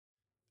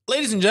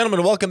Ladies and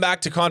gentlemen, welcome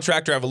back to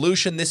Contractor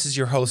Evolution. This is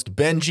your host,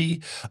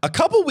 Benji. A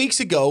couple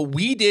weeks ago,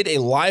 we did a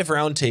live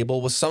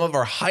roundtable with some of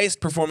our highest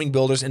performing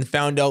builders and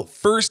found out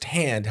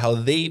firsthand how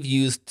they've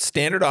used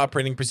standard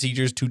operating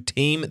procedures to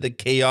tame the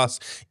chaos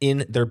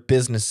in their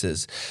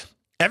businesses.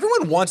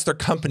 Everyone wants their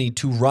company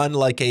to run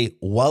like a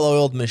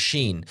well-oiled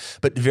machine,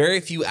 but very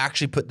few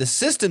actually put the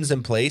systems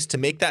in place to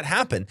make that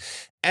happen.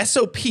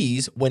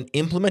 SOPs, when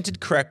implemented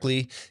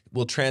correctly,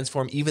 will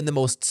transform even the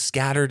most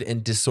scattered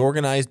and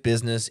disorganized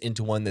business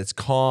into one that's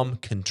calm,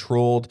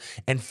 controlled,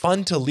 and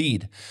fun to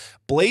lead.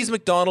 Blaise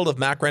McDonald of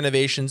Mac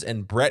Renovations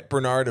and Brett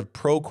Bernard of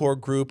ProCor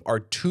Group are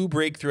two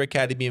Breakthrough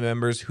Academy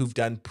members who've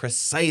done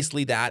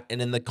precisely that.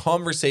 And in the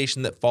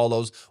conversation that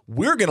follows,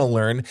 we're going to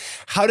learn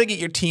how to get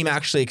your team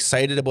actually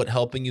excited about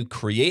helping you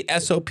create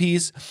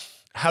SOPs,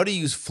 how to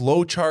use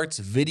flowcharts,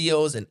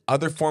 videos, and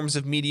other forms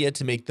of media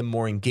to make them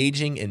more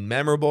engaging and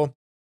memorable.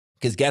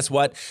 Because guess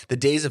what? The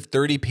days of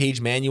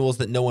 30-page manuals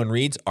that no one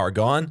reads are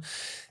gone.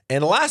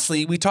 And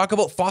lastly, we talk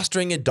about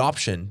fostering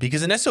adoption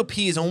because an SOP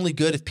is only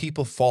good if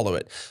people follow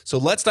it. So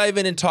let's dive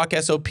in and talk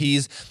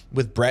SOPs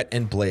with Brett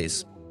and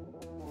Blaise.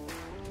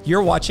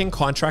 You're watching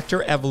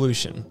Contractor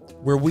Evolution,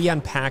 where we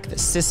unpack the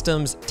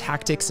systems,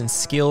 tactics, and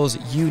skills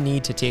you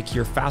need to take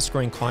your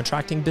fast-growing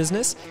contracting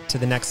business to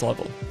the next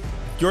level.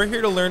 You're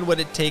here to learn what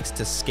it takes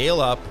to scale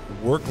up,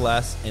 work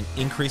less, and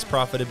increase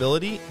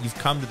profitability. You've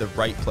come to the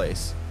right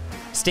place.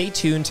 Stay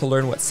tuned to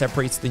learn what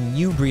separates the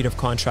new breed of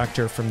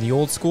contractor from the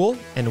old school,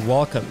 and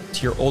welcome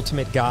to your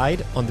ultimate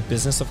guide on the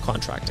business of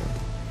contracting.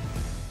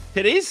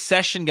 Today's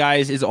session,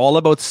 guys, is all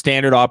about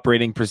standard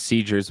operating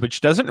procedures,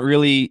 which doesn't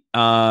really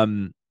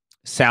sound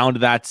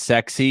that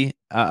sexy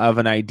of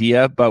an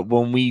idea. But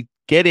when we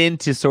get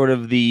into sort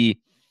of the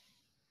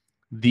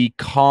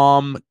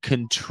calm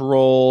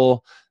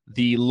control,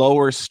 the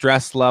lower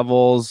stress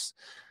levels,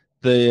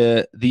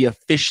 the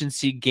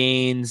efficiency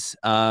gains,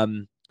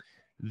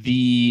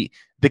 the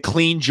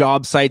clean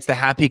job sites, the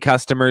happy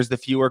customers, the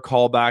fewer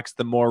callbacks,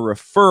 the more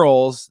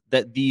referrals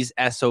that these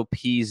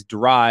SOPs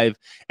drive,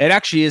 it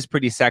actually is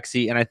pretty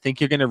sexy. And I think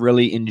you're going to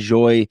really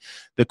enjoy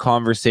the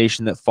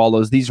conversation that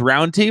follows. These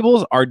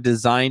roundtables are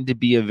designed to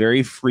be a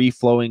very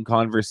free-flowing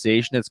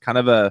conversation. It's kind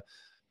of a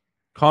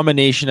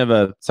combination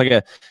of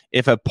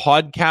if a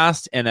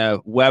podcast and a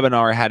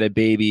webinar had a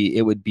baby,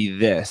 it would be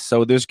this.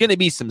 So there's going to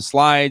be some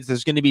slides,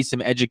 there's going to be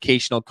some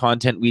educational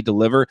content we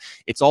deliver.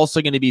 It's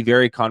also going to be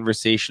very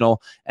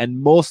conversational,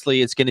 and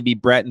mostly it's going to be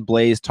Brett and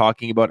Blaise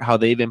talking about how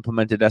they've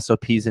implemented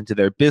SOPs into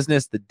their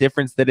business, the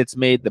difference that it's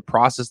made, the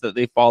process that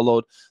they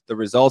followed, the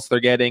results they're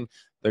getting.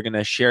 They're going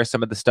to share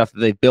some of the stuff that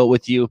they've built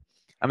with you,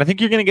 and I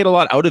think you're going to get a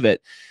lot out of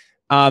it.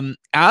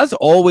 As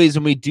always,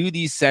 when we do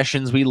these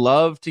sessions, we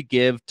love to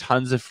give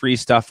tons of free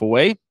stuff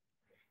away.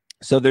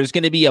 So there's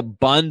going to be a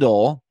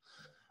bundle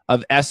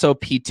of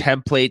SOP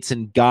templates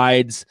and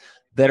guides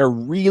that are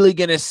really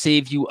going to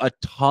save you a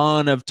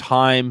ton of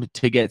time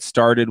to get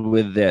started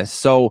with this.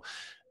 So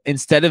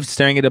instead of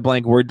staring at a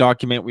blank Word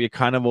document where you're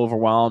kind of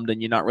overwhelmed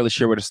and you're not really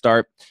sure where to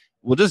start,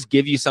 we'll just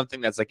give you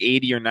something that's like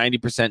 80 or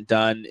 90%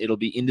 done. It'll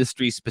be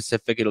industry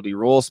specific. It'll be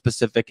role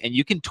specific, and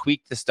you can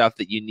tweak the stuff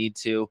that you need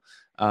to.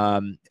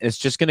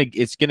 It's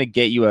going to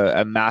get you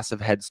a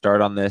massive head start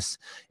on this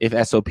if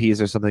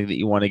SOPs are something that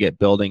you want to get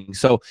building.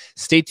 So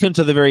stay tuned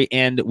to the very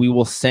end. We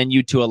will send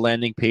you to a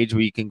landing page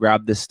where you can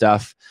grab this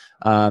stuff.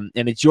 And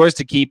it's yours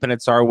to keep. And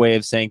it's our way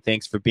of saying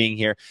thanks for being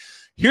here.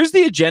 Here's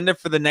the agenda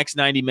for the next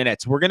 90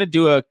 minutes. We're going to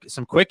do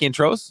some quick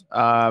intros.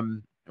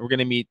 We're going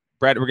to meet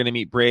Brett, we're going to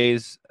meet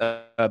Blaise,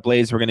 we're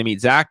going to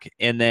meet Zack,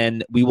 and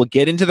then we will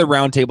get into the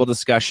roundtable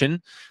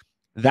discussion.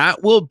 The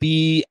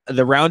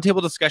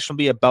roundtable discussion will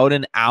be about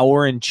an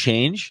hour and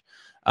change.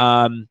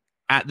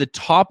 At the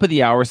top of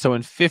the hour, so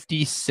in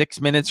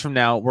 56 minutes from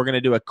now, we're going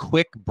to do a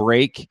quick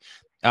break.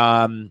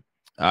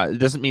 It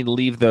doesn't mean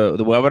leave the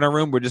webinar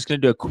room. We're just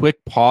going to do a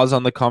quick pause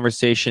on the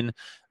conversation.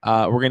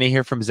 We're going to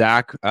hear from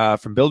Zack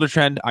from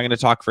Builder-Trend. I'm going to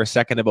talk for a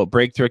second about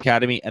Breakthrough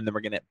Academy, and then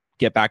we're going to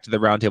get back to the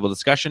roundtable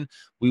discussion.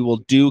 We will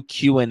do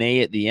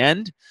Q&A at the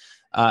end.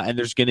 And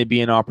there's going to be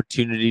an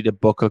opportunity to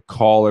book a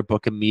call or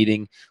book a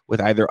meeting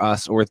with either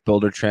us or with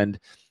Builder-Trend,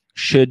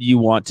 should you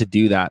want to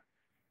do that.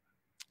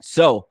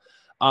 So,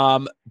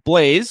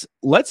 Blaise,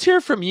 let's hear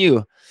from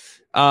you.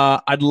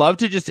 I'd love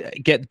to just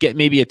get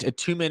maybe a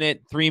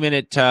 2-minute,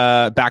 3-minute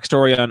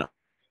backstory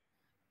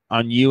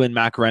on you and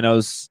Mac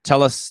Renos.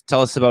 Tell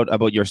us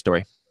about your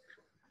story.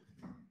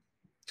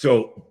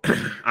 So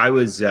I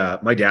was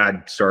my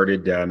dad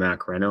started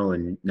Mac Reno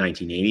in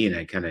 1980,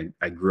 and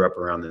I grew up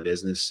around the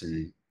business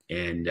and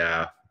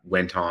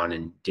went on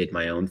and did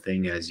my own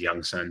thing as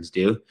young sons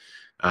do.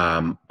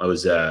 I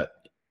was a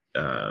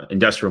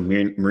industrial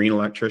marine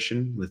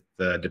electrician with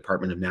the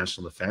Department of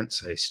National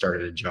Defense. I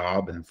started a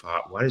job and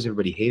thought, why does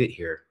everybody hate it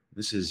here?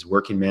 This is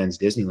working man's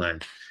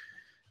Disneyland.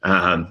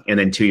 And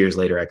then 2 years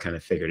later, I kind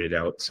of figured it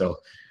out. So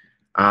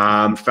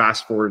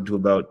fast forward to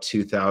about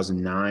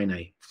 2009,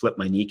 I flipped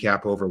my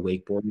kneecap over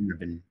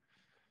wakeboarding.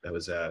 It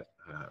was a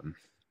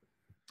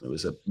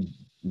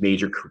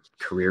major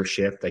career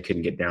shift. I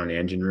couldn't get down to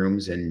engine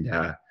rooms, and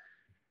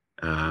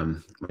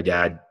My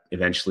dad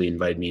eventually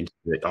invited me into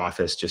the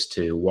office just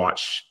to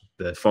watch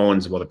the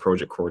phones while the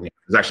project coordinator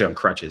was actually on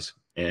crutches.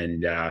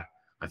 And I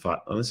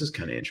thought, oh, this is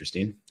kind of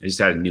interesting. I just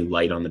had a new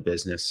light on the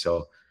business.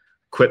 So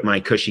quit my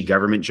cushy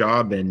government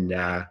job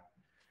and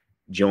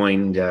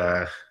joined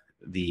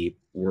the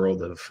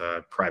world of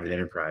private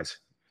enterprise.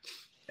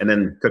 And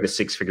then took a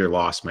 6-figure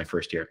loss my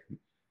first year.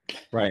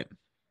 Right.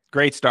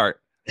 Great start.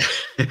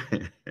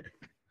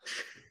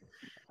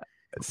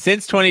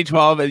 Since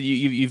 2012,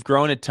 you've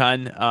grown a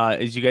ton,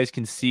 as you guys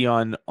can see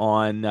on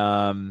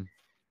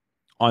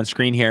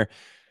screen here.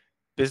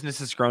 Business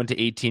has grown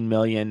to 18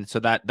 million.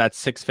 So that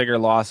 6-figure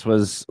loss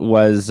was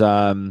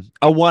a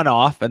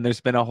one-off, and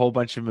there's been a whole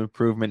bunch of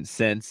improvements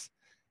since.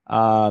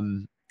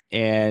 And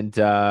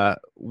we're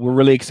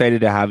really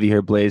excited to have you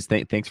here, Blaise.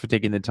 Thanks for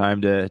taking the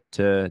time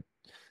to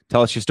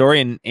tell us your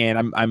story,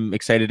 and I'm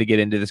excited to get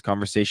into this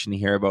conversation to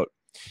hear about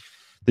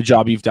the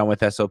job you've done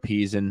with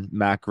SOPs and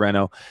Mac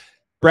Reno.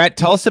 Brett,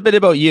 tell us a bit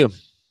about you.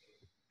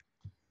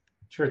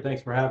 Sure.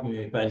 Thanks for having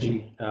me,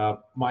 Benji.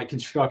 My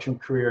construction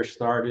career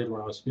started when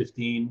I was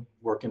 15,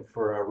 working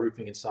for a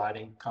roofing and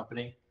siding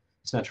company,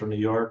 Central New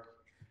York.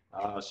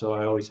 So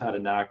I always had a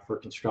knack for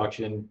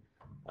construction.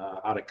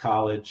 Out of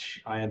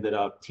college, I ended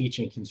up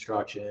teaching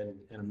construction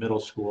in a middle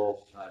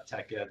school,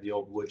 tech ed, the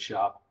old wood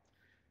shop.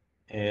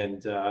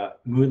 And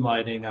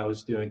moonlighting, I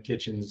was doing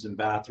kitchens and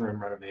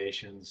bathroom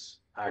renovations,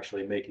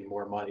 actually making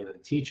more money than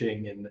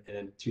teaching. And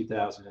in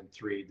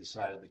 2003,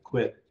 decided to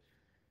quit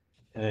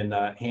and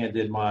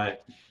handed my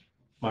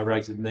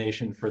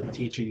resignation for the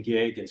teaching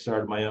gig and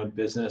started my own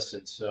business.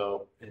 And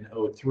so in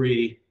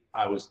 2003,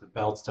 I was the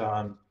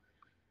Belton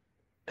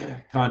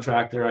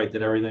contractor. I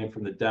did everything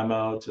from the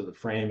demo to the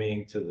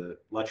framing to the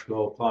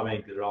electrical,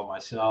 plumbing, did it all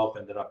myself,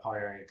 ended up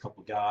hiring a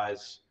couple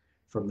guys.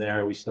 From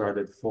there, we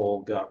started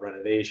full gut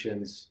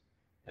renovations.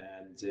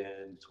 And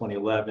in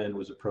 2011,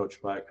 was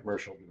approached by a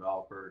commercial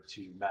developer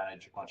to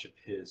manage a bunch of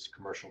his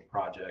commercial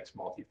projects,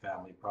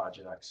 multifamily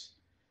projects,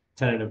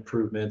 tenant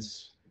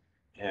improvements.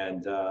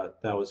 And that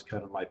was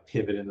kind of my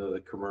pivot into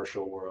the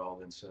commercial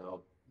world. And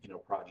so, you know,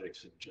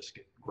 projects have just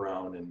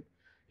grown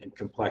in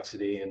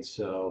complexity. And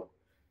so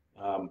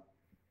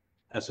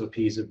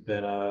SOPs have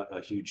been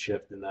a huge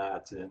shift in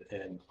that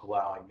and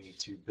allowing me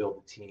to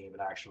build a team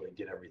and actually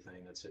get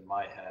everything that's in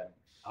my head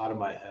out of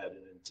my head and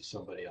into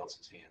somebody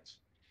else's hands.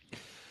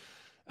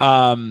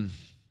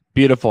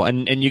 Beautiful.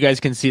 And you guys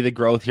can see the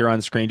growth here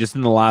on screen. Just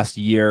in the last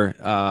year,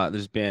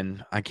 there's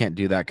been, I can't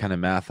do that kind of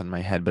math in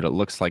my head, but it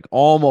looks like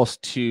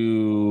almost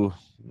to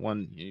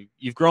one,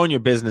 you've grown your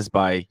business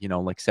by, you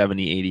know, like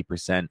 70,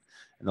 80% in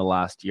the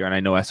last year. And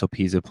I know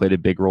SOPs have played a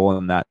big role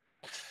in that.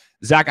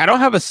 Zack, I don't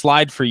have a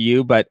slide for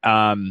you, but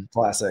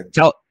classic.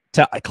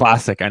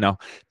 Classic, I know.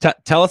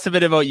 Tell us a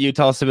bit about you.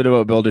 Tell us a bit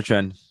about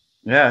Buildertrend.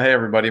 Yeah. Hey,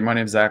 everybody. My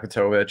name is Zack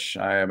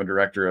Wojtowicz. I am a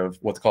director of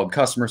what's called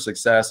customer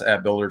success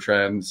at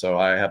Buildertrend. So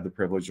I have the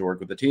privilege to work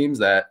with the teams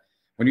that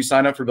when you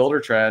sign up for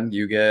Buildertrend,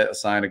 you get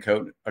assigned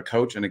a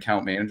coach and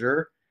account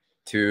manager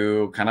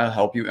to kind of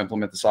help you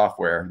implement the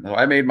software. Now,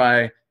 I made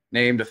my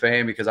name to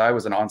fame because I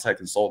was an on-site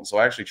consultant. So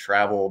I actually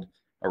traveled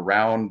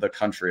around the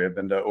country. I've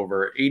been to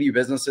over 80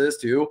 businesses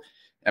to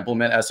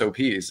implement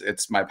SOPs.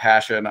 It's my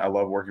passion. I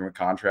love working with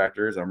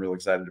contractors. I'm really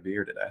excited to be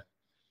here today.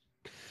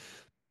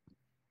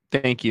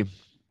 Thank you.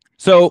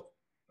 So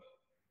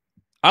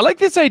I like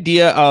this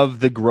idea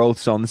of the growth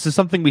zone. This is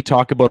something we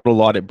talk about a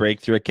lot at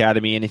Breakthrough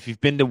Academy. And if you've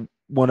been to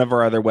one of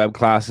our other web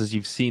classes,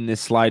 you've seen this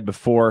slide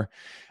before,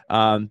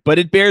 but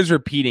it bears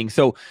repeating.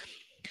 So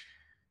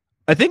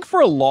I think for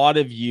a lot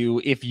of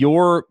you, if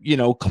you're, you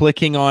know,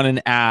 clicking on an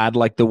ad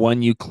like the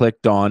one you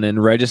clicked on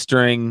and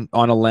registering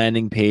on a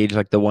landing page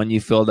like the one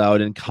you filled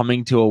out and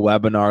coming to a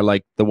webinar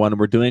like the one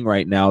we're doing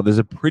right now, there's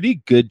a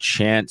pretty good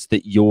chance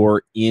that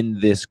you're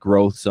in this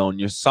growth zone.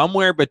 You're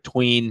somewhere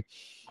between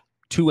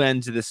two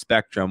ends of the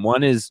spectrum.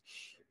 One is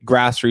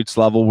grassroots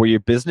level where your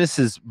business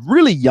is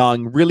really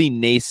young, really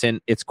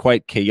nascent. It's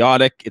quite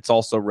chaotic. It's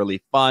also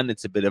really fun.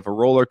 It's a bit of a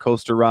roller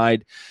coaster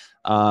ride.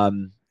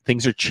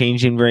 Things are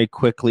changing very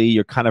quickly.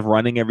 You're kind of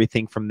running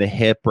everything from the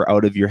hip or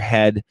out of your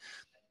head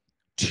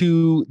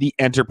to the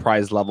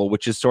enterprise level,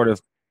 which is sort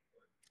of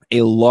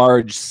a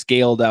large,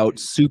 scaled out,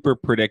 super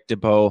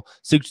predictable,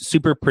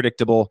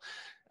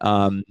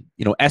 you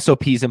know,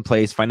 SOPs in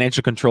place,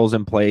 financial controls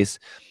in place.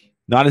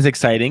 Not as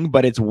exciting,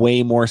 but it's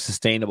way more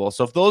sustainable.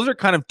 So if those are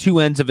kind of two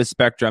ends of a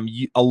spectrum,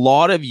 a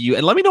lot of you,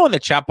 and let me know in the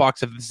chat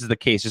box if this is the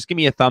case. Just give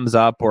me a thumbs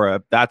up or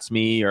a that's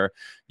me or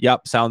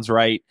yep, sounds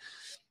right.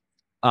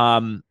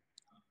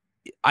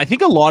 I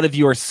think a lot of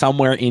you are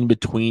somewhere in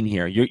between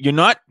here. You're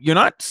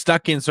not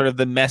stuck in sort of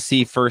the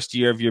messy first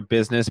year of your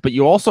business, but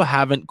you also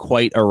haven't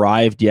quite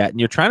arrived yet, and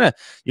you're trying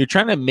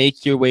to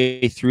make your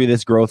way through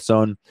this growth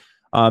zone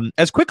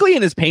as quickly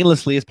and as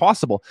painlessly as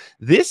possible.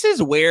 This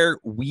is where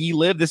we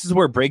live. This is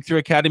where Breakthrough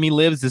Academy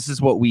lives. This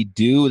is what we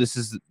do. This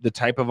is the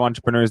type of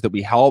entrepreneurs that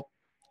we help.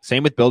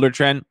 Same with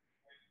Buildertrend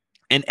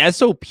and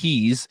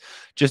SOPs,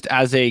 just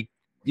as a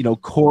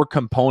core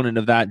component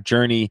of that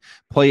journey,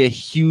 play a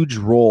huge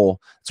role.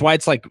 That's why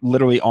it's like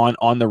literally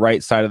on the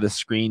right side of the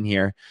screen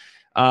here.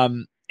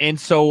 And And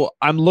so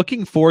I'm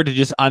looking forward to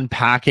just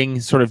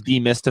unpacking, sort of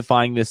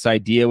demystifying this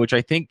idea, which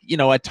I think, you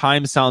know, at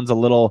times sounds a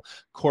little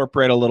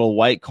corporate, a little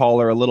white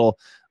collar, a little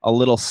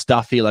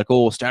stuffy, like,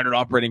 oh, standard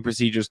operating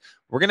procedures.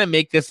 We're going to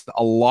make this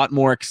a lot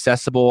more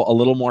accessible, a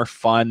little more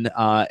fun,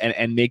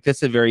 and make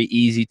this a very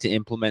easy to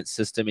implement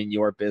system in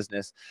your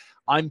business.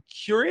 I'm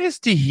curious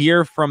to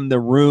hear from the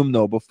room,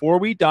 though. Before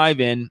we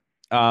dive in,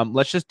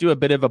 let's just do a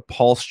bit of a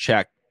pulse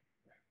check.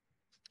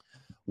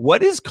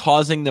 What is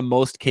causing the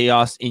most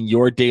chaos in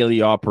your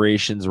daily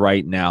operations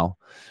right now?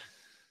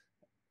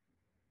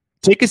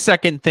 Take a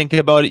second, think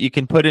about it. You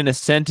can put in a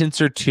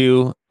sentence or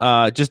two.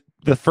 Just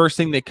the first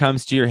thing that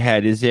comes to your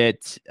head. Is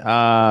it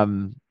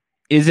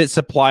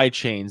supply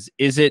chains?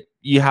 Is it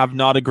you have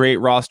not a great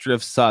roster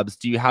of subs?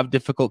 Do you have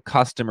difficult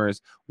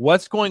customers?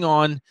 What's going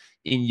on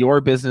in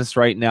your business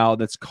right now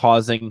that's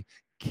causing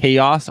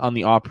chaos on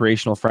the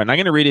operational front? I'm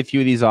going to read a few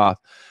of these off.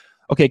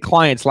 Okay,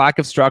 clients, lack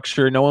of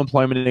structure, no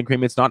employment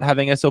agreements, not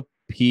having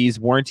SOPs,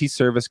 warranty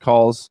service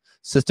calls,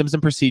 systems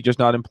and procedures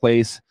not in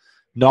place,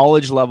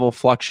 knowledge level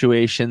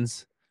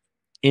fluctuations,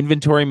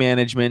 inventory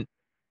management,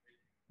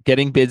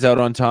 getting bids out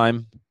on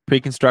time,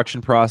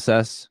 pre-construction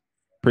process,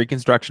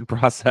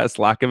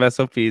 lack of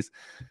SOPs,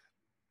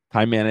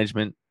 time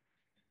management,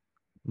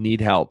 need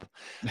help.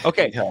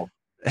 Okay. Need help.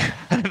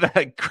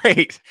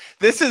 Great.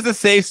 This is a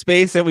safe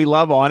space and we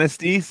love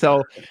honesty.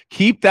 So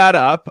keep that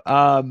up.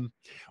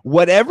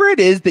 Whatever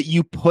it is that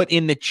you put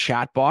in the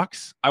chat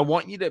box, I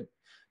want you to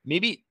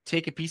maybe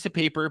take a piece of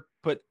paper,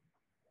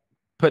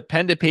 put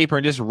pen to paper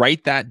and just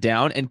write that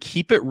down and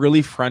keep it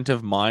really front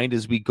of mind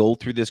as we go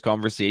through this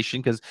conversation,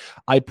 because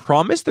I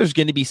promise there's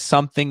going to be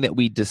something that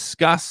we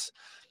discuss,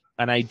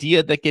 an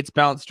idea that gets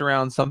bounced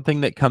around,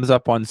 something that comes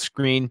up on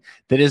screen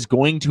that is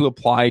going to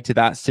apply to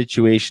that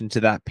situation, to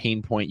that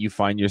pain point you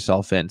find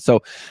yourself in.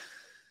 So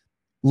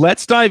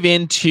let's dive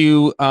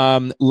into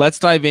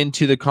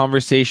the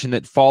conversation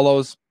that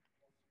follows.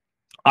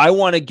 I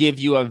want to give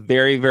you a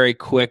very, very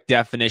quick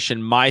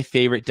definition, my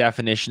favorite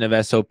definition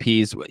of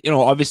SOPs. You know,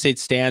 obviously it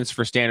stands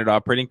for standard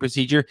operating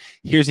procedure.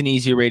 Here's an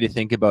easier way to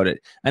think about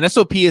it. An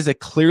SOP is a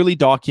clearly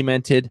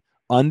documented,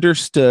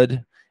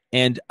 understood,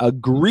 and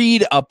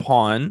agreed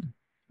upon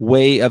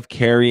way of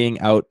carrying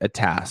out a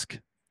task,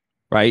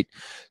 right?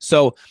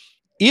 So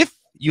if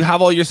you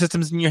have all your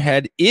systems in your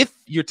head, if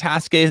your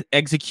task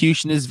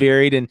execution is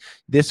varied and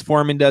this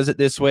foreman does it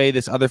this way,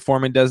 this other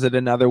foreman does it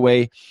another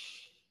way,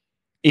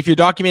 if your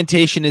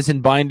documentation is in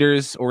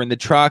binders or in the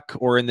truck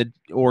or in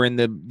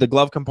the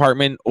glove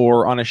compartment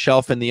or on a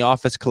shelf in the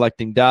office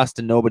collecting dust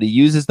and nobody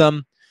uses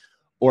them,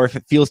 or if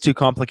it feels too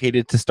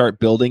complicated to start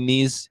building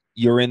these,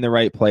 you're in the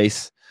right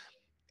place.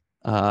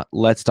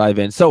 Let's dive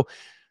in. So,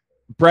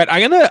 Brett,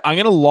 I'm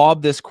gonna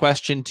lob this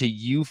question to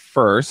you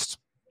first.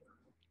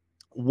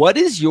 What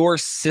is your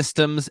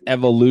systems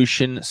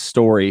evolution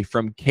story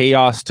from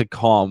chaos to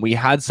calm? We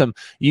had some,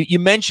 you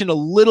mentioned a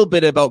little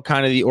bit about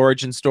kind of the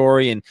origin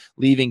story and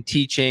leaving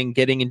teaching,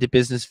 getting into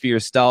business for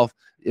yourself.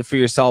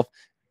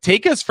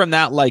 Take us from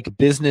that like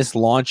business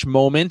launch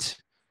moment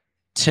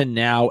to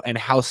now and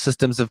how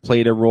systems have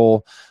played a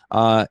role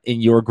in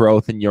your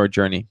growth and your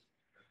journey.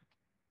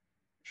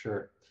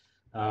 Sure.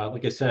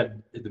 Like I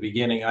said at the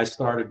beginning, I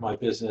started my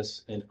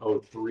business in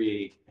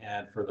 2003,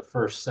 and for the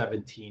first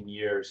 17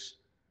 years,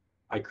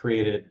 I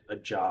created a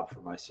job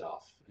for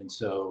myself. And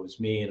so it was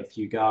me and a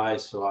few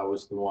guys. So I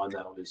was the one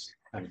that was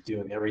kind of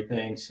doing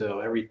everything. So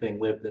everything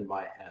lived in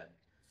my head.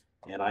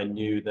 And I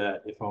knew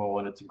that if I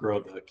wanted to grow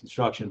the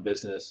construction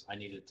business, I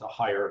needed to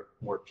hire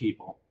more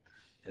people.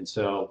 And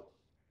so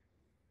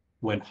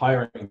when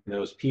hiring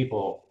those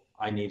people,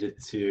 I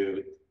needed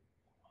to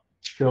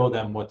show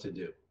them what to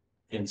do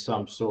in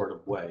some sort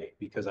of way,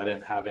 because I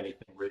didn't have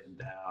anything written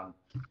down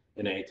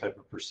in any type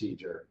of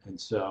procedure. And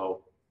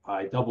so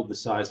I doubled the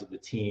size of the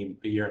team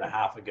a year and a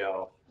half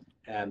ago.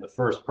 And the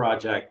first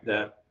project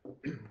that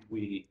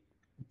we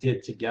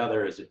did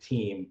together as a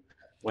team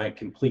went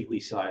completely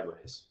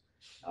sideways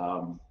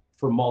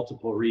for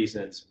multiple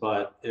reasons,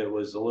 but it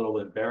was a little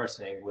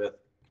embarrassing with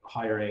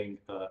hiring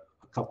a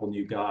couple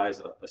new guys,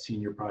 a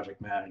senior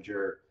project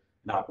manager,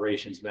 an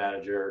operations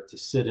manager, to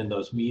sit in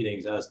those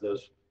meetings as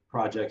those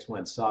projects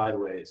went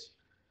sideways,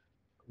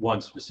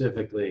 one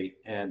specifically.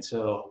 And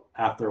so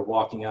after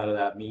walking out of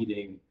that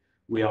meeting,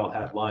 we all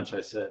had lunch.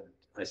 I said,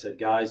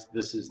 guys,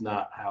 this is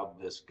not how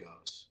this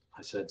goes.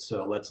 I said,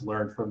 so let's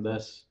learn from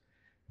this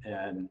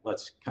and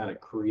let's kind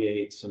of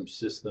create some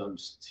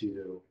systems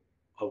to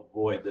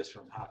avoid this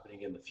from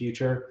happening in the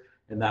future.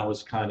 And that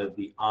was kind of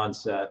the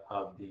onset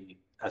of the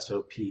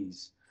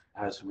SOPs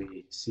as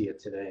we see it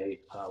today.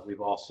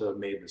 We've also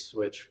made the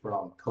switch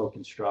from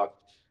co-construct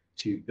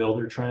to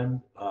builder trend,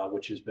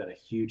 which has been a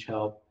huge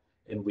help.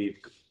 And we've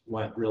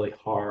went really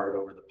hard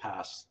over the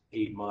past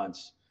 8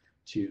 months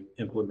to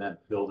implement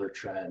builder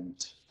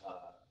trend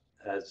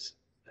as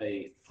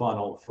a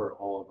funnel for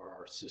all of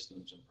our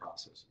systems and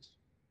processes.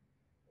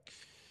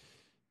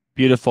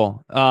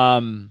 Beautiful.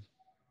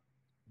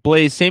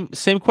 Blaise,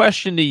 same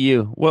question to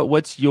you.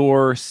 What's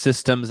your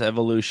systems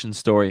evolution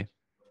story?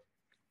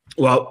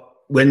 Well,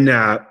 when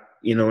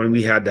you know, when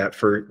we had that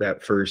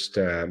first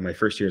my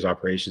first year as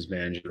operations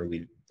manager,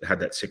 we had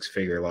that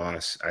 6-figure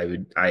loss.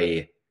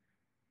 I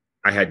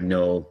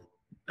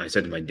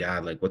said to my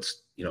dad, like,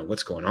 what's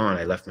going on?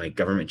 I left my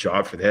government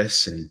job for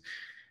this. And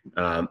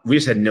we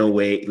just had no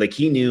way, like,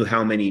 he knew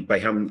how many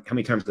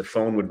times the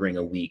phone would ring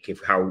a week,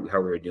 how we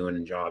were doing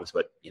in jobs,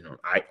 but, you know,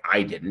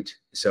 I didn't.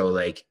 So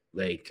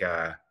they'd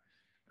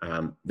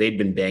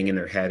been banging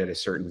their head at a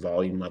certain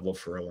volume level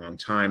for a long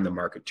time. The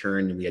market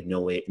turned and we had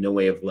no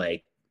way of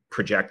like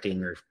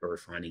projecting or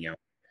finding out.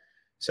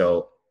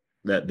 So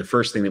the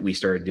first thing that we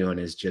started doing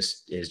is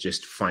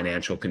just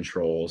financial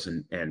controls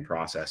and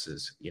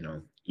processes, you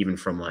know, even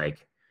from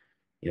like,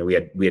 you know,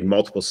 we had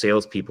multiple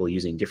salespeople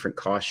using different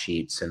cost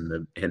sheets, and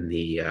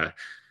the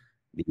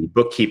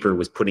bookkeeper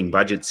was putting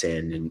budgets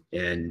in,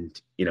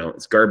 and you know,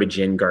 it's garbage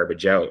in,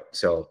 garbage out.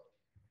 So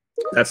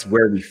that's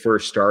where we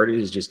first started,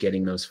 is just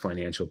getting those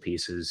financial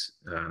pieces,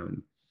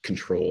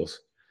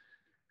 controls.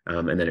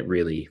 And then it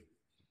really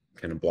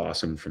kind of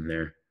blossomed from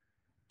there.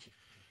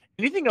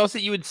 Anything else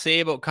that you would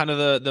say about kind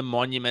of the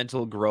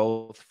monumental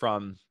growth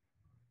from,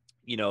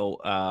 you know,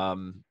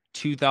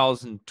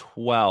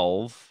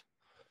 2012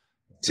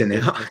 So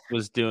now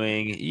was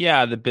doing,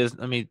 yeah, the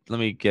business, let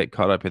me get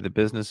caught up here. The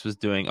business was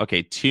doing,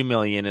 okay, 2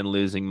 million and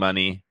losing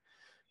money,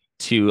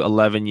 to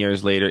 11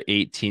 years later,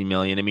 18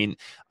 million. I mean,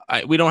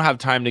 we don't have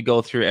time to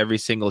go through every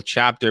single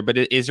chapter, but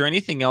is there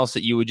anything else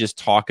that you would just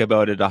talk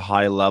about at a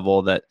high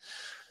level that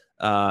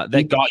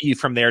that got you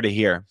from there to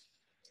here?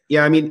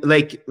 Yeah, I mean,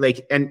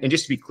 and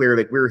just to be clear,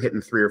 like, we were hitting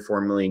 3 or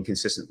 4 million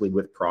consistently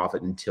with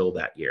profit until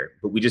that year,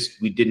 but we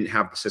didn't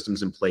have the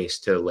systems in place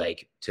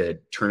to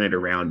turn it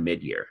around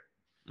mid-year.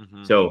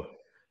 Mm-hmm. So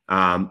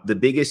the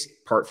biggest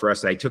part for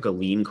us, I took a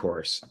lean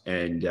course,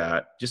 and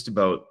just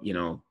about, you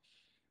know,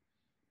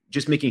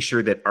 just making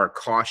sure that our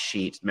cost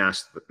sheets match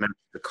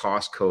the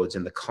cost codes,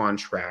 and the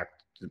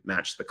contract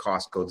match the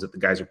cost codes that the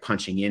guys are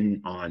punching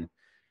in on.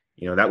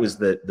 You know, that was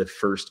the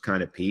first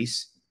kind of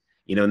piece.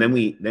 You know, and then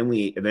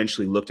we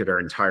eventually looked at our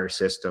entire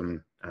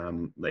system,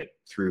 like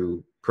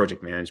through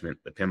project management,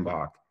 the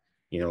PMBOK,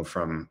 you know,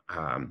 from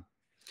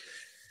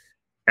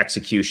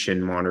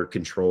execution, monitor,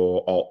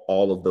 control,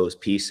 all of those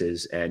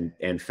pieces,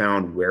 and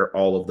found where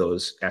all of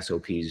those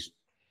SOPs,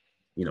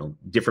 you know,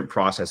 different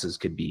processes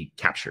could be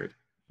captured,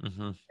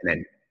 mm-hmm. and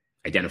then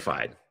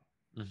identified,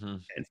 mm-hmm.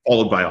 and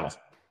followed by all.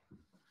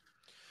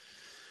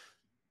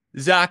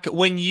 Zack,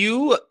 when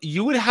you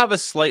would have a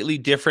slightly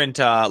different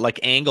like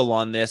angle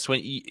on this, when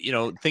you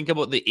know, think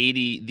about the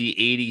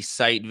 80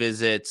 site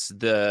visits,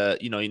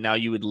 you know, now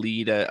you would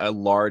lead a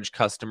large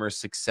customer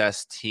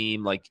success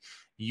team. Like,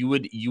 you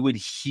would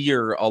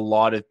hear a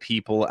lot of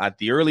people at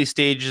the early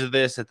stages of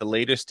this, at the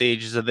later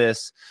stages of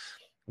this.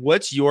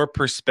 What's your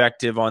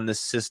perspective on the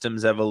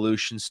systems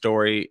evolution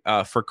story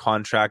for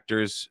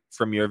contractors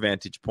from your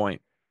vantage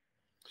point?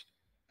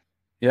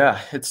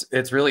 Yeah,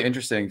 it's really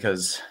interesting,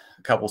 because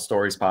a couple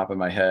stories pop in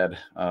my head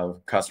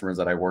of customers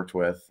that I worked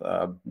with.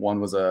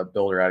 One was a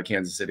builder out of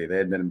Kansas City. They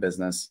had been in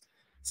business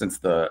since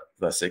the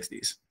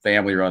 60s,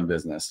 family-run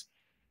business.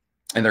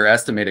 And their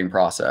estimating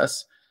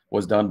process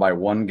was done by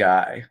one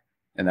guy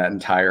in that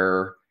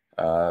entire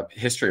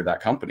history of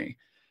that company.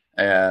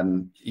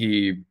 And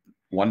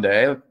one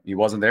day he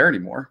wasn't there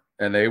anymore,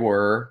 and they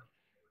were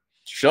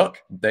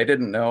shook. They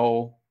didn't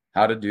know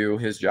how to do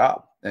his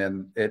job.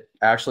 And they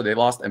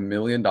lost $1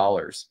 million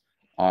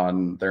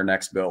on their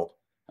next build.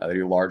 They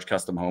do large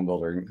custom home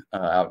building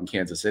out in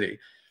Kansas City.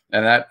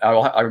 And that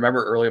I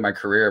remember early in my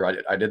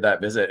career, I did that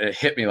visit, and it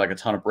hit me like a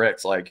ton of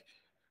bricks, like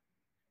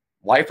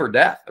life or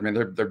death. I mean,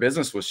 their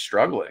business was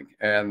struggling,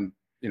 and,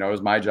 you know, it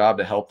was my job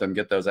to help them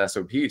get those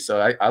SOPs.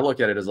 So I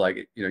look at it as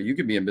like, you know, you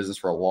could be in business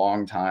for a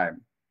long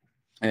time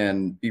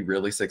and be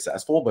really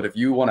successful, but if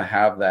you want to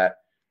have that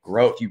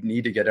growth, you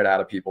need to get it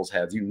out of people's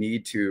heads. You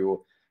need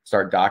to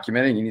start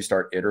documenting, you need to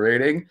start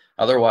iterating.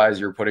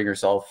 Otherwise, you're putting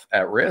yourself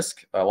at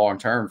risk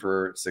long-term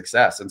for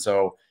success. And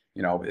so,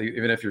 you know,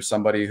 even if you're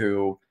somebody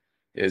who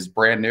is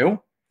brand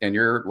new and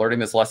you're learning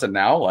this lesson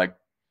now, like,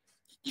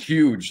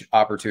 huge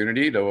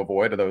opportunity to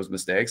avoid those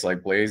mistakes.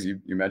 Like Blaise, you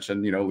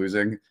mentioned, you know,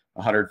 losing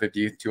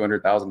 $150,000,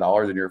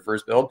 $200,000 in your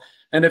first build.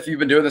 And if you've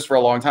been doing this for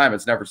a long time,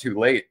 it's never too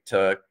late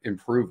to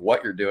improve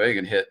what you're doing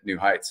and hit new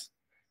heights.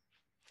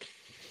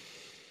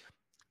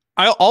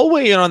 I'll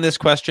weigh in on this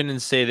question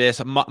and say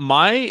this.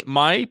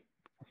 My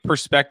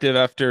perspective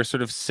after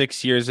sort of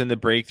 6 years in the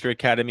Breakthrough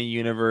Academy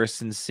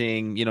universe and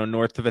seeing, you know,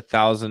 north of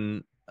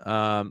 1,000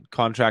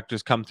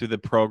 contractors come through the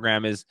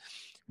program is,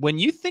 when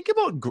you think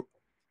about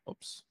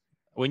growth,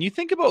 or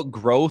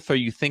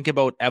you think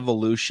about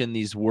evolution,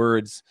 these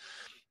words,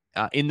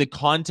 in the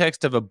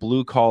context of a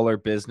blue collar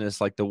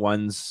business like the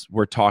ones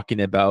we're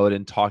talking about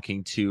and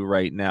talking to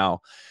right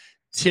now,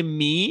 to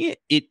me,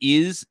 it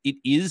is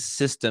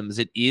systems,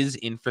 it is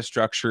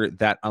infrastructure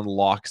that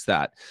unlocks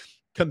that.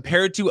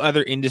 compared to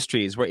other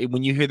industries where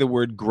when you hear the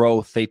word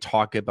growth, they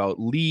talk about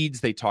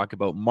leads, they talk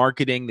about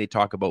marketing, they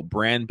talk about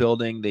brand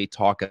building, they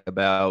talk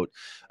about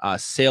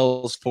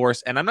sales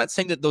force. And I'm not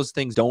saying that those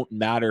things don't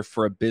matter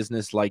for a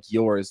business like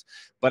yours,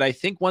 but I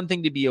think one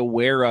thing to be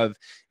aware of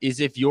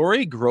is if you're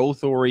a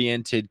growth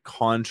oriented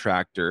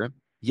contractor,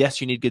 yes,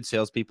 you need good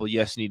salespeople.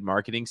 Yes, you need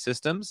marketing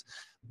systems,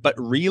 but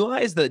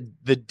realize that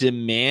the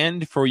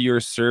demand for your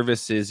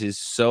services is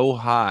so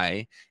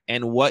high,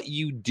 and what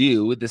you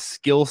do, the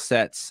skill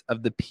sets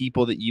of the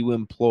people that you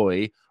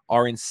employ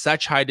are in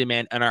such high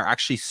demand and are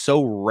actually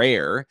so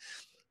rare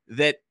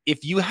that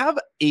if you have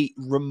a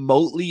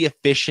remotely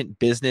efficient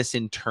business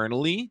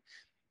internally,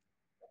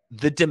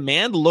 the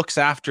demand looks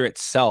after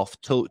itself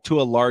to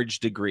a large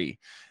degree.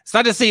 It's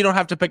not to say you don't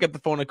have to pick up the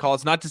phone and call.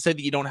 It's not to say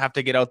that you don't have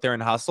to get out there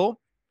and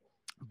hustle,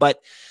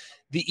 but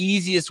the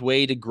easiest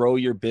way to grow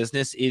your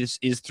business is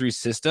through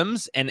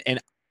systems. And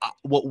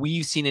what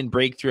we've seen in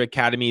Breakthrough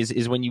Academies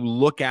is when you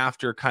look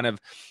after kind of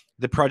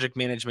the project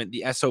management,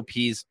 the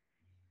SOPs,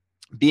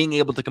 being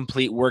able to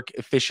complete work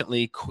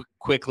efficiently,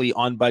 quickly,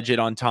 on budget,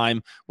 on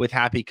time, with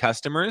happy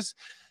customers,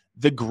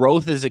 the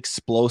growth is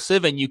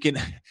explosive, and you can,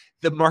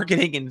 the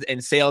marketing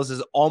and sales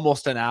is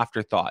almost an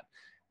afterthought.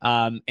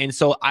 And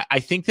so I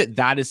think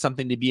that is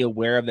something to be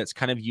aware of that's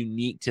kind of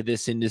unique to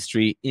this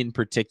industry in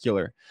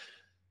particular.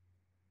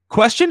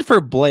 Question for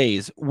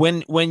Blaise: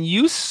 when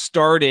you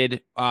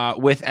started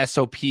with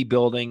SOP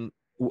building,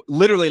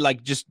 literally,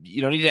 like, just you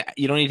don't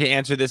need to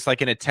answer this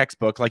like in a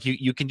textbook. Like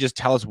you can just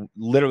tell us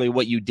literally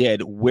what you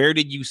did. Where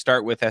did you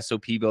start with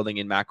SOP building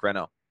in Mac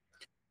Reno?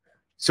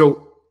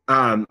 So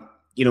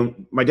you know,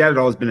 my dad had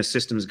always been a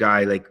systems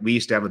guy. Like, we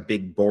used to have a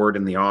big board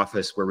in the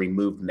office where we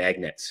moved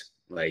magnets.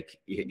 Like,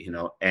 you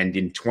know, and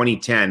in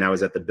 2010, I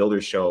was at the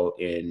Builder Show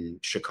in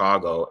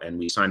Chicago, and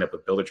we signed up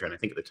with Buildertrend. I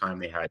think at the time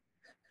they had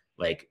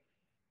like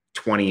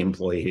 20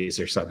 employees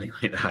or something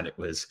like that. It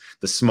was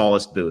the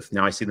smallest booth.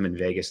 Now I see them in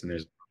Vegas, and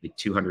there's like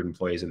 200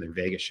 employees in their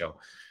Vegas show.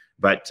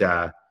 But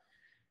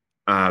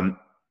that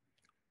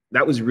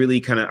was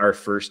really kind of our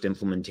first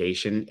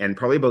implementation. And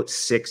probably about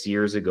 6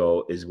 years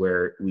ago is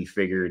where we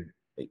figured,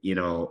 you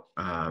know,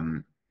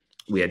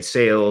 we had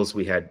sales,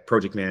 we had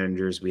project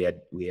managers, we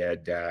had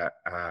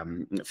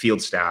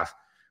field staff.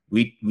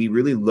 We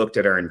really looked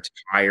at our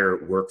entire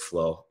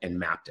workflow and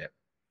mapped it.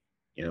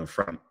 You know,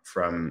 from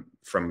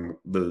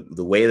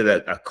the way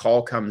that a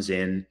call comes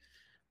in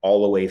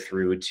all the way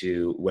through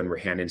to when we're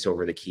handing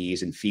over the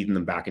keys and feeding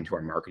them back into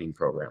our marketing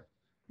program.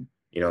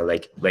 You know,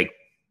 like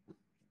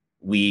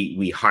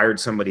we hired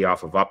somebody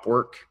off of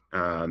Upwork.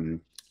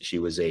 She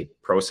was a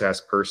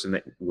process person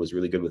that was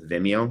really good with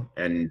Vimeo,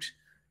 and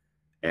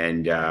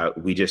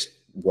we just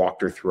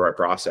walked her through our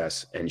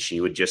process, and she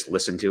would just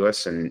listen to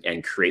us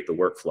and create the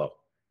workflow.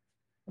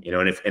 You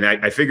know, and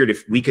I figured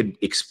if we could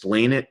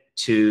explain it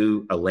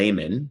to a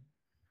layman,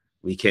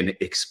 we can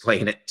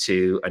explain it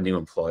to a new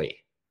employee.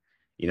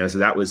 You know, so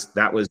that was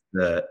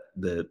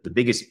the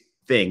biggest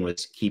thing,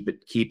 was keep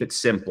it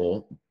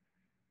simple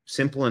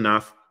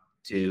enough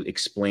to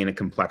explain a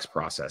complex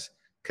process,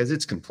 because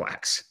it's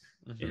complex.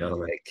 Mm-hmm. You know,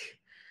 like,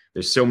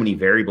 there's so many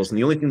variables, and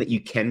the only thing that you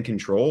can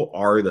control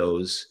are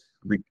those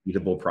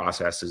repeatable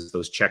processes,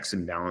 those checks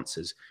and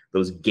balances,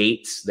 those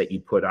gates that you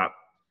put up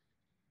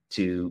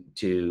to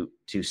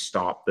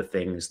stop the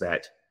things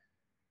that,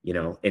 you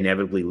know,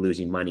 inevitably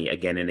losing money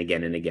again and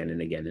again and again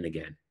and again and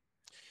again.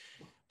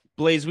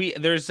 Blaise,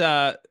 there's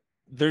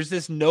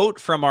this note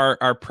from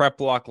our prep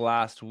block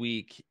last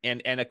week,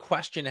 and a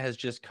question has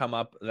just come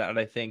up that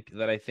I think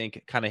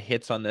kind of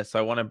hits on this. So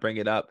I want to bring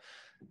it up.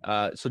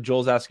 So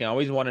Joel's asking, I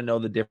always want to know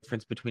the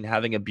difference between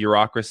having a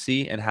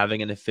bureaucracy and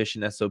having an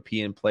efficient SOP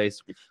in place.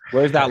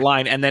 Where's that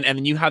line? And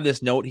then you have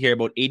this note here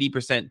about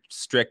 80%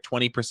 strict,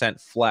 20%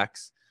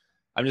 flex.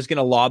 I'm just going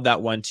to lob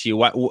that one to you.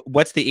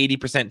 What's the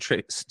 80%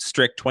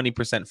 strict,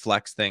 20%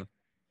 flex thing?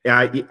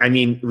 Yeah, I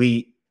mean,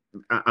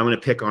 I'm going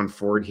to pick on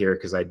Ford here,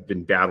 because I've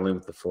been battling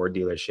with the Ford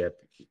dealership.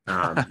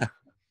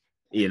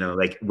 You know,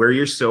 like, where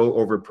you're so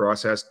over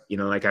processed, you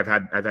know, like I've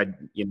had,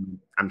 you know,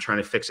 I'm trying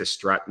to fix a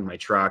strut in my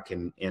truck,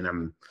 and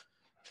I'm,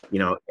 you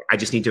know, I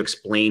just need to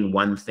explain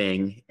one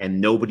thing,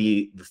 and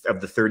nobody of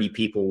the 30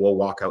 people will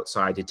walk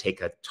outside to take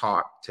a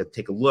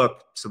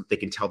look so that they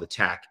can tell the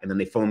tech. And then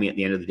they phone me at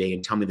the end of the day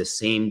and tell me the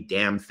same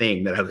damn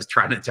thing that I was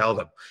trying to tell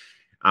them.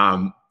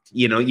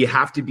 You know, you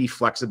have to be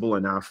flexible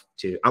enough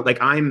to, like,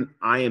 I'm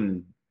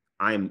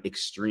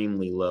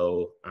extremely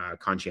low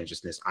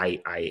conscientiousness.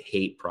 I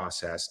hate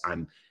process.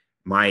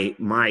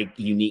 My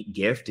unique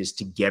gift is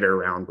to get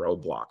around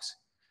roadblocks,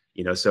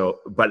 you know. So,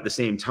 but at the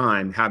same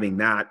time, having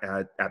that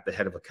at the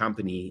head of a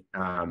company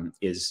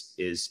is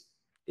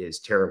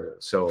terrible.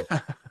 So,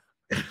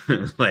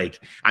 like,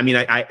 I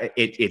mean,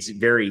 it's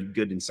very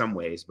good in some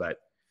ways, but,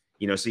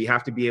 you know, so you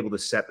have to be able to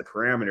set the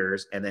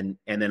parameters and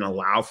then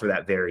allow for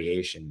that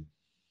variation.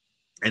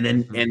 And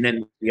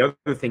then the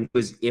other thing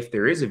was, if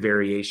there is a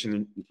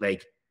variation,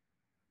 like,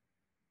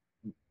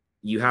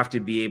 you have to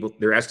be able,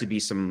 there has to be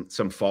some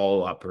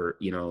follow-up, or,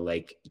 you know,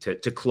 like,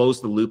 to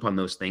close the loop on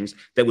those things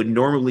that would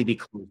normally be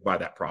closed by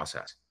that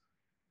process.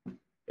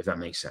 if that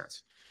makes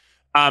sense.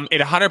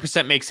 It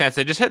 100% makes sense.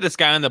 I just had this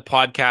guy on the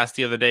podcast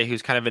the other day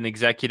who's kind of an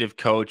executive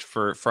coach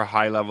for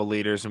high level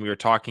leaders, and we were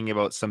talking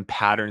about some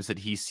patterns that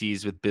he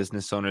sees with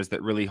business owners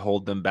that really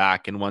hold them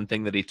back. And one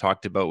thing that he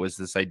talked about was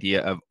this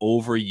idea of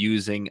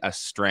overusing a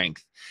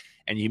strength.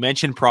 And you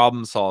mentioned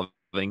problem solving,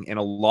 and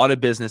a lot of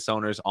business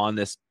owners on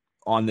this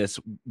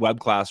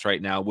web class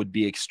right now would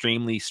be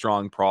extremely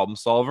strong problem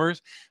solvers.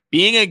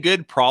 Being a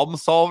good problem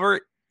solver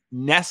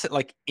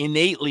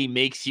innately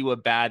makes you a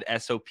bad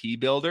SOP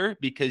builder,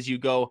 because you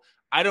go,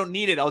 I don't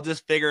need it, I'll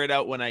just figure it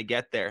out when I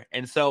get there.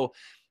 And so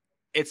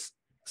it's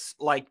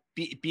like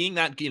being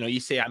that, you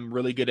say I'm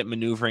really good at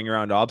maneuvering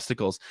around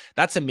obstacles.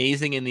 That's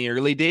amazing in the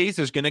early days.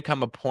 There's going to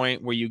come a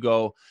point where you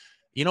go,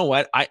 you know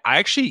what?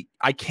 I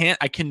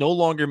can no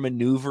longer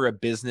maneuver a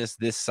business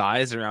this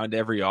size around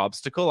every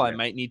obstacle. Yeah. I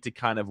might need to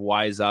kind of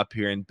wise up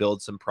here and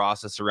build some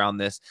process around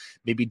this,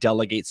 maybe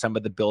delegate some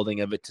of the building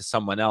of it to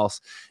someone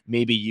else,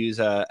 maybe use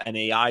an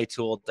AI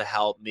tool to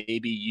help,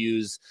 maybe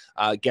use,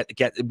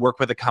 work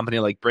with a company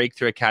like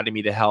Breakthrough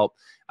Academy to help.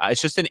 It's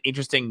just an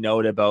interesting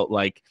note about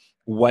like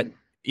what,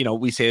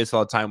 we say this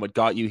all the time, what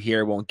got you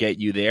here won't get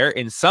you there.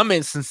 In some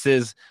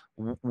instances,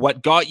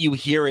 what got you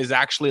here is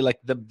actually like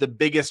the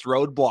biggest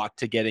roadblock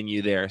to getting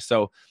you there.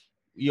 So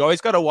you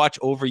always got to watch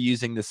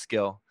overusing the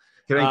skill.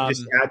 Can I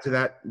just add to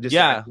that?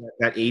 Yeah.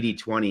 That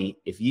 80-20,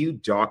 if you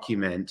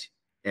document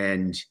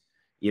and,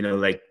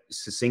 like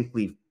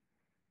succinctly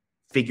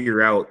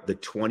figure out the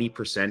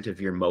 20%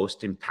 of your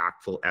most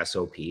impactful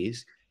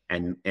SOPs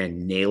and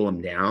nail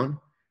them down,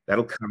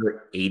 that'll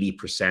cover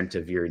 80%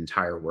 of your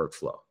entire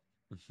workflow.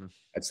 Mm-hmm.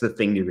 That's the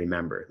thing to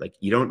remember. Like,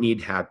 you don't need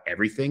to have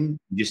everything.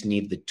 You just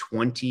need the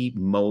 20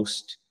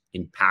 most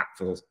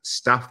impactful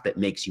stuff that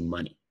makes you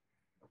money.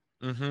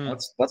 Mm-hmm.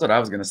 That's what I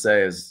was going to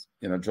say is,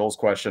 Joel's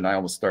question, I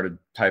almost started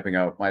typing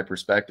out my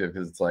perspective,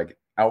 because it's like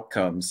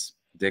outcomes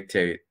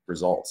dictate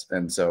results.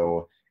 And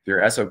so if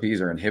your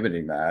SOPs are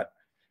inhibiting that,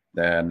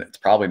 then it's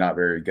probably not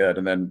very good.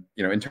 And then,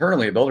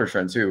 internally at Builder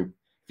Trend too,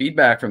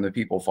 feedback from the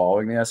people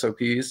following the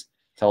SOPs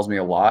tells me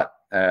a lot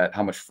at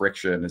how much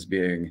friction is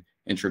being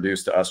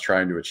introduced to us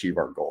trying to achieve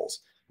our goals.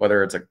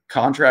 Whether it's a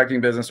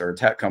contracting business or a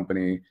tech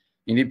company,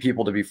 you need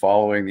people to be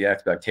following the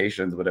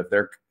expectations. But if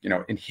they're,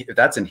 if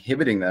that's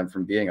inhibiting them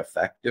from being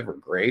effective or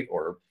great,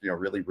 or,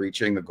 really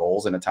reaching the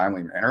goals in a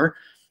timely manner,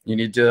 you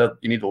need to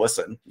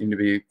listen. You need to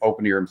be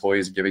open to your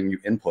employees giving you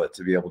input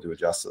to be able to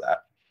adjust to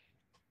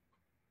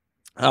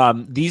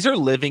that. These are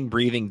living,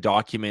 breathing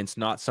documents,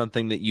 not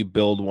something that you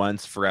build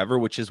once forever,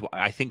 which is what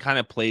I think kind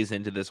of plays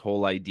into this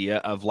whole idea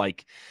of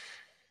like,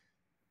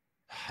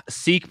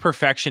 seek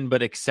perfection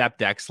but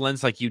accept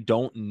excellence. Like, you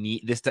don't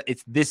need this.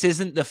 This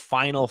isn't the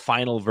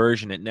final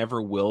version. It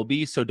never will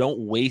be. So don't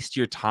waste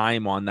your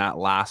time on that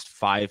last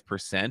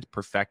 5%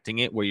 perfecting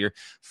it, where you're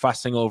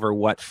fussing over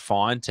what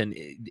font and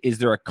is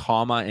there a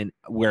comma and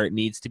where it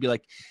needs to be.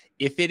 Like,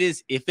 if it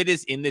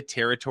is in the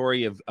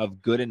territory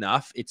of good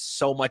enough, it's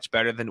so much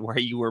better than where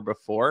you were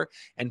before.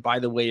 And by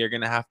the way, you're going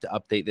to have to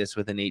update this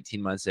within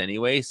 18 months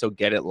anyway. So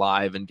get it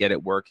live and get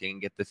it working,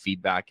 get the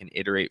feedback and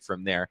iterate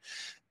from there.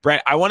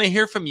 Brent, I want to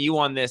hear from you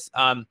on this.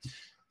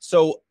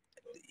 So,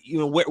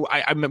 we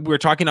were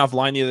talking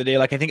offline the other day.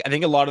 Like, I think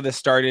a lot of this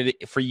started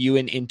for you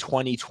in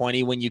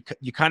 2020 when you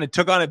kind of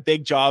took on a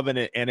big job and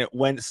it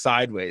went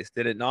sideways.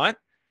 Did it not?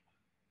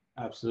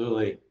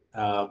 Absolutely.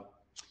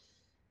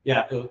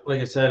 Yeah,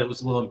 like I said, it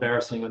was a little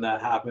embarrassing when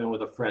that happened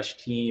with a fresh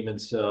team,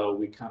 and so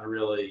we kind of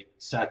really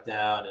sat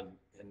down and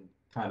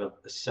kind of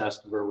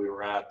assessed where we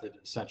were at. Did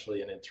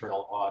essentially an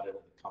internal audit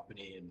of the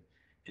company and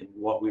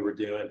what we were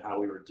doing, how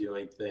we were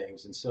doing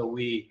things. And so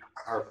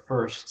our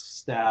first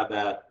stab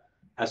at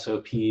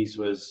SOPs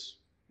was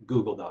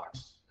Google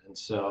Docs. And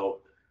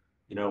so,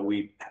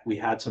 we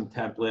had some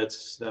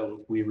templates that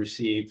we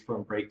received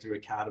from Breakthrough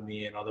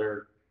Academy and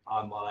other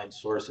online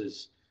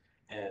sources.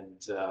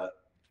 And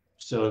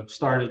so it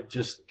started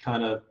just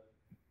kind of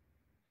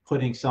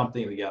putting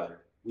something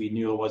together. We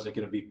knew it wasn't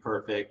going to be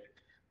perfect.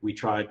 We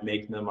tried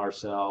making them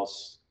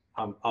ourselves.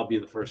 I'll be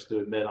the first to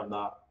admit I'm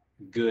not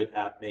good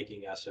at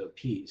making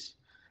SOPs.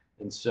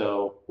 And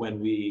so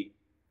when we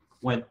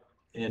went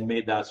and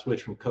made that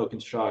switch from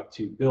co-construct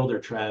to Builder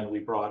Trend, we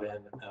brought in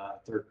a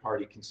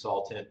third-party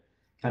consultant,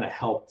 kind of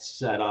helped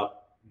set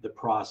up the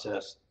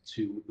process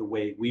to the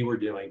way we were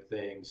doing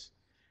things.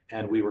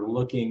 And we were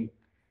looking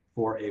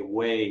for a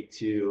way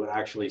to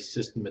actually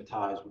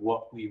systematize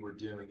what we were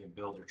doing in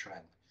Builder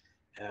Trend.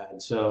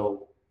 And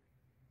so,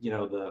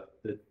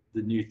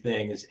 the new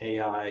thing is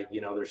AI.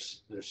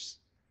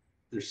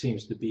 There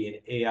seems to be an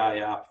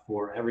AI app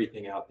for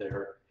everything out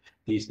there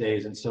these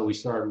days. And so we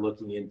started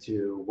looking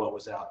into what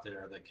was out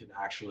there that could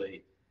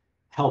actually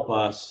help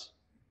us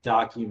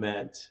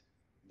document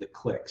the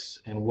clicks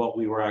and what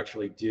we were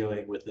actually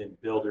doing within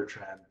Builder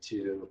Trend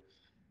to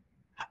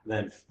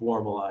then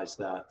formalize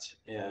that.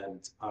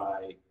 And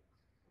I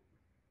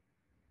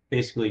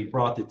basically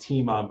brought the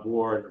team on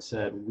board and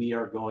said, we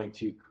are going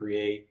to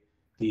create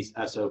these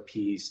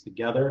SOPs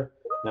together.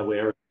 That way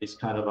everybody's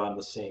kind of on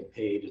the same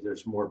page.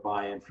 There's more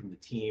buy-in from the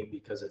team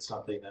because it's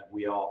something that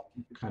we all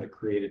kind of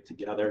created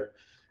together.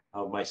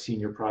 My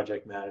senior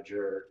project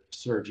manager,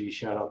 Sergi,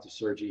 shout out to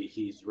Sergi.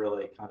 He's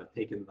really kind of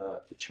taken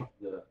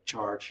the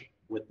charge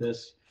with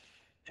this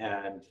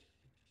and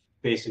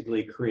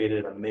basically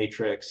created a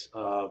matrix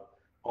of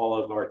all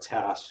of our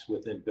tasks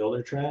within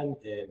Buildertrend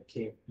and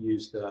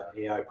used the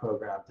AI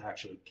program to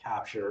actually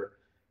capture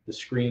the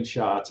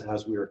screenshots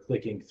as we were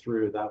clicking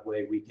through. That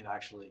way we can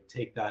actually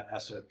take that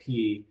SOP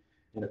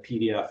in a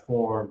PDF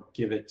form,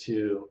 give it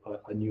to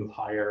a new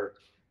hire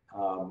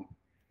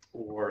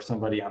or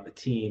somebody on the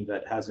team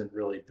that hasn't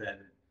really been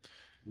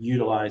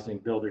utilizing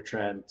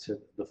Buildertrend to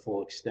the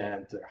full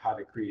extent, or how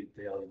to create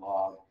a daily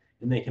log,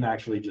 and they can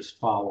actually just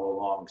follow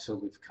along. So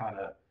we've kind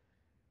of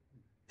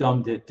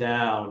dumbed it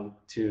down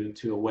to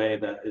a way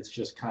that it's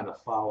just kind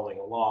of following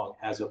along,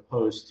 as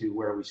opposed to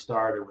where we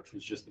started, which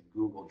was just a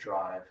Google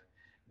Drive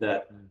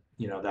that,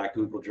 you know, that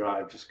Google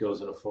Drive just goes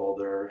in a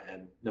folder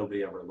and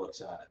nobody ever looks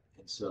at it.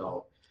 And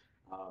so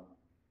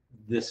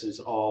this is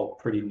all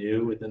pretty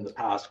new within the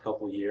past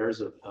couple of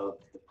years of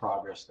the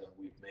progress that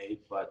we've made,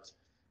 but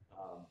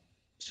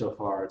so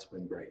far it's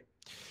been great.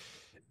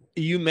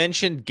 You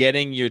mentioned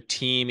getting your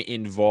team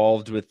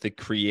involved with the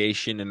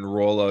creation and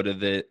rollout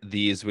of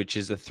these, which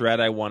is a thread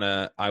I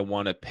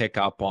wanna pick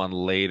up on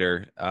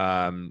later.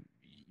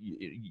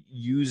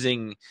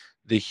 Using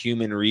the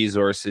human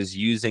resources,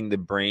 using the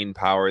brain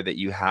power that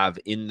you have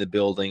in the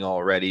building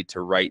already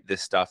to write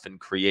this stuff and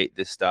create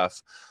this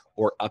stuff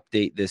or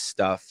update this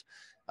stuff.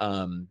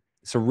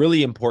 It's a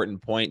really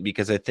important point,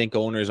 because I think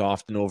owners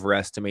often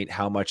overestimate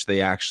how much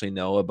they actually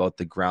know about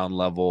the ground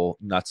level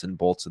nuts and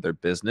bolts of their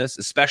business,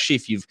 especially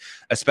if you've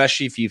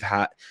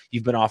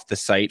been off the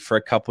site for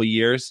a couple of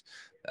years.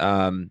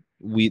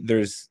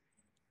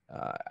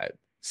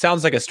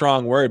 Sounds like a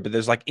strong word, but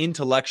there's like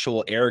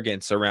intellectual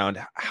arrogance around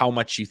how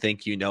much you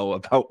think you know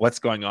about what's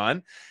going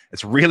on.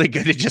 It's really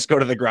good to just go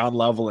to the ground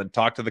level and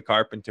talk to the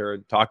carpenter,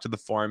 and talk to the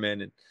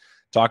foreman, and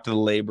talk to the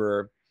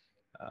laborer,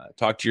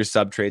 talk to your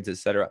sub trades,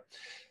 etc.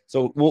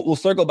 So we'll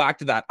circle back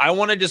to that. I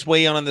want to just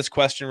weigh in on this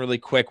question really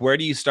quick. Where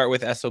do you start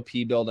with SOP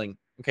building?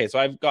 Okay, so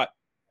I've got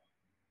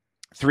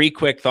 3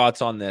 quick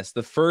thoughts on this.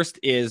 The first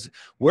is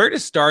where to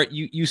start.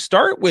 You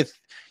start with,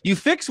 you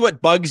fix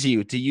what bugs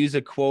you, to use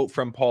a quote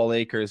from Paul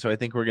Akers, who I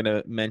think we're going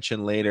to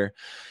mention later.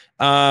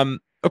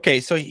 Okay,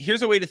 so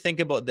here's a way to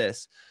think about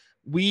this.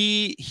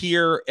 We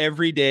hear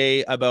every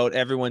day about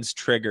everyone's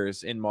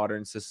triggers in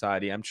modern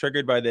society. I'm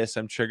triggered by this,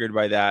 I'm triggered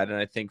by that. And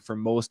I think for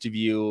most of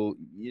you,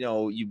 you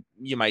know,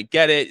 you might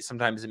get it.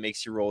 Sometimes it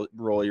makes you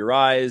roll your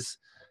eyes.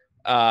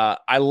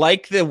 I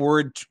like the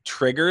word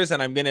triggers,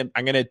 and I'm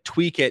gonna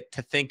tweak it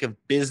to think of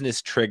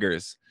business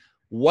triggers.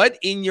 What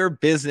in your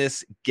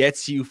business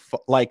gets you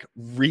like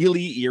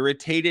really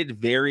irritated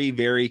very,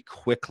 very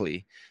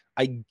quickly?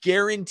 I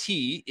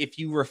guarantee if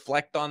you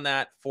reflect on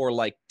that for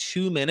like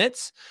 2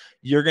 minutes,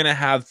 you're going to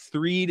have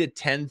 3 to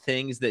 10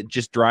 things that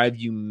just drive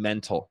you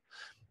mental.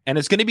 And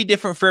it's going to be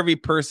different for every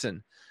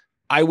person.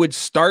 I would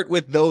start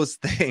with those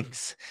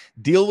things.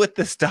 Deal with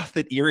the stuff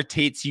that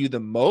irritates you the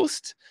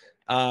most.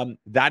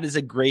 That is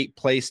a great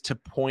place to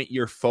point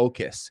your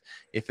focus.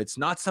 If it's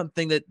not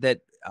something that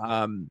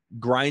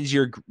grinds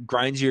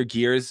your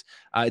gears,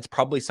 it's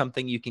probably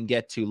something you can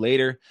get to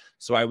later.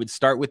 So I would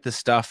start with the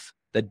stuff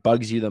that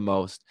bugs you the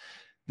most.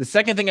 The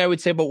second thing I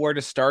would say about where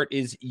to start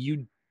is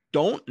you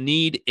don't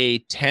need a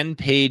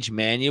 10-page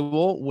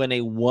manual when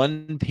a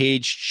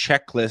 1-page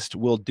checklist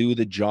will do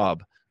the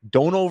job.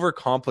 Don't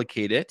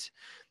overcomplicate it.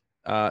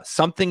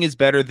 Something is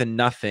better than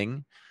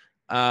nothing.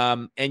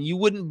 And you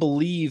wouldn't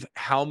believe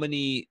how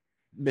many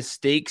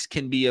mistakes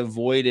can be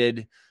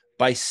avoided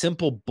by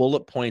simple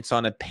bullet points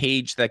on a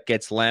page that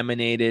gets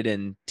laminated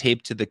and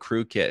taped to the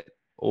crew kit,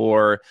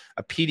 or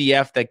a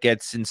PDF that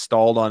gets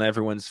installed on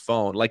everyone's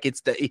phone. Like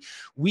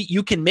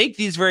you can make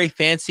these very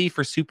fancy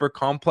for super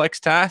complex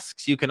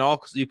tasks. You can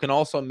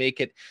also make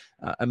it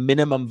a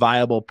minimum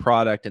viable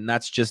product, and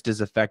that's just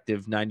as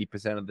effective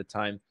 90% of the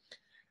time.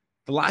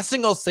 The last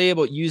thing I'll say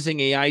about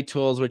using AI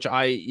tools, which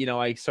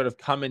I sort of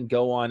come and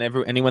go on,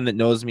 anyone that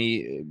knows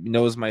me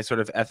knows my sort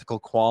of ethical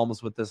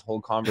qualms with this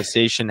whole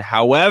conversation.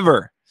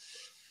 However,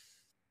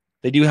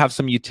 they do have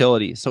some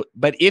utility. So,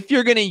 but if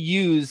you're going to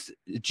use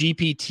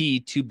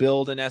GPT to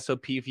build an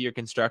SOP for your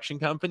construction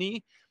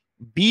company,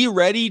 be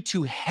ready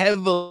to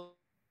heavily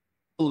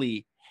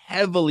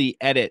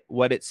edit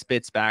what it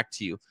spits back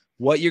to you.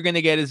 What you're going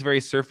to get is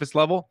very surface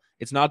level.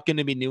 It's not going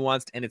to be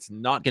nuanced, and it's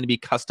not going to be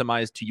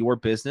customized to your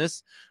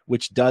business,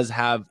 which does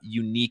have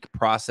unique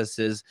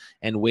processes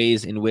and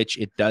ways in which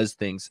it does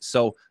things.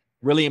 So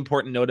really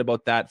important note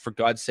about that. For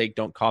God's sake,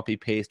 don't copy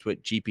paste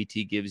what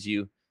GPT gives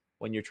you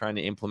when you're trying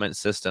to implement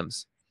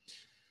systems.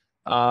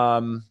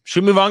 Should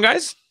we move on,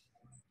 guys?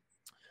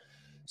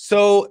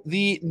 So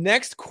the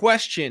next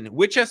question,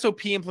 which SOP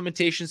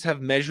implementations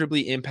have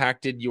measurably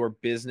impacted your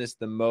business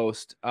the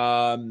most?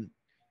 Brett,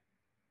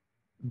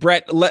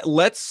 we're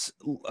going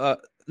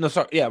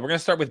to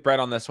start with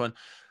Brett on this one.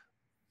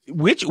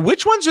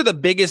 Which ones are the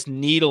biggest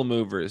needle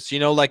movers? You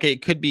know, like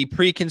it could be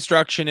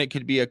pre-construction, it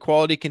could be a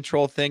quality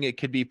control thing, it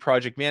could be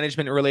project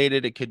management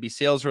related, it could be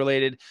sales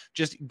related.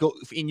 Just go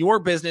in your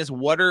business.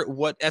 What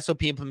SOP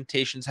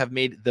implementations have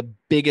made the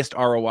biggest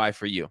ROI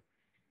for you?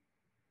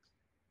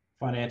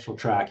 Financial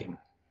tracking.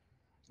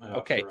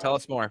 Okay, tell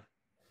us more.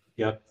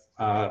 Yep.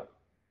 About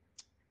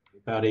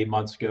 8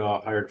 months ago,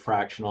 I hired a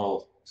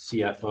fractional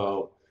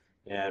CFO,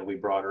 and we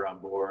brought her on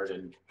board,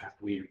 and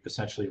we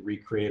essentially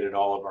recreated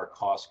all of our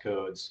cost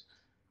codes,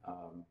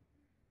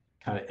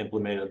 kind of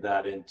implemented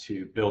that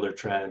into Builder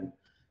Trend.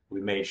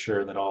 We made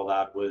sure that all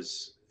that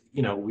was,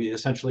 you know, we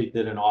essentially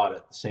did an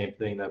audit, the same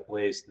thing that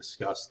Blaise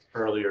discussed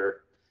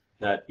earlier,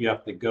 that you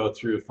have to go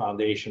through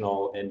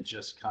foundational and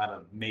just kind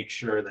of make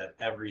sure that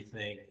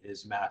everything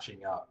is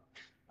matching up.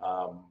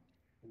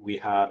 We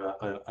had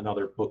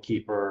another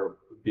bookkeeper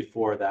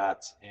before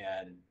that,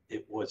 and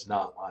it was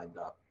not lined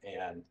up.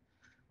 And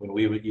when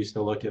we used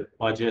to look at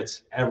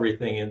budgets,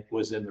 everything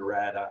was in the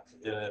red.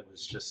 It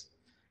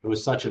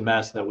was such a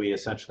mess that we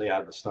essentially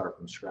had to start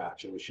from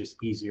scratch. It was just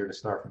easier to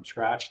start from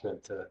scratch than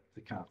to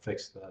kind of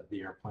fix the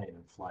airplane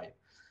in flight.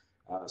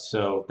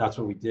 So that's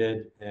what we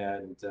did.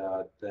 And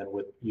then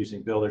with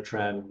using Builder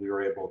Trend, we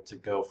were able to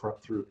go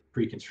through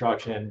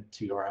pre-construction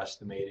to our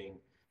estimating,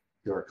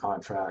 to our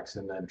contracts,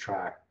 and then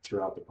track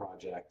throughout the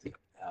project.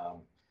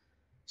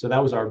 So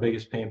that was our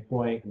biggest pain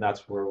point, and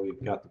that's where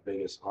we've got the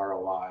biggest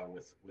ROI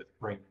with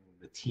bringing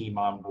the team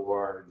on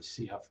board,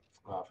 the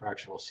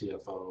fractional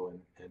CFO,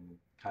 and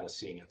kind of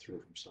seeing it through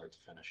from start to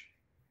finish.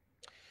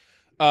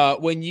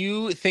 When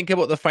you think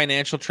about the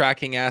financial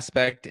tracking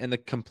aspect and the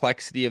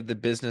complexity of the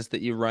business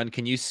that you run,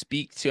 can you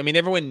speak to, I mean,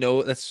 everyone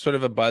knows that's sort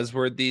of a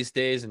buzzword these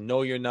days, and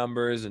know your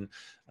numbers and,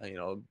 you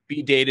know,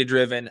 be data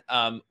driven.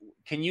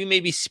 Can you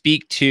maybe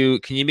speak to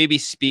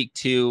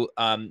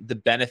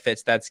the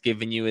benefits that's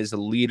given you as a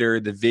leader,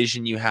 the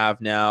vision you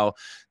have now,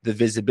 the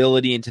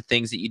visibility into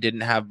things that you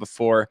didn't have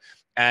before?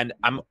 And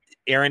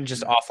Aaron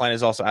just offline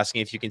is also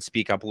asking if you can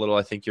speak up a little.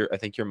 I think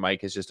your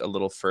mic is just a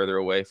little further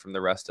away from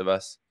the rest of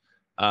us.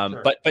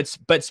 Sure.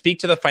 But speak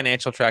to the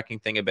financial tracking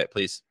thing a bit,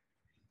 please.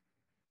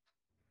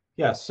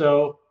 Yeah.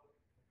 So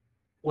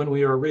when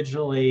we were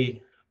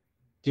originally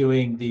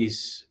doing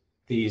these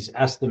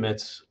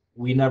estimates,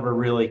 we never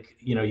really,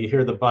 you know, you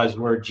hear the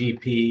buzzword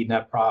GP,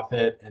 net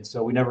profit, and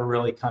so we never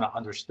really kind of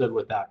understood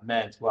what that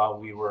meant while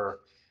we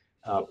were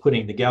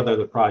putting together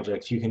the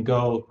projects. You can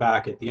go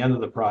back at the end of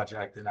the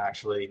project and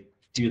actually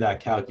do that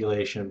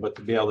calculation, but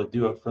to be able to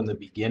do it from the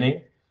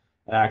beginning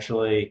and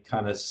actually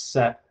kind of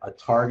set a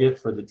target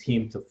for the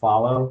team to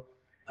follow,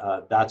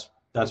 that's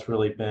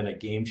really been a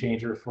game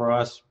changer for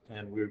us.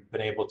 And we've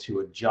been able to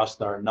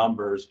adjust our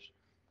numbers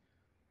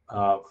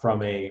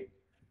from a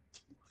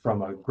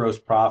gross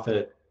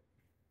profit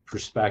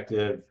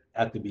perspective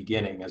at the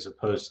beginning, as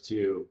opposed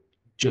to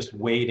just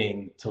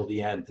waiting till the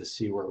end to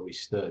see where we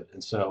stood.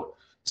 And so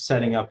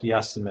setting up the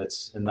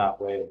estimates in that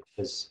way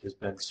has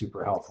been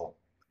super helpful.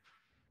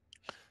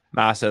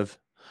 Massive.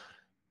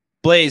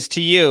 Blaise, to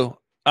you,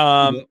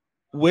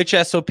 which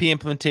SOP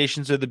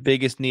implementations are the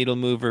biggest needle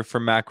mover for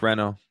Mac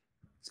Reno?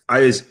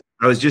 I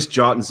was just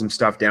jotting some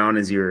stuff down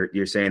as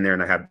you're saying there,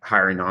 and I had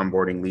hiring,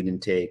 onboarding, lead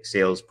intake,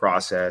 sales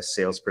process,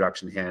 sales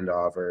production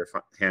handover,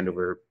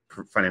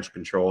 financial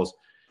controls.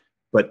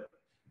 But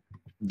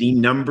the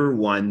number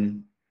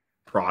one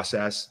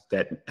process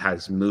that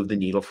has moved the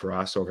needle for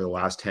us over the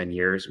last 10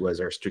 years was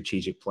our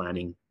strategic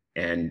planning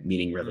and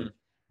meeting rhythm.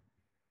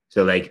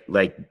 So like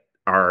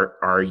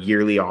our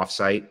yearly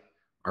offsite,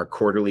 our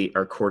quarterly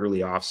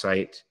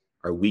offsite,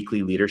 our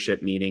weekly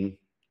leadership meeting,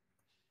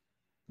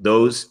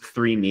 those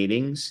 3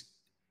 meetings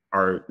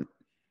are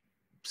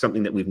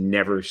something that we've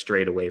never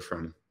strayed away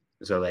from.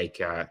 So like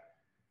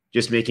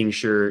just making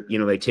sure, you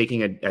know, like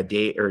taking a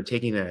day or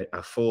taking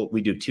a full,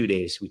 we do 2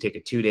 days. We take a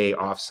 2-day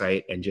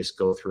offsite and just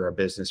go through our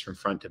business from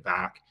front to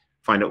back,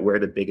 find out where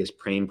the biggest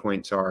pain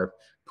points are,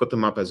 put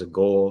them up as a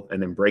goal,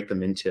 and then break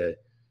them into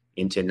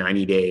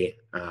 90-day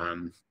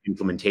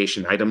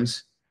implementation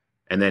items.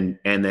 And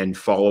then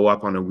follow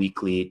up on a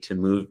weekly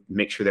to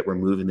make sure that we're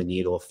moving the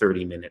needle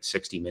 30 minutes,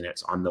 60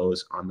 minutes on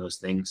those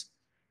things.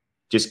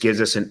 Just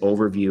gives us an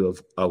overview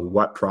of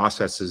what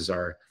processes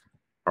are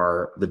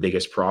the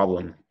biggest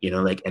problem, you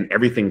know, like, and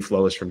everything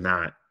flows from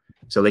that.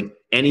 So like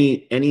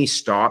any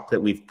stop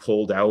that we've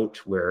pulled out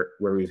where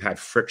we've had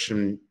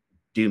friction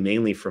due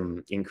mainly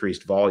from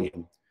increased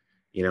volume,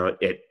 you know,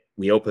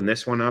 we open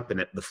this one up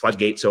and the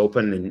floodgates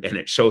open and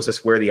it shows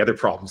us where the other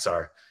problems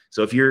are.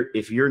 So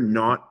if you're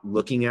not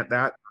looking at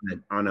that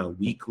on a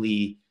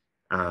weekly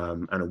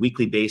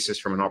basis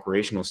from an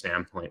operational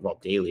standpoint, well,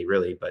 daily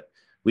really, but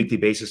weekly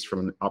basis from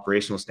an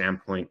operational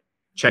standpoint,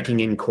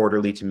 checking in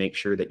quarterly to make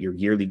sure that your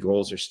yearly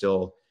goals are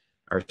still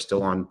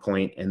on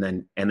point, and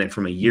then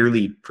from a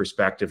yearly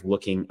perspective,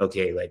 looking,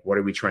 okay, like what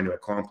are we trying to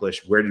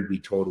accomplish? Where did we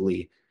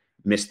totally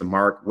miss the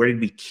mark? Where did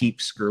we keep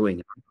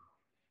screwing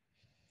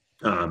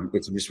up?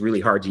 It's just really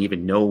hard to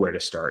even know where to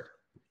start.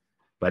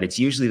 But it's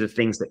usually the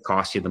things that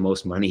cost you the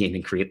most money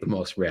and create the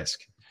most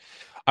risk.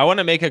 I want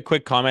to make a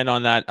quick comment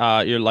on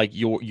that. You're like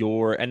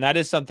and that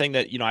is something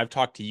that, you know, I've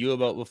talked to you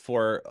about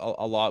before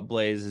a lot,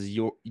 Blaise, is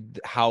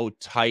how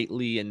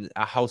tightly and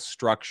how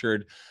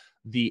structured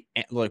the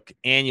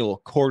annual,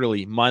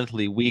 quarterly,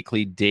 monthly,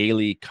 weekly,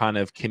 daily kind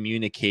of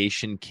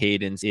communication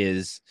cadence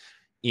is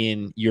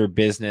in your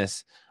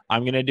business.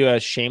 I'm going to do a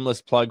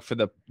shameless plug for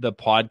the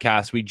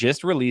podcast. We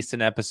just released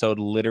an episode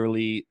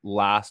literally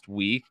last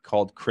week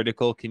called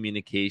Critical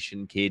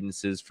Communication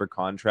Cadences for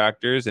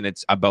Contractors. And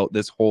it's about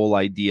this whole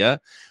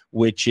idea,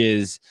 which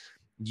is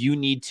you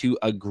need to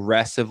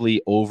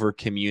aggressively over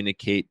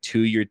communicate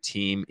to your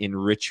team in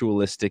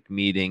ritualistic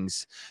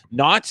meetings,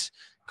 not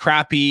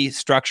crappy,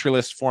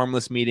 structureless,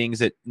 formless meetings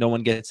that no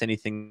one gets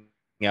anything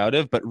out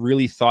of, but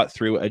really thought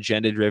through,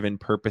 agenda driven,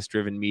 purpose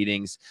driven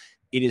meetings.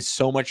 It is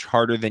so much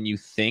harder than you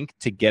think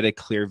to get a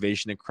clear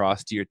vision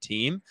across to your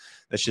team.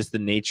 That's just the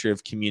nature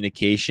of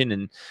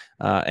communication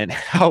and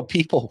how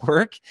people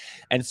work.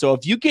 And so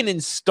if you can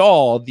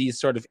install these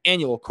sort of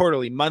annual,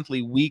 quarterly,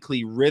 monthly,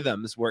 weekly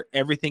rhythms where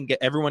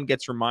everyone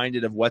gets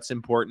reminded of what's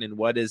important and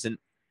what isn't,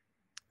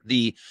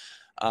 the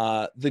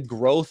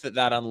growth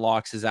that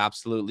unlocks is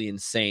absolutely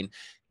insane.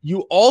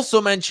 You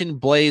also mentioned,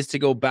 Blaise, to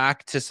go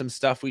back to some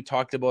stuff we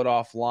talked about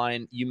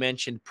offline. You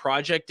mentioned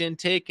project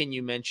intake and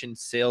you mentioned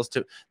sales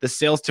to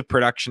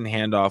production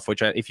handoff,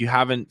 which if you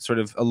haven't sort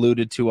of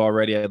alluded to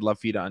already, I'd love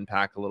for you to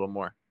unpack a little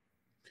more.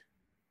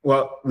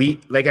 Well,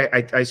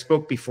 I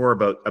spoke before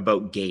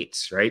about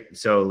gates, right?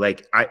 So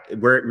like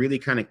where it really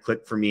kind of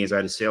clicked for me is I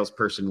had a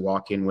salesperson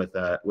walk in with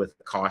a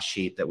cost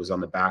sheet that was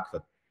on the back of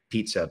a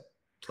pizza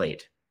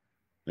plate.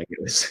 Like it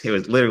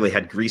was literally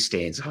had grease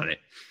stains on it.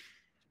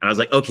 And I was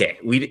like, okay,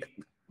 we'd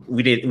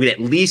at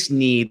least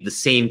need the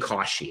same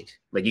cost sheet.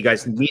 Like you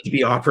guys need to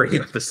be operating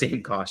with the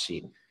same cost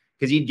sheet,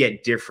 because you'd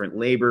get different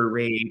labor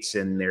rates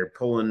and they're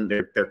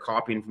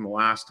copying from the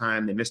last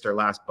time. They missed our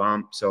last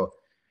bump. So,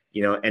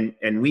 you know,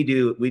 and we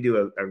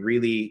do a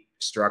really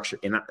structured,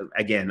 and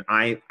again,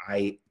 I'm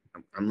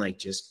like,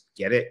 just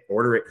get it,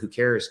 order it. Who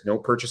cares? No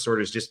purchase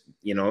orders, just,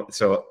 you know,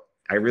 so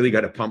I really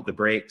got to pump the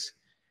brakes,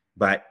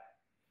 but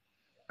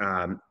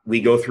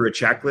we go through a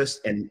checklist,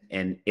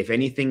 and if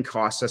anything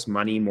costs us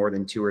money more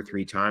than 2 or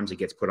 3 times, it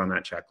gets put on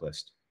that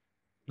checklist,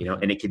 you know,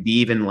 and it could be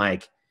even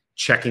like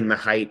checking the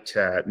height,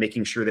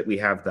 making sure that we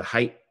have the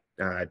height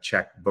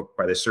check booked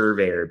by the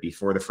surveyor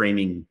before the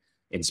framing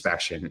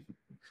inspection,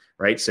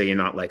 right? So you're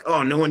not like,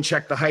 oh, no one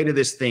checked the height of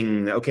this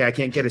thing. Okay, I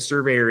can't get a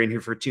surveyor in here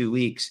for 2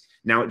 weeks.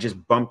 Now it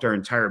just bumped our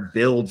entire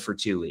build for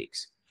 2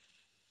 weeks,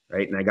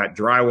 right? And I got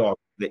drywall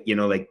that, you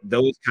know, like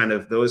those kind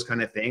of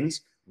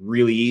things,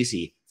 really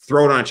easy.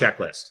 Throw it on a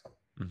checklist.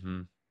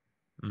 Mm-hmm.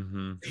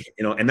 Mm-hmm.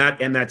 You know, and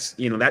that's,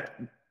 you know,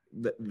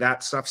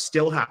 that stuff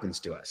still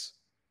happens to us.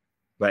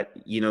 But,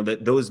 you know,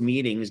 those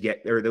meetings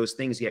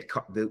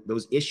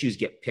those issues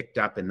get picked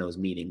up in those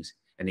meetings,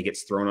 and it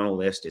gets thrown on a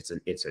list. It's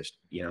a,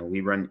 you know, we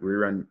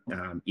run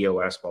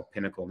EOS called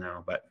Pinnacle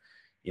now, but,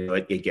 you know,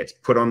 it gets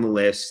put on the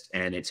list,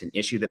 and it's an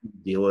issue that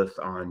we deal with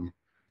on,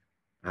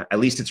 at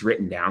least it's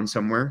written down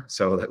somewhere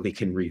so that we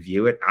can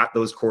review it at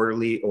those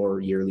quarterly or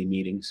yearly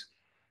meetings.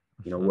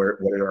 You know,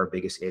 what are our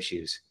biggest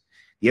issues?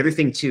 The other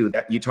thing too,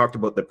 that you talked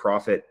about the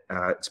profit,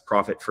 it's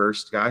profit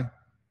first guy.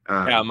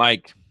 Yeah,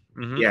 Mike.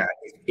 Mm-hmm. Yeah.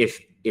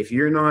 If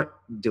you're not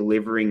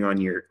delivering on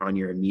your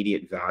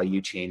immediate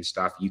value chain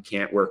stuff, you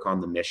can't work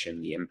on the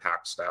mission, the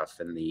impact stuff,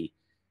 and the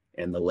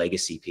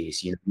legacy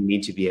piece. You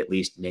need to be at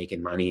least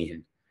making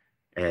money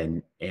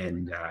and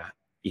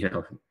you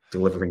know,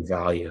 delivering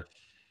value.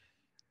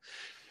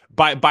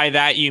 By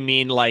that you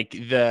mean like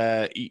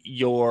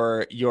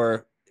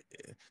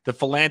the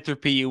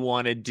philanthropy you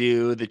want to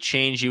do, the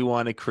change you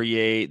want to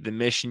create, the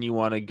mission you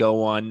want to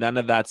go on, none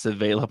of that's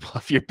available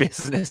if your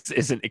business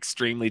isn't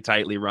extremely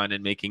tightly run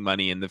and making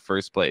money in the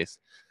first place.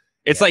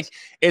 It's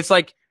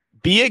like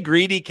be a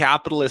greedy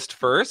capitalist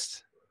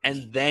first,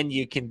 and then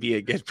you can be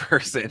a good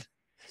person.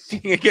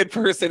 Being a good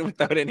person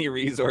without any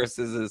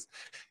resources is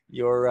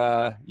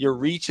your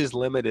reach is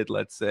limited,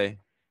 let's say.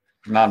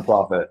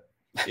 Nonprofit.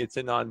 It's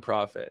a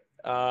nonprofit.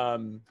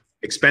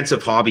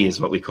 Expensive hobby is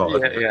what we call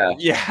it.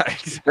 Yeah.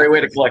 Great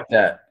way to collect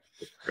that.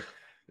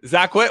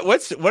 Zach, what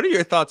are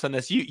your thoughts on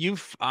this?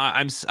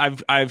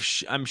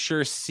 I'm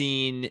sure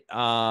seen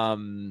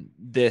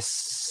this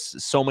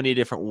so many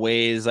different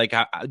ways. Like,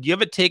 do you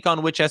have a take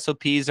on which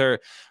SOPs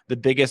are the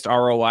biggest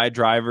ROI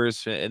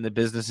drivers in the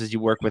businesses you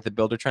work with at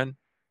Buildertrend?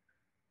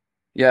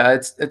 Yeah,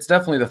 it's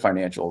definitely the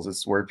financials.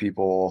 It's where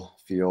people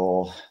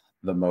feel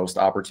the most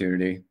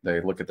opportunity.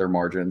 They look at their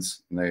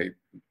margins and they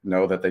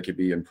know that they could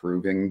be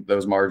improving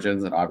those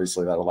margins. And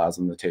obviously that allows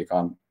them to take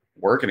on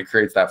work, and it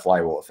creates that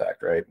flywheel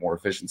effect, right? More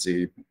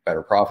efficiency,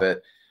 better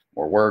profit,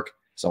 more work,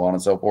 so on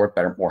and so forth,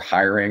 more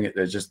hiring.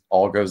 It just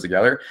all goes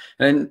together.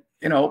 And,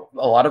 you know,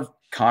 a lot of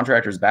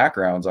contractors'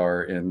 backgrounds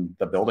are in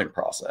the building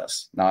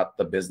process, not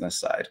the business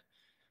side.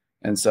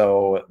 And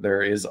so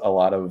there is a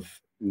lot of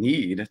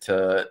need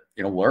to,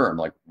 you know, learn,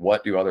 like,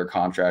 what do other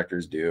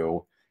contractors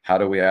do? How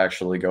do we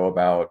actually go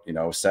about, you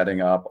know,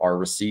 setting up our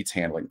receipts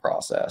handling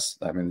process?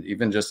 I mean,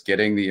 even just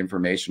getting the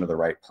information to the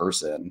right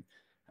person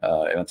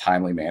in a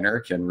timely manner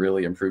can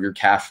really improve your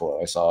cash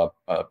flow. I saw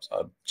a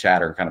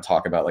chatter kind of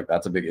talk about like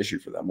that's a big issue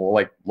for them. Well,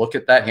 like look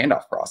at that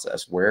handoff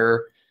process.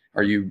 Where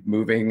are you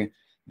moving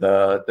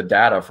the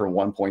data from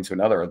one point to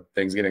another? Are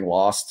things getting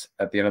lost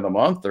at the end of the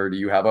month, or do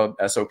you have a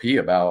SOP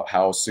about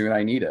how soon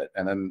I need it?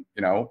 And then,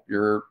 you know,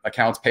 your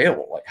accounts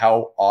payable, like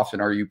how often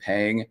are you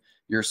paying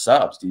your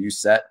subs? Do you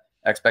set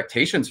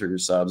expectations for your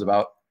subs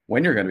about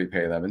when you're going to be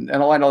paying them? And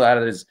a lot of that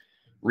is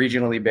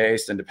regionally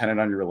based and dependent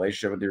on your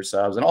relationship with your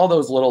subs and all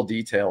those little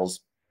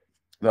details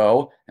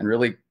though, and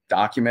really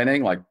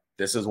documenting like,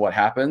 this is what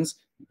happens.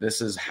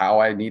 This is how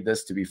I need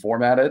this to be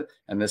formatted.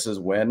 And this is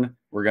when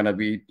we're going to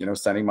be, you know,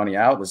 sending money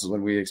out. This is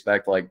when we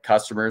expect like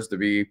customers to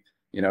be,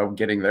 you know,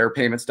 getting their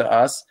payments to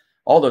us,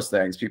 all those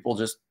things. People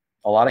just,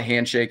 a lot of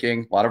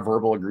handshaking, a lot of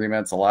verbal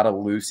agreements, a lot of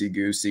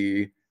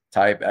loosey-goosey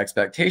type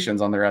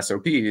expectations on their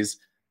SOPs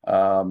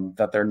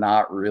that they're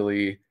not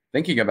really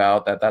thinking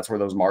about, that's where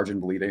those margin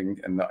bleeding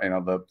and the, you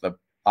know, the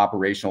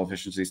operational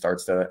efficiency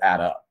starts to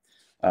add up.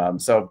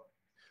 So,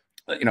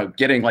 you know,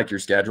 getting like your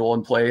schedule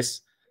in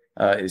place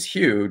is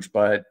huge,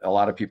 but a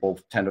lot of people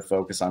tend to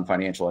focus on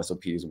financial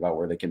SOPs about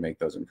where they can make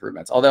those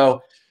improvements.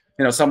 Although,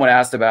 you know, someone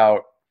asked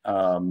about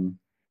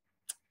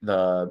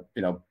the,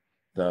 you know,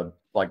 the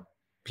like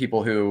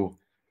people who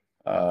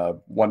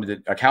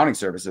wanted accounting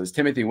services.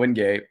 Timothy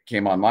Wingate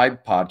came on my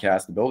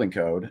podcast, The Building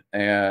Code,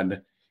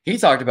 and he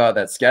talked about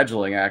that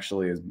scheduling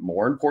actually is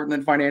more important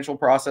than financial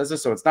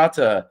processes. So it's not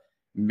to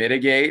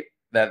mitigate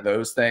that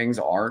those things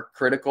aren't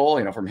critical,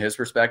 you know, from his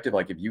perspective.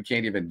 Like if you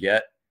can't even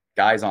get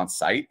guys on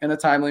site in a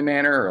timely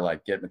manner or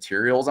like get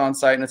materials on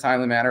site in a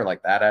timely manner,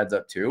 like that adds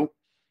up too.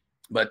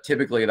 But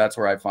typically that's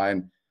where I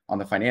find on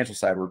the financial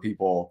side where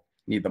people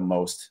need the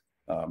most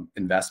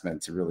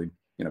investment to really,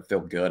 you know,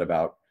 feel good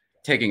about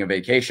taking a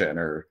vacation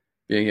or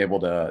being able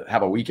to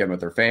have a weekend with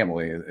their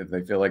family. If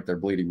they feel like they're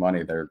bleeding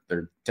money, they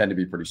tend to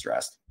be pretty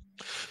stressed.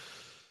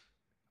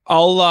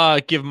 I'll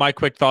give my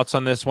quick thoughts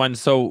on this one.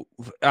 So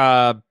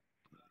financial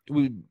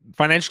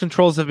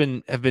controls have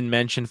been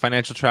mentioned.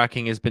 Financial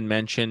tracking has been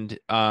mentioned.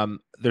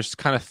 There's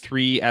kind of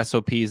 3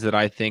 SOPs that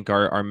I think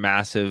are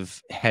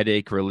massive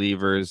headache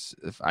relievers.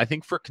 I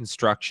think for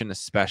construction,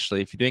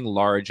 especially if you're doing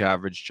large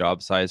average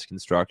job size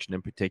construction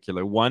in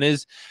particular, one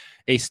is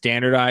a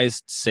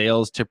standardized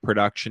sales to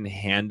production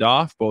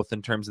handoff, both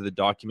in terms of the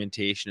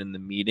documentation and the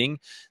meeting.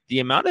 The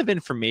amount of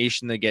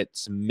information that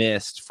gets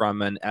missed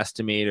from an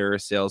estimator or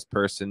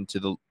salesperson to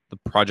the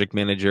project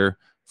manager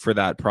for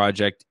that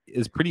project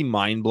is pretty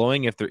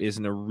mind-blowing if there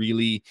isn't a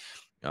really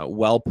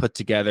well put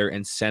together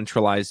and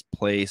centralized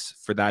place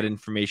for that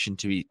information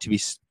to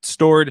be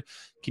stored,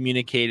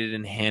 communicated,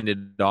 and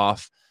handed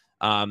off.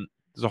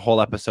 There's a whole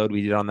episode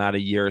we did on that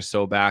a year or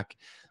so back.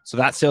 So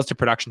that sales to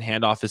production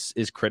handoff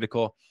is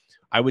critical.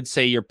 I would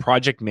say your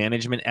project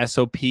management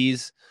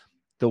SOPs,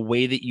 the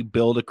way that you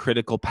build a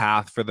critical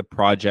path for the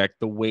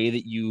project, the way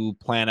that you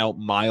plan out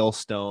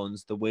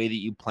milestones, the way that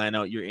you plan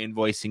out your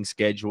invoicing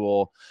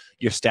schedule,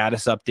 your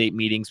status update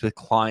meetings with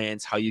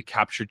clients, how you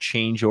capture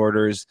change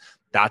orders,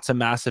 that's a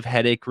massive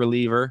headache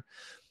reliever.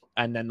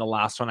 And then the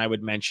last one I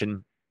would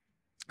mention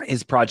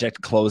is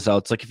project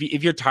closeouts. Like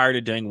if you're tired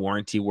of doing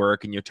warranty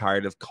work and you're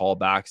tired of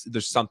callbacks,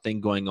 there's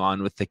something going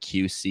on with the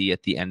QC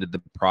at the end of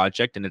the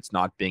project and it's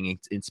not being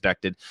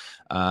inspected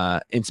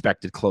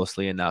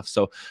closely enough.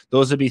 So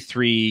those would be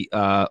 3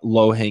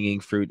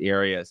 low-hanging fruit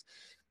areas.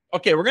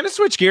 Okay, we're going to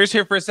switch gears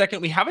here for a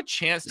second. We have a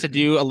chance to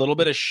do a little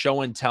bit of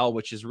show and tell,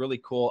 which is really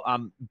cool.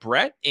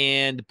 Brett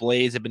and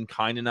Blaise have been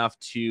kind enough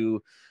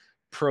to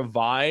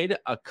provide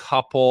a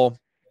couple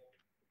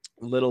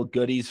little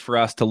goodies for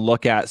us to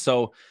look at.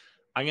 So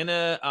I'm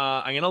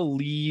gonna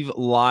leave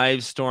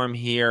Livestorm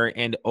here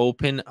and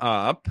open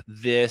up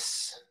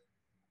this.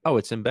 Oh,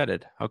 it's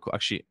embedded. How cool!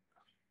 Actually,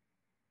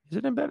 is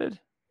it embedded?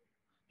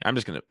 I'm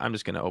just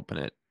gonna open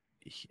it.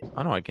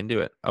 Oh no, I can do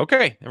it.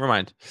 Okay, never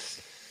mind.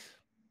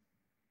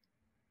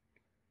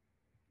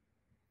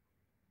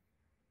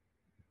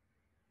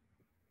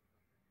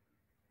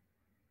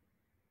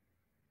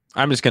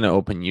 I'm just gonna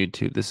open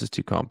YouTube. This is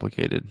too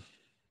complicated.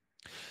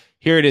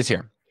 Here it is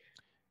here.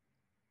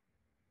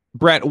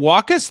 Brett,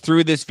 walk us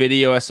through this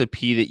video SOP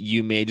that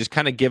you made. Just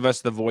kind of give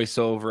us the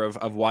voiceover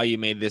of why you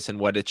made this and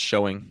what it's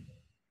showing.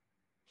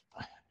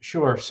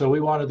 Sure. So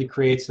we wanted to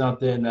create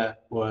something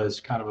that was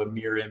kind of a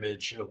mirror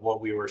image of what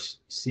we were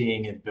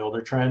seeing in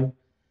Buildertrend.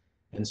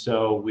 And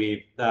so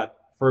that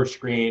first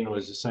screen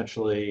was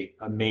essentially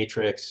a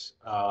matrix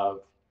of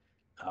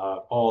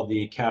all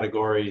the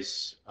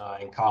categories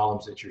and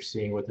columns that you're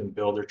seeing within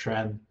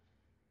Buildertrend.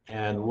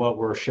 And what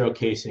we're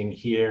showcasing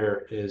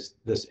here is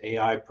this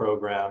AI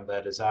program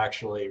that is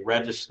actually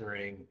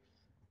registering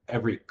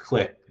every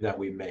click that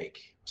we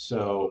make.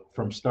 So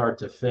from start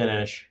to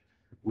finish,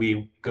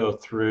 we go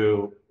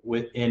through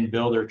within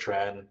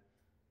Buildertrend,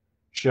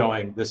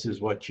 showing this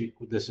is what you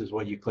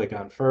click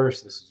on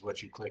first, this is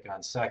what you click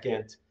on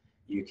second.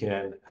 You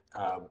can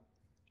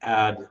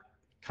add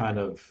kind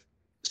of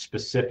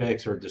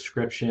specifics or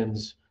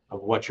descriptions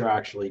of what you're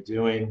actually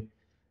doing,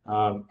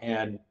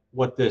 and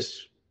what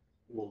this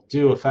will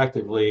do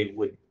effectively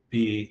would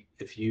be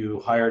if you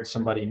hired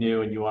somebody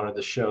new and you wanted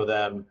to show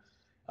them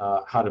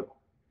how to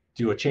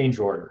do a change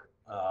order.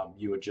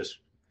 You would just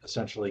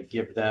essentially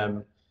give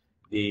them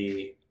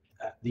the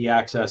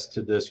access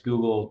to this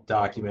Google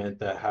document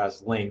that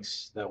has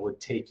links that would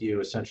take you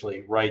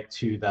essentially right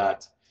to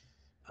that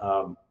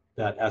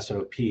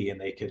SOP, and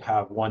they could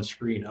have one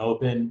screen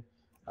open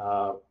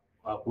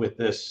with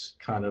this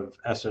kind of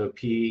SOP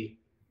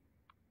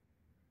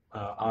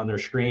on their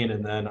screen,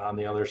 and then on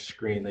the other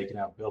screen they can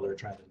have builder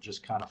trying to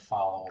just kind of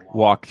follow along,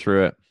 walk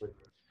through it.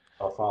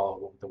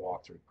 Follow the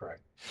walkthrough,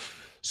 correct?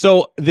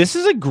 So this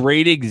is a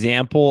great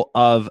example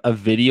of a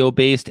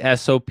video-based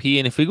SOP.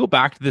 And if we go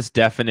back to this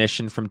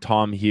definition from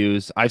Tom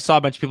Hughes, I saw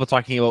a bunch of people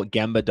talking about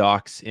Gemba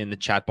docs in the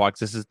chat box.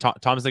 This is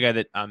Tom's the guy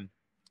that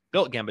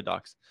built Gemba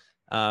docs.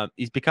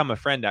 He's become a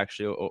friend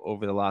actually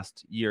over the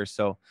last year or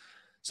so.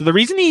 So the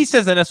reason he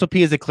says an SOP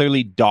is a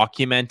clearly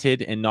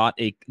documented and not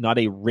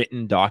a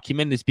written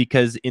document is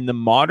because in the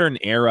modern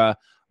era,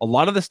 a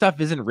lot of the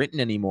stuff isn't written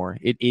anymore.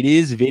 It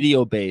is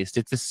video-based.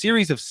 It's a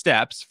series of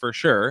steps for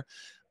sure,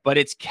 but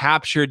it's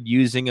captured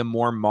using a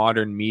more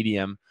modern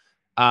medium.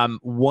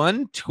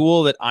 One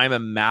tool that I'm a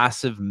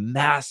massive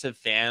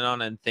fan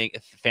of and think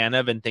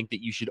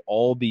that you should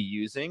all be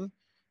using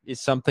is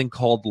something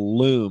called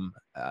Loom.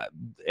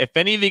 If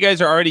any of you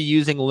guys are already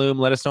using Loom,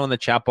 let us know in the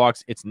chat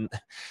box.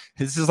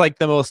 This is like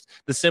the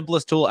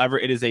simplest tool ever.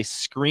 It is a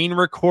screen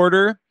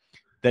recorder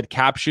that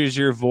captures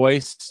your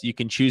voice. You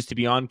can choose to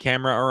be on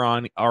camera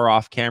or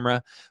off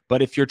camera.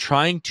 But if you're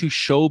trying to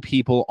show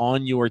people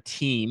on your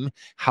team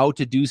how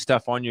to do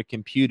stuff on your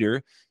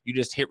computer, you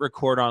just hit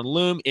record on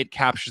Loom. It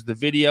captures the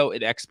video.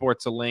 It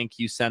exports a link.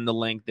 You send the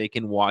link. They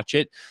can watch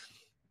it.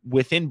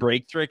 Within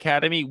Breakthrough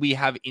Academy, we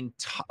have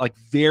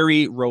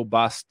very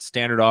robust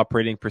standard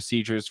operating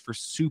procedures for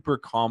super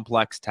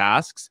complex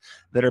tasks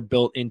that are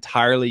built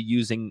entirely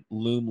using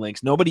Loom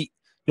links. Nobody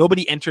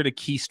entered a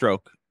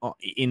keystroke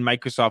in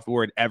Microsoft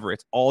Word ever.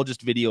 It's all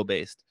just video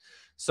based.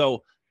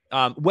 So,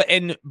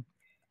 and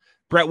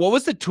Brett, what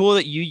was the tool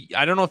that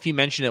I don't know if you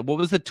mentioned it. What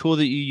was the tool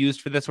that you used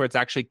for this where it's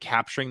actually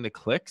capturing the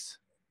clicks?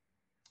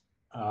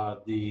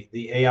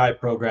 The AI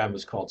program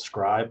is called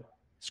Scribe.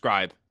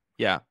 Scribe.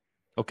 Yeah.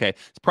 Okay.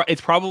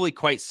 It's probably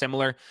quite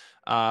similar.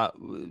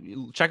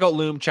 Check out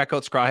Loom, check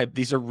out Scribe.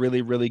 These are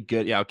really, really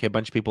good. Yeah. Okay. A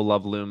bunch of people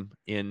love Loom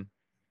in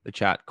the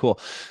chat. Cool.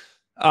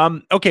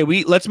 Okay.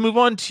 Let's move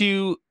on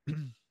to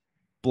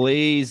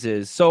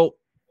Blaise's. So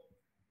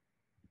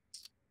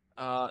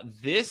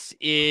this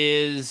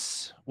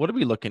is, what are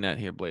we looking at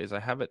here, Blaise? I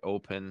have it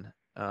open.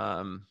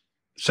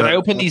 Should I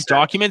open these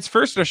documents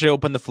first or should I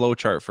open the flow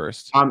chart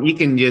first? You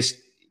can just,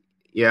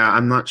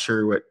 I'm not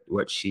sure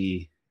what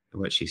she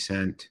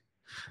sent.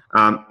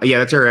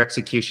 That's our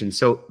execution.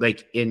 So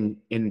like in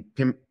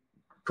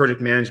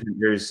project management,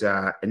 there's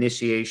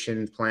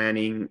initiation,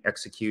 planning,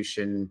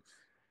 execution,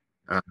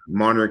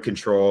 monitor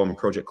control, and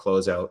project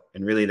closeout.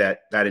 And really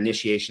that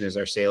initiation is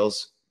our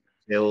sales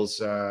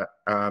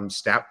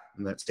step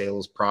and that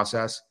sales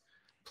process.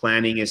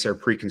 Planning is our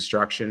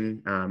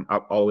pre-construction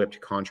all the way up to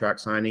contract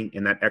signing.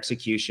 And that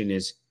execution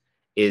is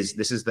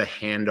this is the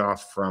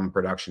handoff from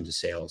production to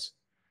sales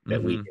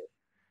that we do.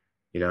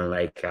 You know,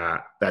 like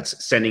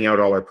that's sending out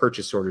all our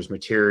purchase orders,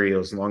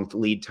 materials, long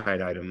lead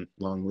time item,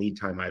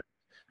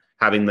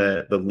 having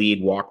the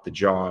lead walk the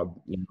job.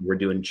 You know, we're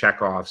doing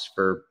checkoffs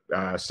for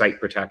site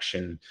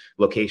protection,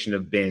 location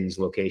of bins,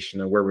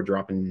 location of where we're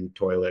dropping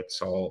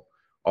toilets, all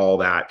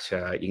that.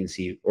 You can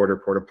see order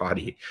porta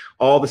potty,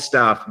 all the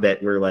stuff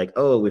that we're like,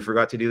 oh, we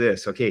forgot to do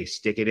this. Okay,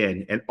 stick it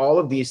in. And all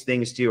of these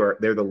things too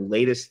they're the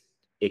latest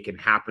it can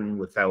happen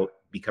without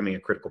becoming a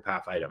critical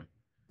path item.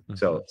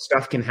 So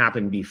stuff can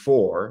happen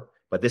before,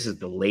 but this is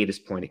the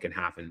latest point it can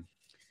happen.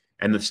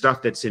 And the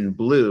stuff that's in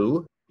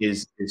blue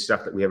is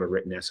stuff that we have a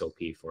written SOP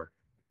for.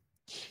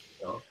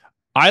 So.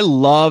 I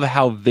love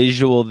how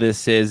visual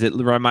this is. It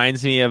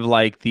reminds me of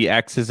like the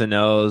X's and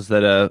O's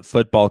that a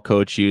football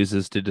coach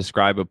uses to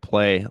describe a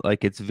play.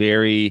 Like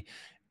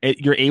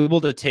you're able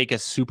to take a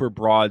super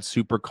broad,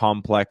 super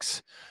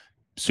complex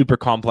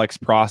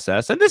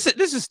process. And this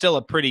is still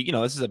a pretty,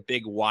 this is a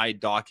big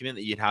wide document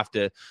that you'd have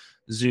to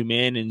zoom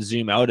in and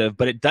zoom out of,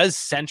 but it does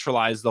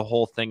centralize the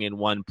whole thing in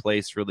one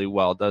place really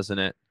well, doesn't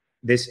it?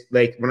 This,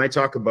 like when I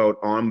talk about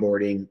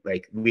onboarding,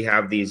 like we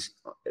have these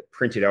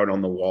printed out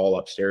on the wall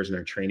upstairs in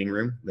our training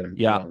room that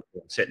I'm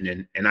sitting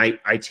in, and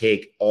I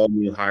take all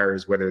new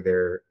hires, whether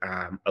they're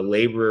a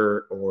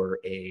laborer or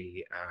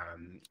a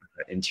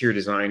interior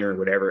designer or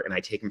whatever, and I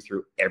take them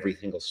through every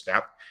single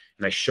step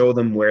and I show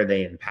them where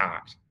they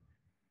impact.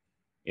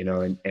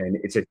 And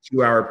it's a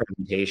 2-hour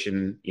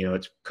presentation.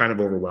 It's kind of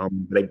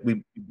overwhelming, but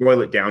we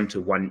boil it down to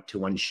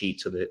one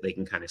sheet so that they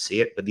can kind of see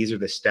it. But these are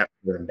the steps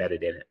that are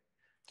embedded in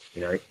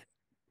it.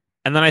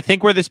 And then I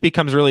think where this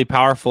becomes really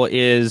powerful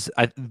is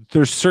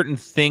there's certain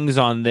things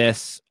on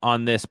this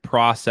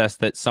process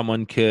that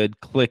someone could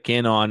click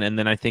in on, and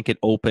then I think it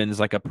opens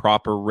like a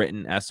proper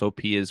written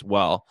SOP as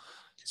well.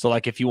 So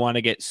like if you want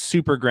to get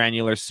super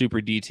granular,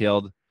 super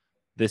detailed,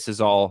 this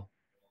is all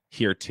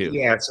here too.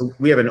 Yeah, so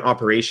we have an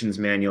operations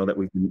manual that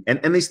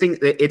and these things,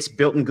 it's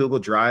built in Google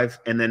Drive,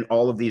 and then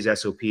all of these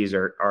SOPs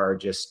are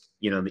just,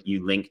 you know, that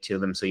you link to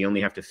them, so you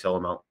only have to fill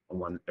them out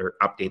or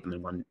update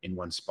them in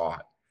one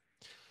spot.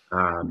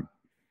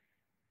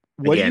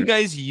 What do you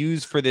guys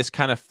use for this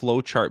kind of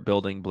flow chart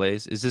building,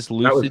 Blaise? Is this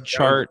Lucid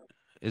chart?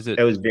 Is it?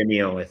 That was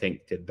Vimeo, I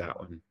think, did that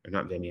one, or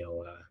not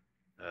Vimeo.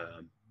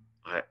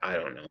 I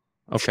don't know.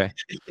 Okay.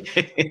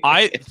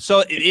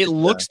 So it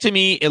looks to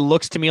me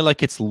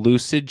like it's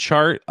Lucid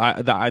chart.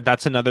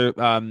 That's another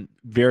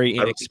very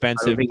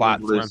inexpensive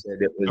platform.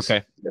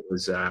 It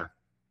was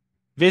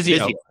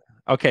Visio.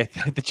 Okay,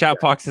 the chat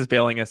box is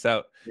bailing us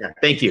out. Yeah,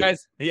 thank you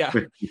guys. Yeah.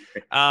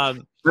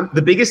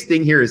 The biggest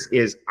thing here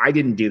is I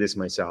didn't do this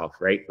myself,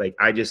 right? Like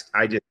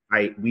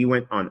we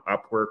went on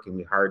Upwork and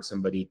we hired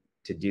somebody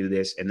to do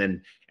this, and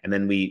then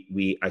we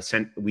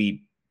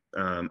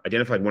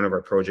identified one of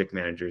our project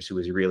managers who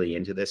was really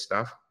into this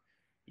stuff,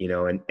 you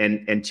know,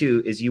 and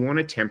two is you want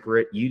to temper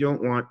it. You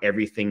don't want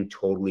everything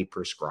totally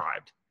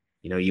prescribed.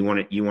 You know, you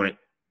want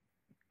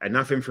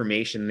enough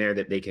information there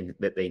that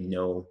they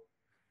know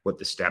what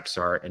the steps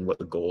are and what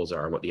the goals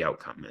are, what the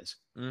outcome is.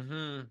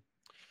 Mm-hmm.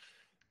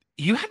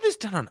 You had this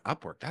done on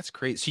Upwork. That's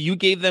great. So you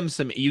gave them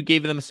some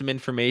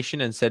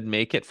information and said,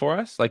 make it for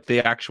us, like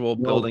the actual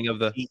building of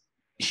the.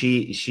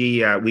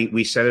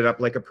 We set it up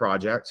like a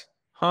project.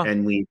 Huh.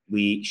 And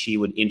she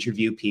would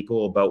interview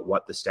people about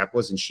what the step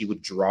was, and she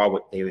would draw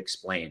what they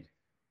explained.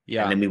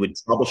 Yeah. And then we would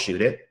troubleshoot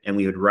it, and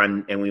we would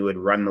run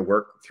the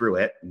work through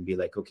it and be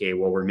like, okay,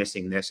 well, we're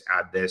missing this,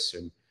 add this.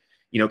 And,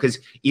 you know, because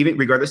even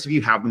regardless if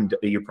you have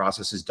your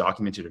processes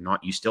documented or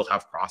not, you still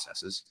have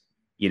processes.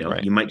 You know,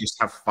 right. You might just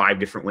have 5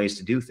 different ways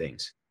to do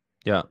things.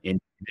 Yeah.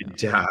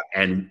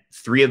 And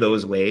 3 of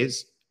those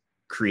ways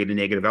create a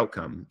negative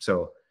outcome.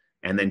 So,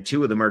 and then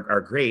 2 of them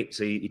are great.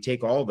 So you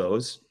take all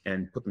those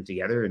and put them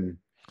together and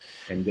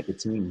get the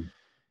team.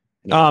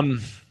 Yeah.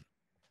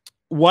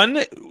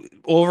 One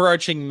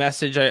overarching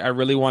message I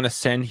really want to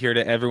send here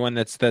to everyone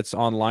that's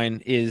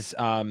online is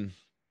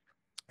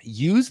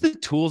use the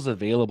tools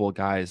available,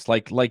 guys.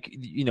 Like,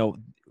 you know,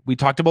 we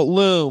talked about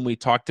Loom, we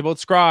talked about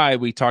Scribe,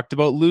 we talked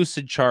about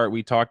Lucid Chart,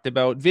 we talked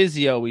about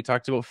Visio, we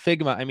talked about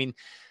Figma. I mean,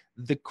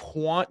 the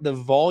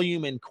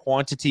volume and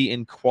quantity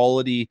and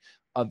quality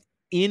of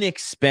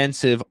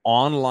inexpensive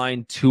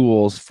online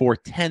tools for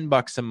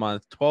 $10 a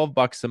month,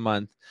 $12 a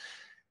month.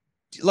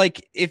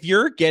 Like, if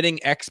you're getting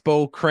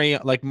Expo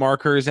crayon, like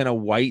markers and a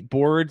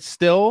whiteboard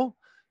still,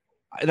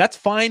 that's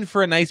fine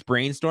for a nice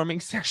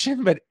brainstorming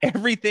session, but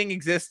everything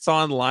exists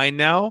online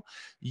now.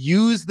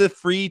 Use the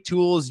free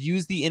tools,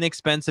 use the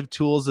inexpensive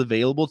tools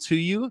available to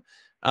you.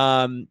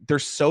 They're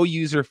so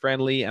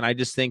user-friendly, and I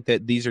just think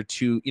that these are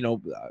 2, you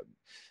know,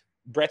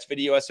 Brett's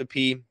video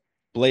SOP,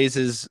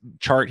 Blaise's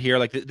chart here.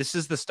 Like, this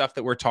is the stuff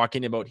that we're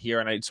talking about here,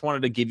 and I just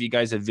wanted to give you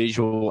guys a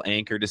visual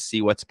anchor to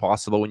see what's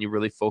possible when you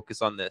really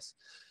focus on this.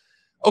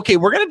 Okay,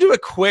 we're going to do a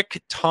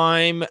quick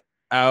time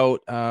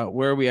out.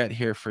 Where are we at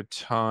here for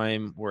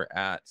time? We're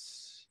at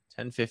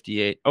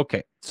 10:58.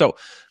 Okay, so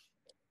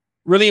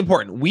really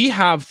important. We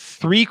have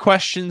 3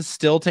 questions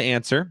still to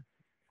answer.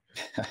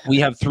 We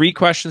have 3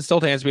 questions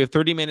still to answer. We have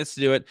 30 minutes to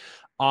do it.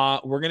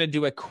 We're going to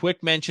do a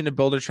quick mention of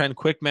Builder Trend,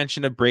 quick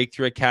mention of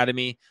Breakthrough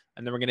Academy,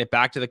 and then we're going to get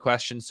back to the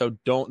questions. So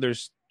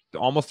there's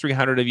almost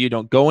 300 of you.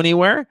 Don't go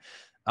anywhere.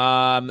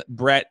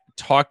 Brett,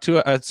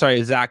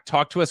 Zach,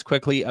 talk to us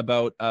quickly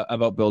about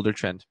Builder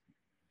Trend.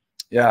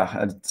 Yeah,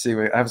 I see.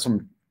 I have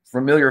some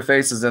familiar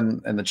faces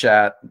in the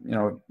chat, you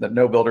know, that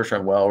know Builder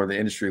Trend well. We're the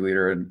industry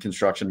leader in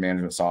construction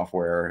management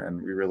software,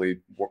 and we really,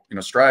 you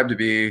know, strive to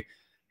be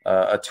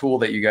a tool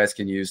that you guys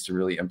can use to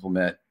really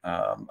implement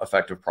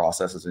effective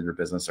processes in your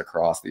business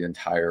across the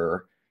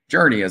entire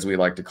journey, as we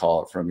like to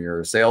call it, from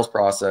your sales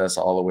process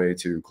all the way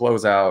to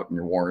closeout and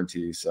your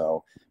warranty.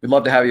 So we'd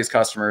love to have you as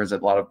customers. A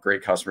lot of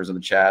great customers in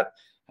the chat,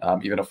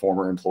 even a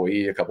former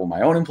employee. A couple of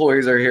my own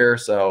employees are here.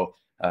 So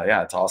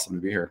yeah, it's awesome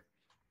to be here.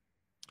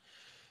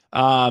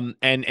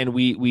 And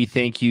we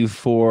thank you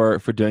for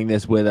doing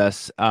this with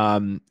us.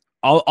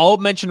 I'll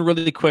mention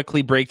really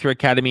quickly Breakthrough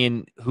Academy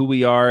and who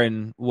we are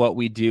and what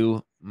we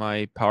do.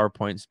 My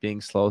PowerPoint's being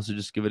slow, so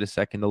just give it a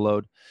second to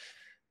load.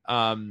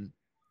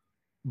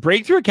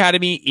 Breakthrough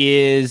Academy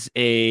is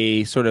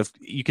a sort of,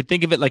 you could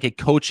think of it like a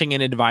coaching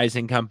and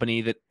advising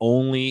company that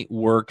only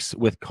works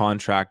with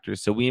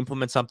contractors. So we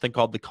implement something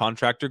called the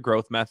contractor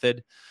growth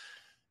method.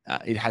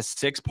 It has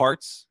 6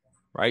 parts,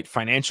 right?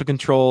 Financial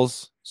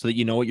controls, so that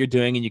you know what you're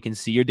doing and you can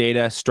see your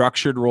data.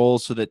 Structured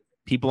roles, so that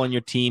people on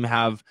your team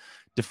have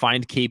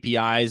defined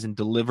KPIs and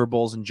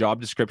deliverables and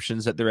job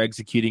descriptions that they're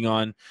executing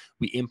on.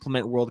 We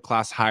implement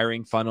world-class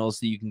hiring funnels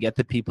so that you can get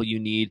the people you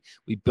need.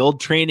 We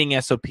build training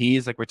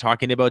SOPs like we're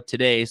talking about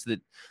today, so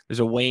that there's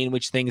a way in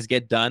which things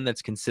get done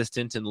that's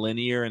consistent and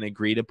linear and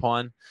agreed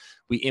upon.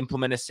 We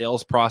implement a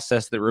sales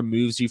process that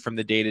removes you from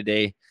the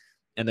day-to-day,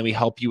 and then we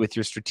help you with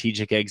your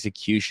strategic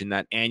execution,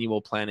 that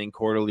annual planning,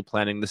 quarterly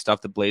planning, the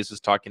stuff that Blaise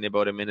was talking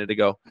about a minute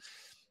ago.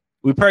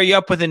 We pair you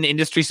up with an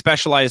industry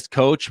specialized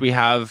coach. We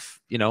have,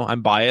 you know,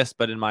 I'm biased,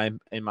 but in my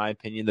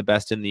opinion, the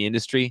best in the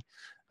industry.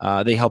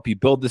 They help you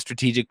build the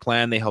strategic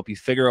plan. They help you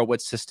figure out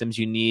what systems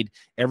you need.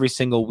 Every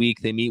single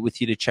week, they meet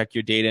with you to check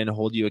your data and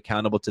hold you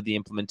accountable to the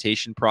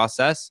implementation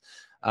process.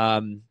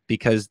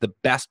 Because the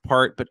best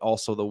part, but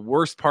also the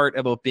worst part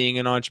about being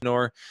an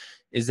entrepreneur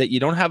is that you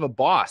don't have a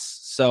boss.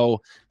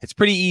 So it's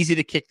pretty easy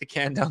to kick the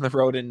can down the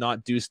road and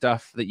not do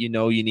stuff that you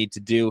know you need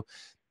to do.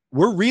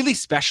 We're really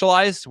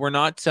specialized. We are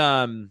not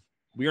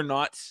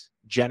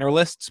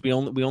generalists.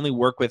 We only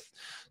work with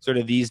sort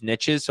of these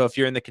niches. So if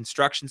you're in the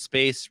construction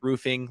space,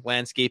 roofing,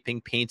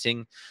 landscaping,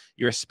 painting,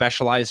 you're a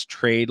specialized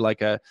trade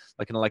like an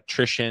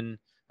electrician,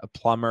 a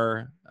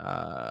plumber,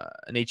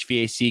 an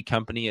HVAC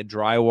company, a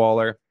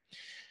drywaller.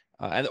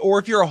 Or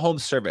if you're a home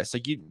service,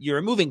 like you're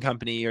a moving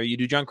company, or you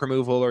do junk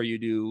removal, or you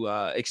do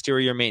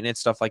exterior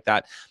maintenance, stuff like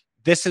that.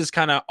 This is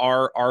kind of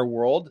our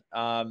world.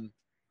 And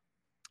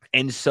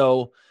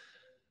so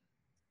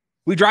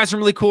we drive some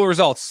really cool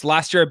results.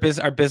 Last year,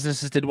 our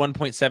businesses did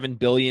 1.7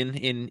 billion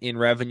in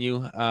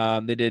revenue.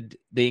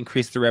 They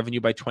increased the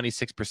revenue by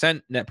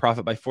 26%, net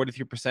profit by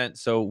 43%.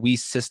 So we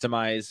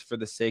systemize for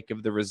the sake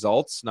of the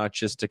results, not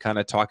just to kind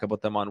of talk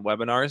about them on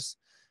webinars.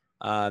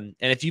 And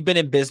if you've been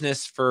in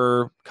business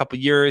for a couple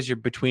of years, you're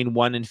between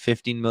 1 and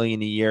 15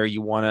 million a year,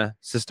 you want to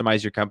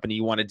systemize your company,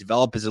 you want to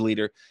develop as a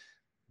leader,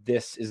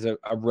 this is a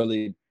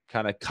really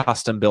kind of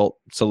custom built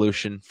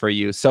solution for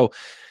you. So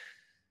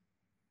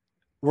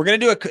we're going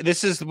to do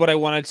this is what I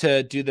wanted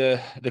to do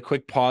the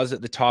quick pause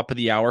at the top of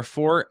the hour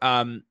for.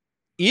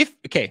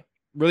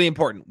 Really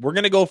important. We're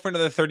going to go for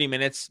another 30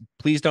 minutes.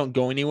 Please don't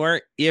go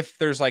anywhere. If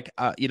there's like,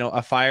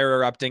 a fire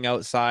erupting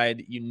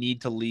outside, you need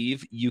to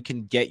leave. You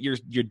can get your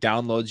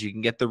downloads. You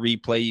can get the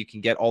replay. You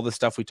can get all the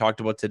stuff we talked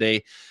about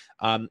today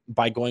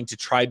by going to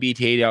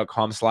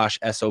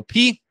trybta.com/SOP.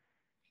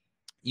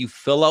 You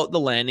fill out the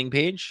landing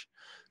page,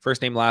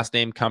 first name, last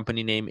name,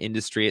 company name,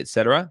 industry,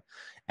 etc.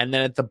 And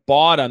then at the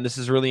bottom, this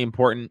is really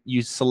important,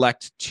 you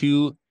select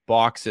 2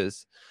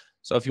 boxes.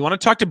 So if you want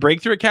to talk to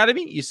Breakthrough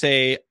Academy, you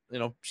say,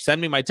 send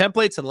me my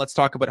templates and let's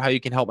talk about how you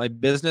can help my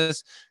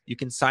business. You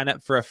can sign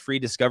up for a free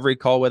discovery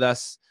call with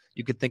us.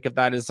 You could think of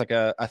that as like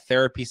a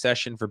therapy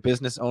session for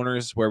business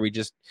owners where you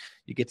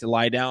get to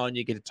lie down,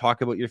 you get to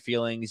talk about your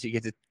feelings, you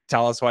get to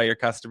tell us why your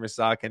customers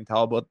suck and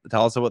tell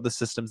us about the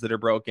systems that are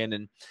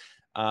broken,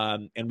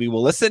 and we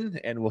will listen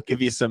and we'll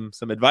give you some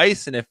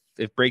advice. And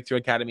if Breakthrough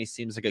Academy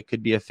seems like it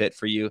could be a fit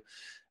for you,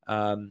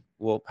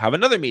 we'll have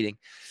another meeting.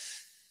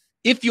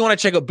 If you want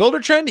to check out Builder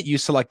Trend, you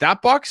select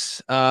that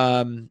box.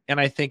 And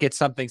I think it's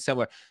something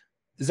similar.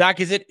 Zach,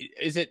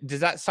 does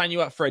that sign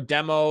you up for a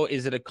demo?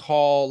 Is it a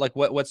call? Like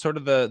what's sort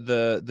of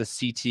the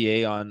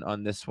CTA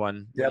on this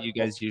one? Yep. What you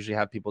guys usually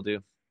have people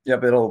do?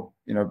 Yep.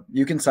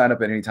 You can sign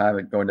up at any time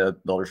at going to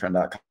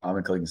buildertrend.com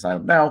and clicking sign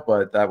up now,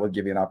 but that would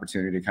give you an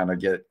opportunity to kind of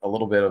get a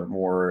little bit of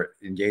more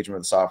engagement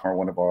with the software.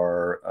 One of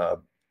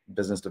our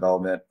business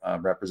development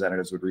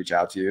representatives would reach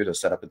out to you to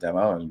set up a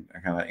demo and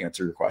kind of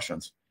answer your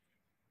questions.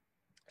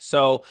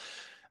 So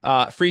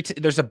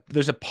there's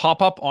a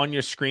pop-up on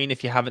your screen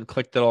if you haven't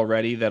clicked it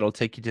already that'll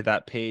take you to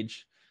that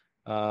page.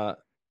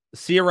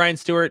 See you, Ryan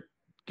Stewart.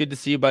 Good to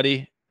see you,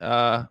 buddy.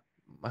 I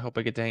hope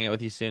I get to hang out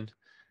with you soon.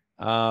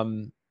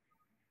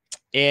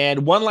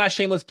 And one last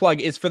shameless plug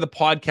is for the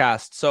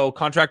podcast. So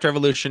Contractor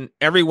Evolution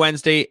every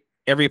Wednesday,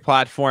 every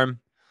platform.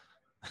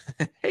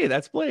 Hey,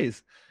 that's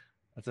Blaise.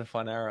 That's a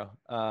fun arrow.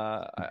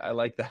 I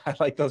like that. I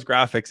like those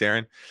graphics,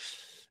 Aaron.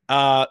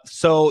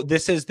 So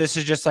this is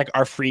just like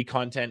our free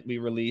content we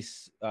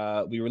release.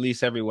 We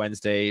release every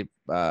Wednesday.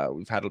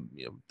 We've had,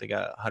 they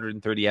got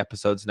 130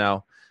 episodes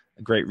now.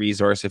 A great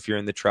resource if you're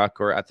in the truck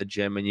or at the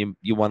gym and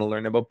you want to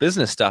learn about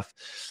business stuff.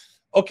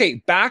 Okay,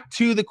 back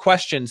to the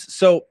questions.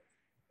 So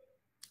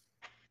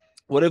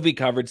what have we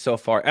covered so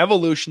far?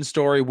 Evolution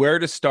story, where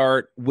to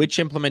start, which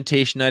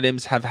implementation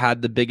items have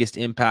had the biggest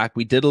impact.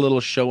 We did a little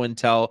show and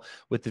tell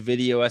with the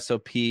video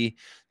SOP, the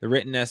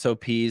written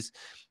SOPs.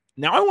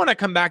 Now I want to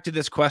come back to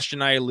this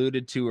question I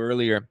alluded to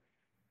earlier.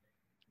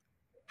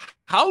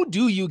 How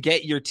do you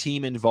get your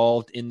team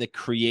involved in the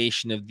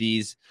creation of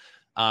these?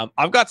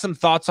 I've got some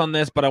thoughts on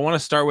this, but I want to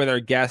start with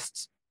our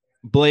guests.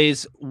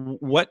 Blaise,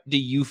 what do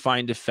you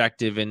find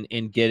effective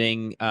in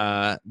getting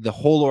the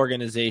whole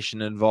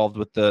organization involved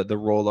with the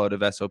rollout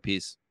of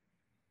SOPs?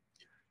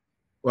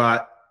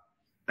 Well,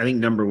 I think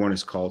number one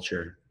is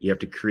culture. You have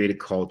to create a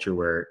culture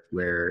where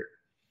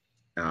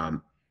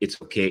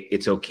it's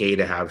okay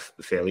to have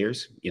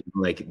failures,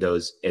 like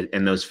those,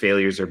 and those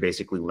failures are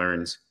basically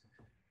learnings.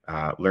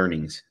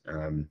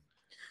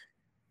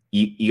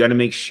 You got to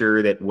make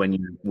sure that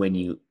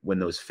when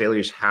those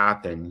failures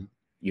happen,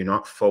 you're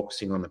not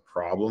focusing on the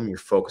problem, you're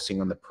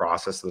focusing on the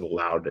process that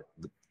allowed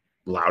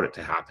it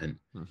to happen.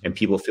 Mm-hmm. And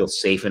people feel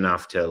safe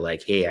enough to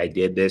like, hey, I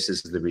did this.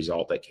 This is the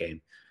result that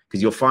came. Because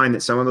you'll find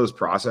that some of those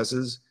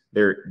processes,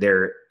 they're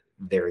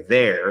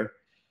there,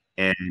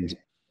 and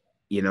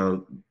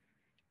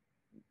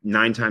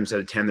 9 times out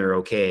of 10 they're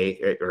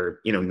okay, or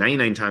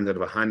 99 times out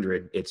of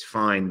 100 it's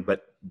fine.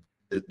 But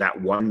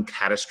that one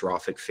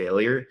catastrophic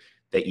failure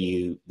that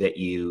you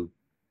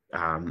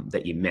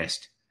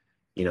missed,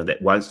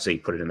 so you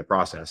put it in the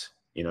process,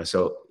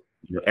 so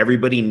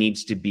everybody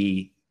needs to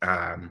be,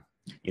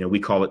 we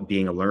call it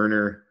being a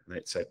learner.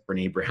 It's like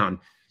Brene Brown,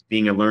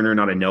 being a learner,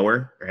 not a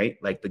knower, right?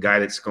 Like the guy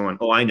that's going,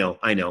 oh, I know.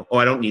 Oh,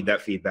 I don't need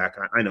that feedback.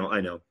 I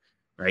know,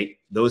 right?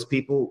 Those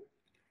people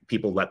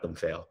let them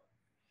fail,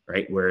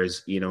 right?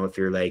 Whereas, if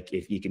you're like,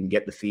 if you can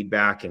get the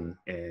feedback and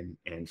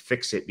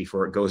fix it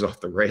before it goes off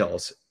the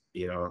rails,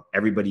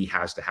 everybody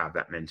has to have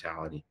that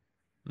mentality.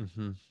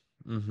 Mm-hmm.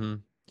 Mm-hmm.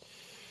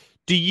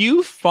 Do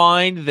you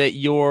find that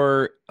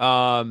your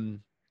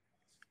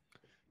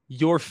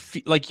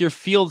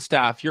field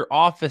staff, your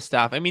office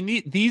staff, I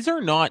mean, these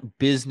are not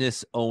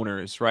business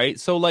owners, right?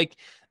 So like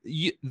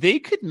they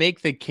could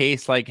make the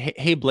case like,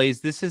 hey,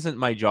 Blaise, this isn't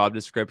my job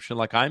description.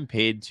 Like I'm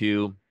paid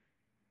to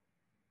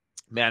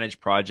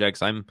manage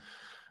projects. I'm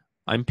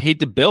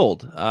paid to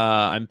build.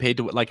 I'm paid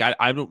to like,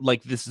 I don't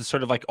like, this is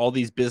sort of like all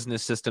these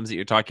business systems that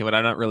you're talking about.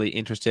 I'm not really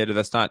interested, or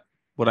that's not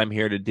what I'm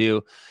here to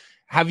do.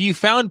 Have you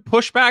found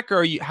pushback,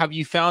 or have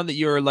you found that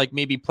you're like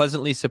maybe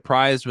pleasantly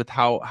surprised with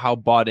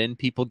how bought in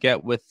people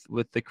get with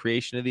the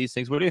creation of these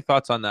things? What are your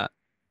thoughts on that?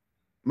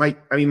 My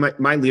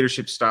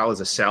leadership style is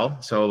a sell.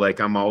 So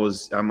like I'm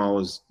always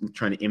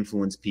trying to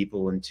influence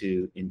people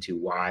into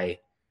why,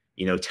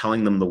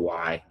 telling them the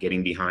why,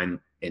 getting behind,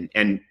 and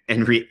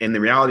the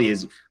reality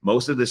is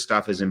most of this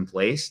stuff is in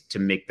place to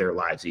make their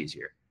lives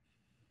easier.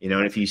 And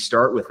if you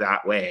start with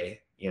that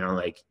way,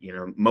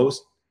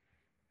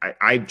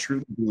 I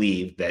truly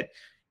believe that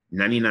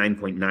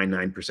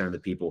 99.99% of the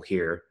people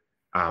here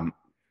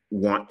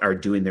are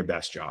doing their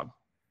best job,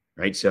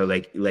 right? So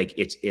like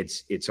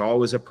it's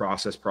always a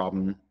process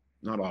problem,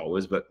 not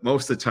always, but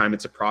most of the time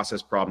it's a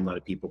process problem, not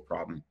a people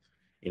problem.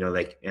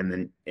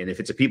 And if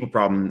it's a people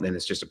problem, then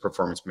it's just a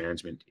performance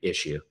management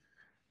issue.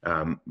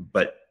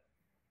 But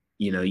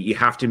you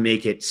have to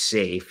make it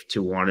safe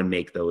to want to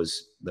make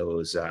those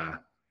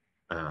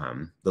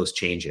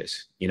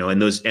changes, and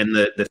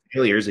the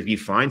failures. If you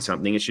find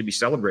something, it should be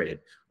celebrated.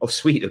 Oh,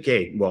 sweet.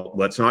 Okay. Well,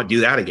 let's not do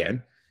that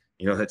again.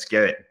 Let's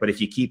get it. But if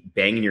you keep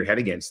banging your head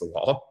against the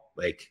wall,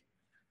 like,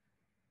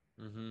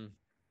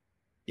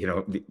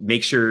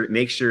 make sure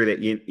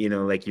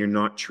that, like you're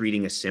not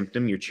treating a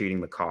symptom, you're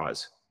treating the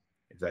cause,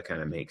 if that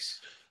kind of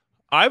makes.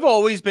 I've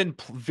always been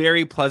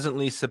very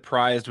pleasantly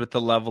surprised with the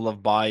level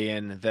of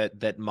buy-in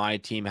that my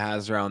team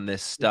has around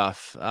this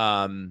stuff.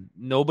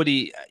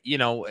 Nobody,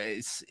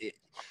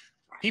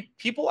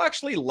 people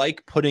actually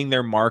like putting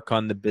their mark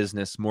on the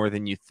business more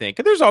than you think.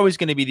 And there's always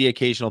going to be the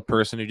occasional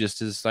person who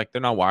just is like,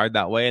 they're not wired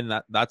that way, and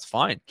that's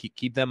fine.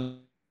 Keep them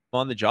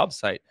on the job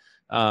site.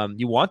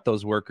 You want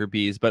those worker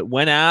bees, but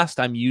when asked,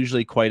 I'm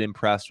usually quite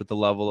impressed with the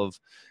level of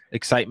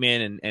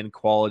excitement and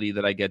quality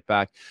that I get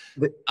back.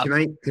 But can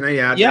I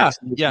add? Yeah,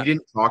 yeah. You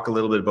didn't talk a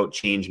little bit about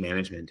change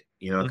management,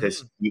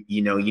 because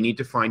you need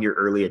to find your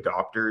early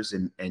adopters,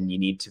 and you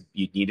need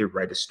to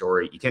write a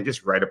story. You can't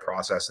just write a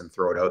process and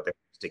throw it out there,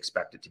 just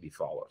expect it to be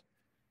followed.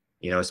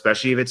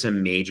 Especially if it's a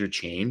major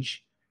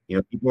change.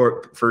 People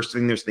are, first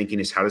thing they're thinking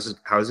is, how is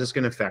this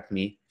going to affect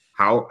me?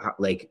 How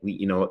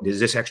does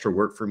this extra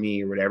work for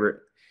me or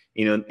whatever?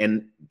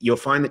 And you'll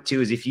find that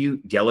too, is if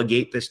you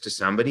delegate this to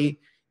somebody,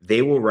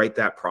 they will write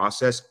that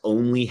process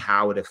only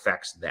how it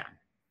affects them.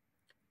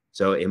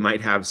 So it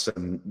might have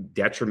some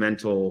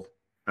detrimental,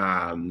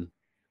 and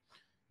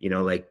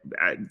I'll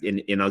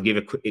give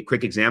a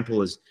quick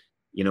example is,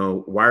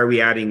 why are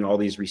we adding all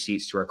these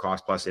receipts to our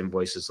cost plus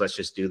invoices? Let's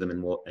just do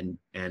them, or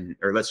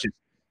let's just,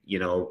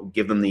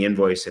 give them the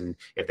invoice, and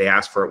if they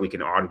ask for it, we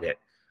can audit it.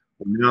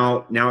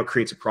 Well, now it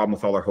creates a problem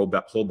with all our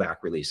holdback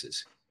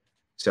releases.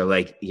 So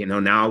like,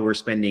 now we're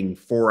spending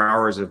 4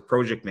 hours of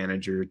project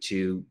manager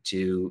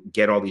to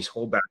get all these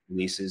holdback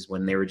releases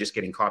when they were just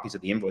getting copies of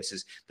the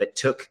invoices that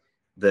took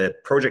the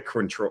project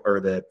control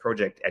or the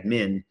project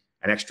admin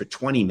an extra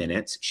 20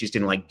 minutes. She just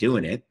didn't like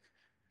doing it,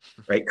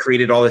 right?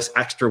 Created all this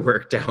extra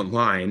work down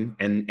line,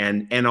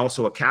 and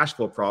also a cash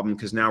flow problem,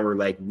 because now we're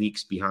like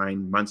weeks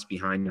behind, months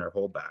behind in our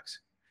holdbacks.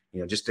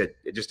 Just a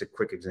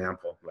quick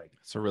example. Like,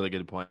 it's a really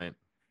good point.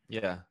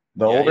 Yeah.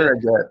 The older I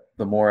get,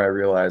 the more I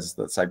realize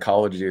that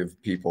psychology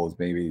of people is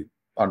maybe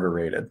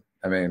underrated.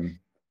 I mean,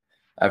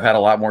 I've had a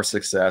lot more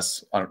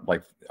success on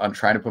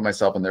trying to put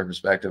myself in their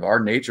perspective. Our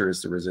nature is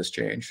to resist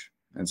change.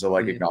 And so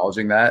like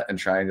acknowledging that and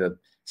trying to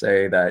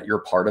say that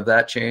you're part of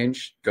that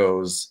change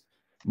goes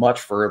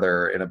much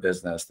further in a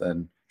business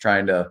than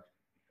trying to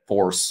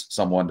force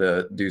someone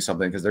to do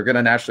something, because they're going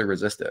to naturally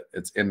resist it.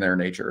 It's in their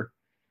nature.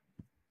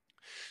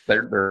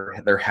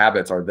 Their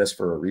habits are this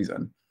for a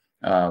reason.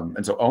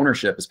 And so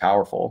ownership is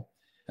powerful.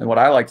 And what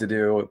I like to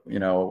do,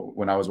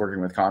 when I was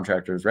working with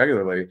contractors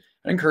regularly,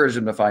 I encourage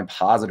them to find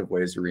positive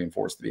ways to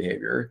reinforce the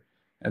behavior.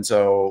 And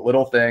so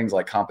little things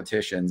like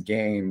competitions,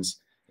 games,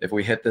 if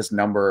we hit this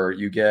number,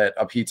 you get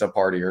a pizza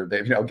party, or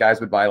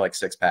guys would buy like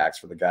 6 packs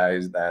for the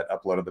guys that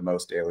uploaded the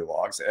most daily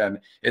logs. And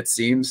it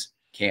seems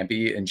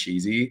campy and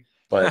cheesy,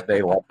 but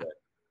they loved it.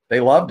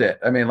 They loved it.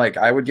 I mean, like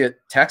I would get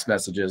text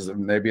messages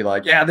and they'd be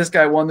like, yeah, this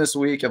guy won this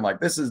week. And like,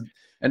 this is,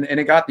 and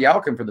it got the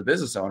outcome for the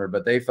business owner,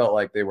 but they felt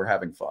like they were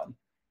having fun.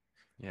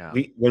 Yeah.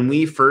 When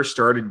we first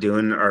started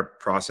doing our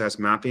process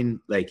mapping,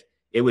 like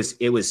it was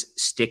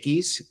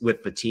stickies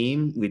with the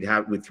team.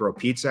 We'd throw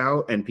pizza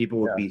out, and people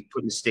would be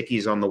putting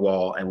stickies on the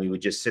wall, and we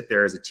would just sit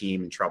there as a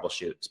team and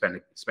troubleshoot.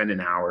 Spend an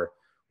hour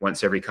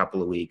once every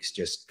couple of weeks,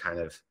 just kind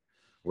of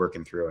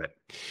working through it.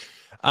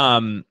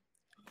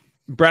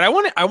 Brett, I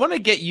want to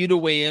get you to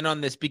weigh in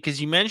on this,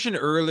 because you mentioned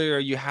earlier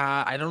you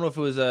had, I don't know if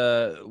it was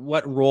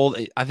what role,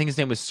 I think his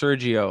name was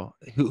Sergio,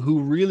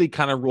 who really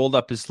kind of rolled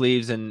up his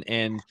sleeves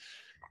and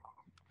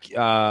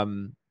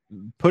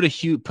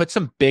put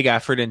some big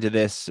effort into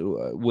this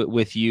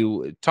with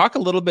you. Talk a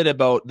little bit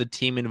about the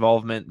team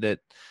involvement that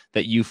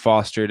you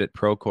fostered at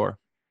ProCor.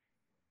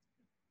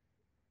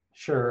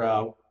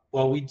 Sure.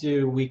 Well, we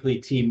do weekly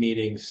team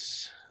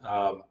meetings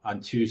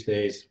on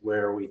Tuesdays,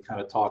 where we kind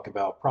of talk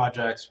about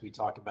projects. We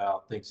talk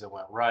about things that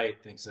went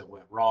right, things that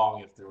went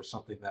wrong. If there was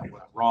something that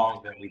went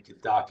wrong, that we could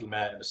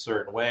document in a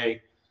certain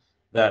way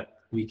that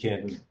we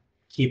can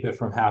keep it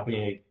from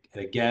happening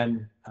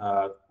again.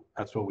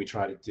 That's what we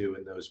try to do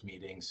in those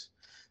meetings.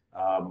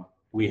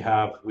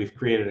 We've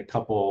created a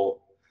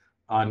couple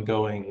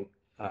ongoing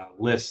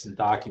lists and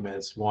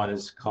documents. One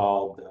is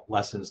called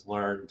Lessons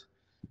Learned.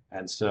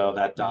 And so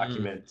that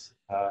document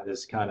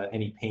is kind of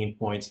any pain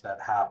points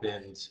that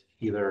happened,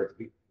 either,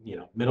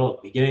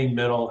 beginning,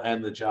 middle,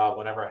 end the job.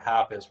 Whenever it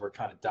happens, we're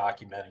kind of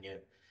documenting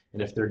it.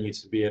 And if there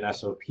needs to be an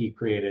SOP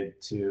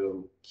created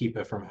to keep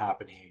it from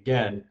happening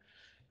again,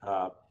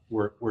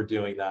 we're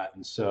doing that.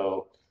 And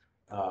so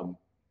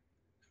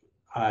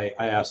I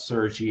asked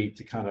Sergi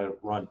to kind of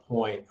run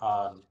point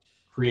on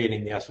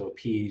creating the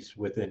SOPs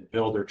within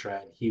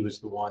Buildertrend. He was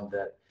the one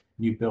that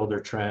knew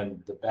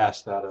Buildertrend the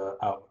best out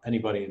of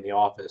anybody in the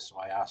office. So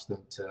I asked him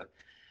to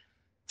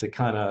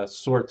kind of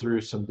sort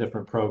through some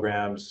different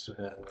programs.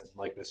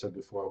 Like I said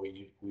before,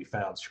 we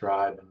found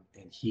Scribe,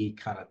 and he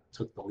kind of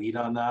took the lead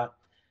on that.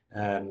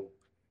 And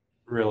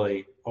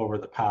really, over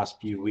the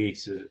past few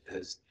weeks,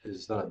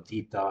 has done a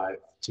deep dive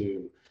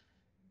to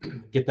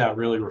get that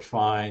really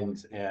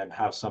refined and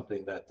have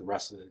something that the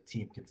rest of the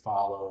team can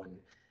follow.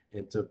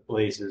 And to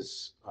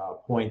Blaise's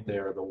point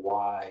there, the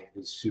why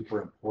is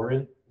super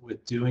important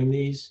with doing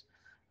these,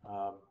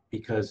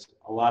 because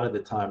a lot of the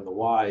time the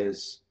why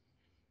is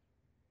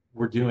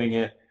we're doing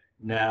it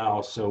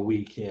now so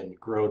we can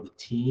grow the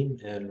team.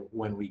 And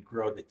when we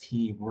grow the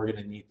team, we're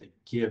going to need to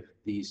give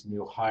these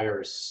new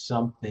hires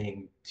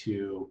something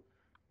to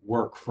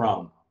work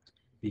from,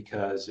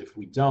 because if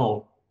we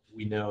don't,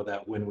 we know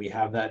that when we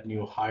have that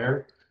new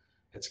hire,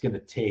 it's going to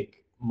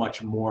take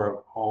much more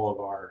of all of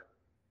our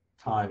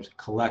times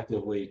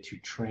collectively to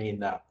train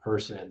that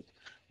person.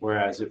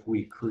 Whereas if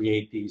we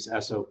create these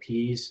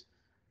SOPs,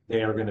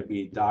 they are going to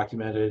be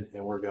documented,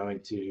 and we're going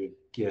to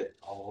get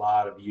a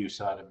lot of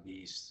use out of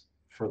these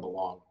for the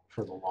long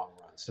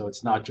run. So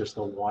it's not just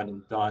a one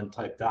and done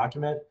type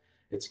document.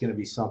 It's going to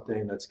be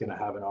something that's going to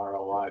have an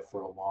ROI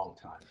for a long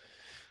time.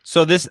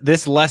 So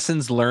this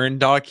lessons learned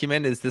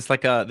document, is this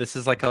like a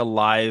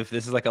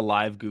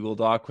live Google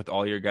Doc with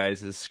all your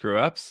guys' screw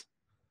ups?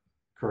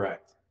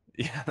 Correct.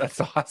 Yeah, that's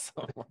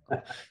awesome.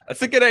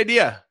 That's a good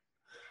idea.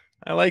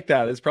 I like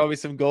that. There's probably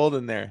some gold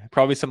in there.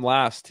 Probably some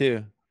laughs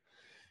too.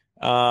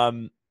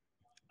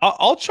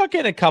 I'll chuck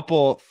in a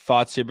couple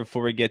thoughts here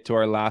before we get to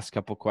our last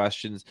couple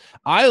questions.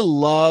 I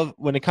love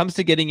when it comes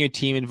to getting your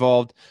team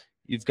involved.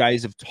 You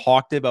guys have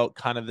talked about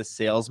kind of the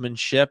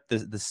salesmanship,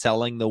 the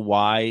selling, the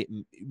why,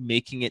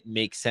 making it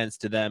make sense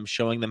to them,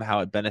 showing them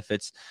how it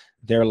benefits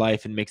their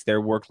life and makes their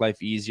work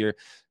life easier.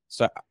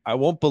 So I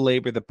won't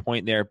belabor the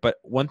point there, but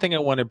one thing I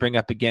want to bring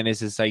up again is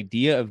this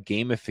idea of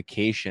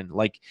gamification.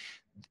 Like,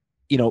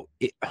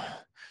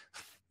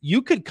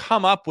 you could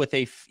come up with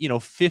a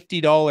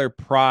 $50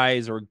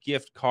 prize or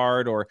gift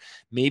card, or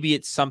maybe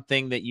it's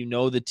something that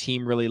the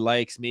team really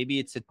likes. Maybe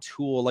it's a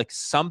tool, like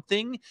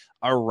something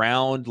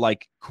around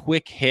like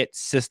quick hit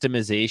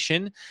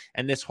systemization.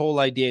 And this whole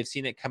idea, I've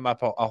seen it come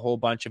up a whole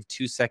bunch of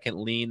 2-second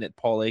lean that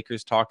Paul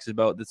Akers talks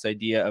about, this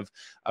idea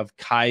of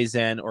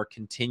Kaizen or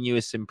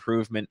continuous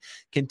improvement.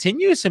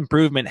 Continuous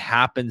improvement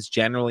happens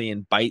generally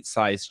in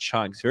bite-sized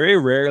chunks. Very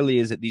rarely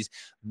is it these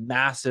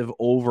massive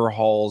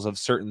overhauls of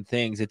certain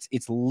things.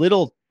 It's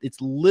little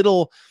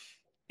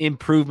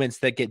improvements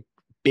that get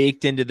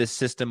baked into the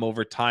system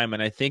over time.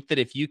 And I think that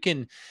if you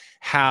can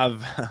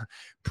have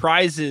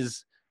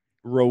prizes,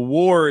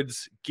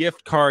 rewards,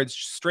 gift cards,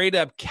 straight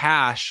up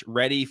cash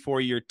ready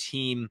for your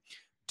team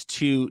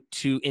to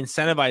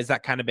incentivize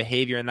that kind of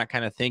behavior and that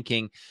kind of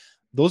thinking,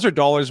 those are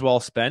dollars well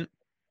spent.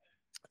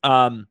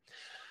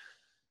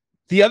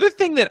 The other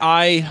thing that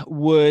I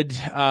would,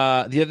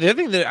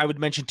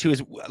 mention too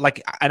is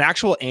like an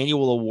actual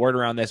annual award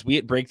around this. We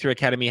at Breakthrough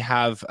Academy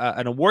have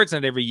an awards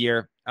night every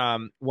year.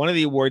 One of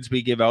the awards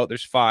we give out,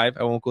 there's 5.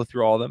 I won't go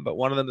through all of them, but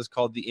one of them is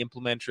called the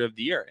Implementer of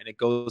the Year, and it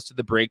goes to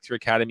the Breakthrough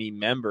Academy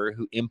member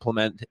who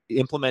implemented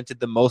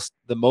the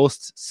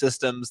most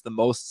systems, the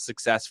most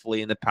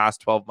successfully in the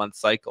past 12-month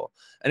cycle.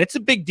 And it's a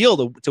big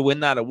deal to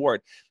win that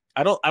award.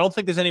 I don't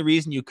think there's any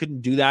reason you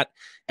couldn't do that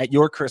at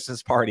your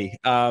Christmas party.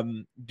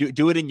 Do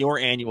it in your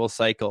annual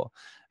cycle.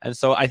 And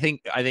so I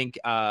think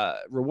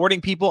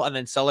rewarding people and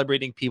then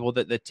celebrating people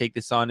that take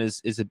this on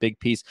is a big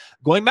piece.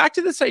 Going back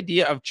to this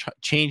idea of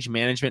change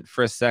management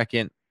for a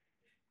second,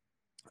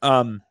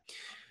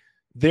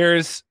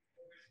 there's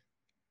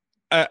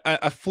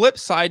a flip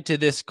side to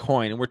this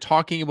coin. And we're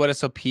talking about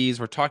SOPs.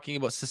 We're talking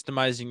about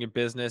systemizing your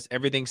business.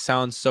 Everything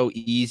sounds so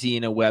easy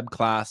in a web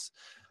class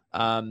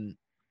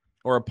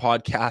or a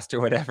podcast or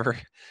whatever.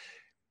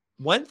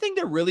 One thing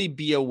to really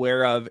be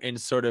aware of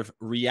and sort of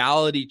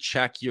reality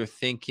check your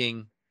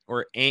thinking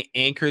or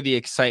anchor the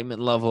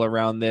excitement level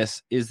around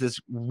this is this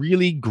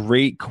really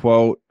great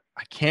quote.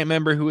 I can't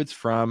remember who it's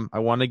from. I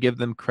want to give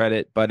them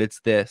credit, but it's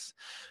this.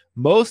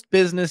 Most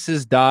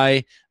businesses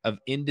die of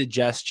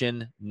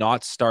indigestion,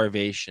 not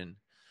starvation.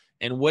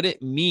 And what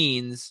it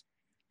means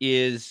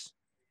is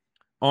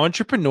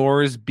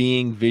entrepreneurs,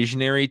 being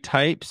visionary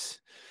types,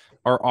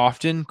 are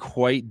often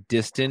quite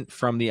distant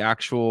from the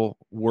actual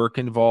work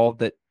involved.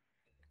 That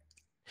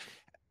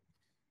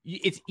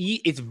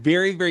it's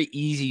very, very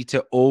easy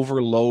to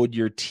overload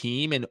your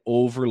team and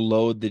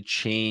overload the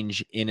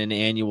change in an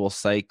annual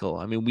cycle.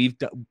 I mean,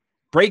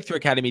 Breakthrough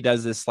Academy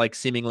does this like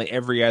seemingly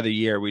every other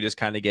year. We just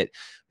kind of get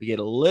a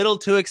little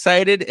too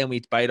excited and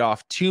we bite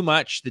off too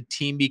much. The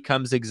team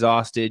becomes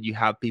exhausted. You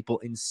have people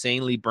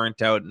insanely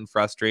burnt out and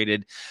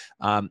frustrated,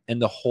 and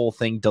the whole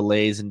thing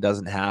delays and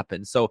doesn't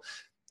happen. So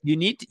you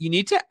need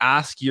to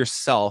ask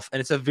yourself, and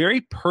it's a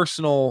very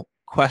personal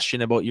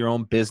question about your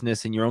own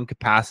business and your own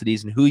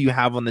capacities and who you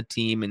have on the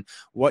team and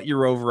what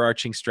your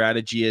overarching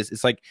strategy is.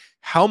 It's like,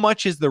 how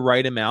much is the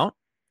right amount?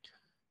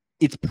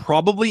 It's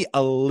probably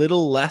a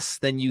little less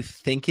than you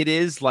think it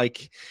is.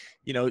 Like,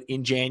 you know,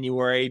 in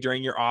January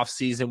during your off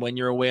season, when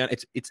you're away on,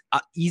 it's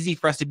easy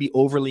for us to be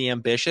overly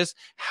ambitious.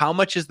 How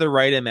much is the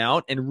right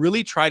amount? And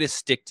really try to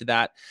stick to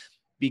that,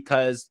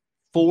 because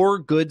 4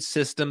 good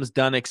systems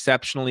done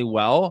exceptionally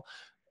well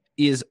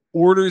is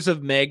orders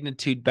of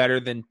magnitude better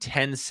than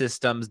 10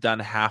 systems done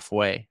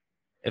halfway,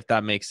 if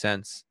that makes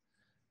sense.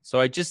 So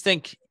I just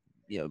think,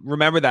 you know,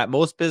 remember that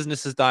most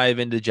businesses die of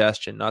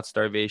indigestion, not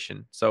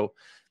starvation. So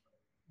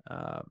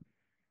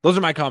those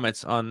are my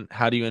comments on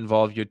how do you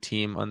involve your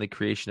team on the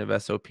creation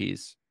of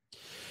SOPs.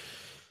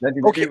 Maybe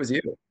it was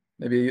you.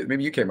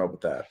 Maybe you came up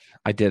with that.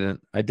 I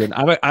didn't.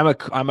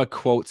 I'm a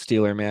quote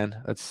stealer,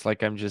 man. That's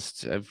like I'm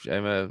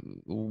a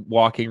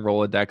walking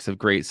Rolodex of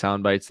great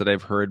sound bites that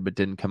I've heard but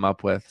didn't come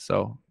up with.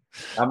 So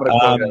I'm gonna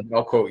quote him.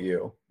 I'll quote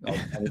you.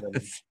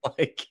 It's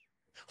like,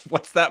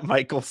 what's that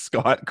Michael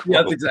Scott quote?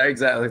 Yeah, that's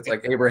exactly. It's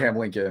like Abraham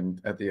Lincoln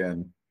at the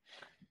end.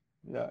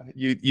 Yeah,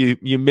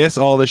 you miss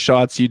all the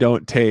shots you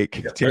don't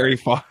take. Yeah, Terry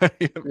Fox,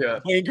 yeah,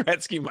 Wayne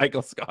Gretzky,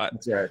 Michael Scott.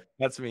 That's right.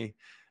 That's me.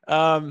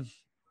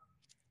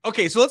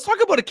 Okay, so let's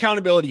talk about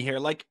accountability here.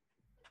 Like,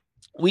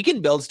 we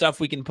can build stuff,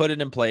 we can put it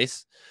in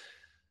place,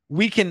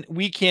 we can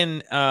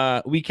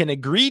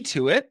agree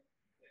to it,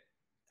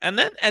 and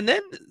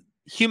then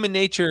human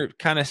nature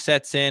kind of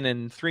sets in,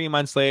 and 3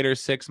 months later,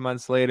 6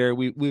 months later,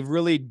 we've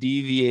really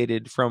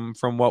deviated from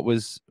what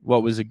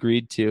was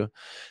agreed to.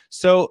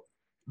 So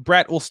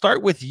Brett, we'll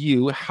start with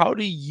you. How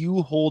do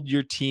you hold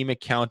your team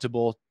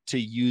accountable to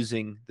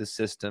using the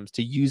systems,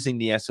 to using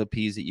the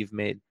SOPs that you've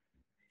made?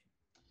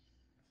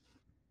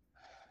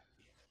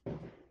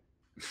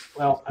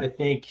 Well, I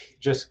think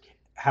just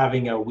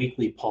having a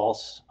weekly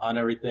pulse on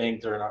everything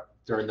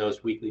during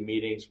those weekly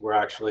meetings, we're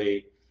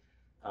actually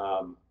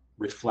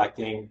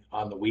reflecting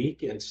on the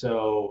week. And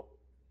so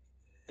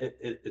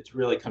it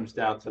really comes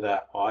down to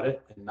that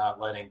audit and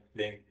not letting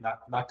things,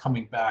 not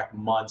coming back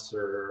months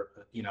or,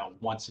 you know,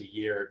 once a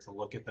year to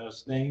look at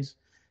those things.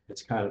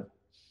 It's kind of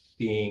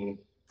being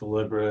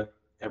deliberate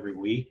every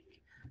week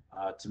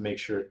to make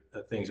sure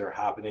that things are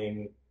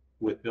happening.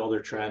 With Builder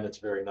Trend, it's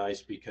very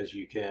nice because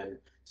you can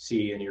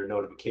see in your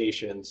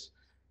notifications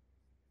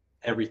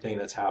everything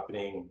that's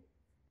happening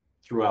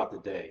throughout the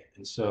day.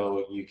 And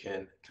so you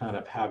can kind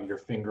of have your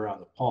finger on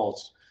the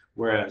pulse.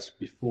 Whereas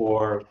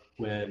before,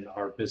 when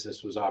our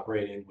business was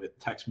operating with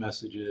text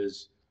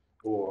messages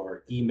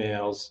or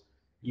emails,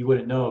 you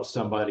wouldn't know if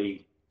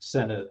somebody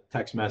sent a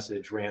text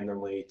message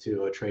randomly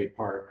to a trade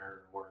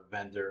partner or a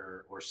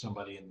vendor or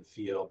somebody in the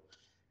field.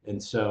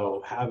 And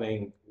so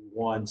having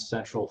one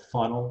central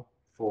funnel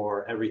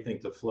for everything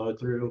to flow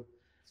through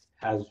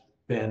has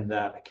been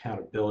that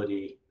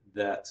accountability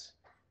that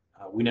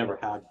we never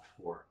had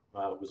before.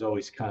 It was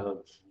always kind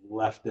of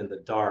left in the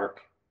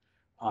dark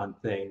on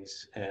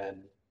things,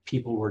 and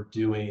people were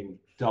doing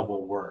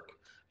double work.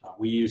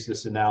 We use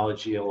this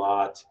analogy a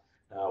lot.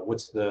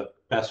 What's the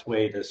best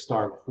way to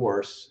starve a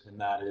horse? And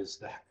that is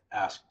to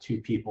ask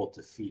 2 people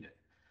to feed it,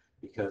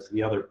 because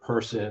the other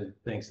person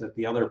thinks that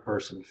the other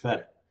person fed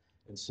it.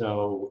 And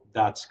so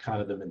that's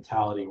kind of the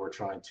mentality we're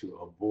trying to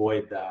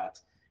avoid, that,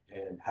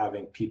 and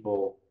having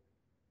people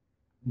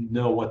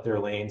know what their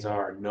lanes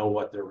are, know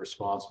what they're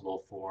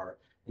responsible for,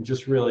 and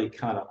just really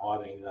kind of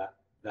auditing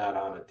that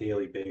on a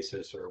daily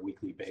basis or a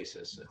weekly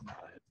basis.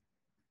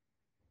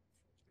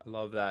 I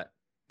love that.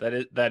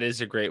 That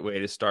is a great way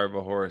to starve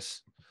a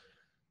horse.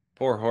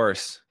 Poor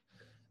horse.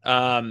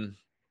 One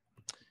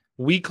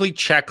weekly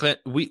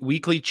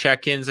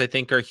check-ins, I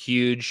think, are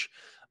huge.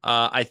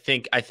 I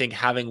think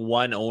having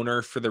one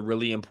owner for the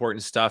really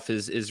important stuff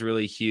is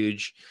really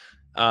huge.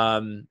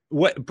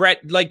 What,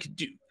 Brett, like,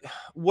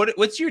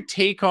 what's your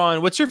take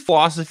on, what's your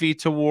philosophy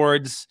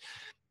towards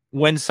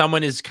when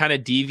someone is kind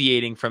of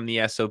deviating from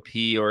the SOP,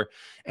 or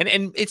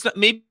and it's not,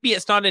 maybe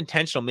it's not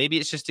intentional, maybe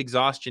it's just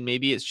exhaustion,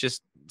 maybe it's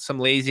just some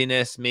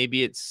laziness,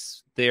 maybe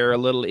it's they're a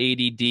little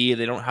ADD,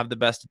 they don't have the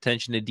best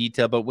attention to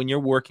detail. But when you're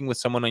working with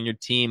someone on your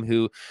team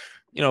who,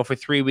 you know, for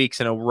 3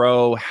 weeks in a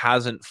row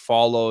hasn't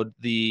followed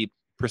the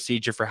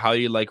procedure for how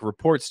you like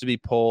reports to be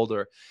pulled,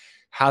 or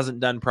hasn't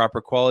done proper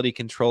quality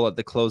control at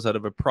the closeout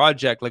of a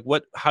project, like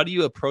how do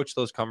you approach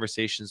those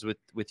conversations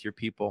with your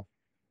people?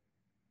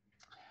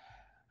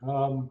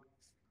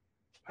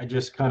 I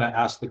just kind of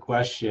ask the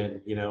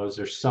question, you know, is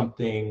there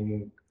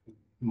something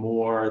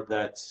more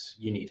that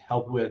you need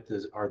help with?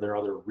 Are there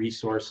other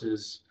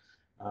resources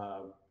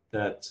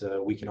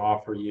that we can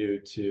offer you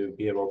to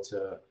be able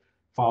to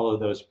follow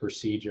those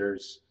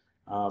procedures?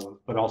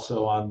 But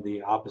also on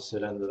the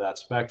opposite end of that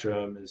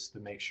spectrum is to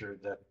make sure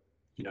that,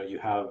 you know, you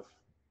have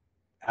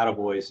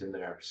attaboys in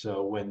there.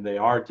 So when they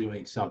are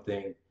doing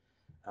something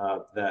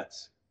that,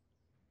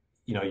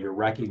 you know, you're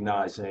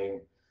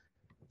recognizing,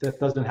 that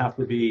doesn't have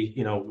to be,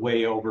 you know,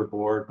 way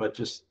overboard, but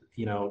just,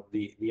 you know,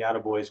 the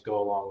attaboys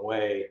go a long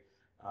way,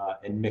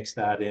 and mix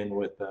that in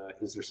with,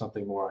 is there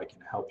something more I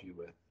can help you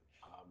with?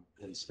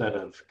 Instead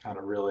of kind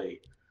of really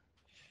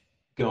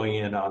going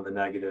in on the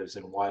negatives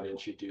and why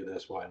didn't you do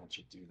this? Why didn't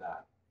you do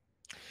that?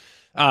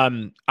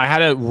 I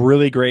had a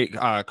really great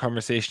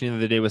conversation the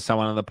other day with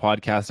someone on the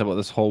podcast about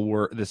this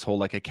whole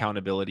like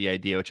accountability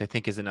idea, which I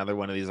think is another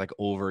one of these like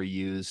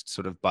overused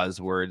sort of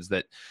buzzwords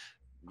that,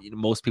 you know,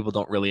 most people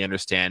don't really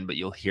understand, but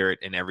you'll hear it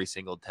in every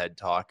single TED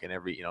talk and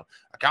every, you know,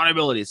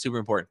 accountability is super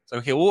important. So,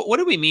 okay, well, what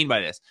do we mean by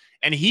this?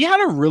 And he had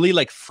a really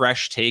like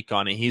fresh take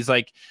on it. He's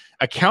like,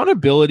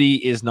 accountability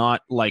is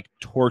not like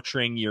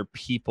torturing your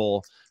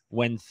people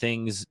when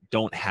things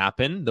don't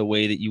happen the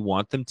way that you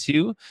want them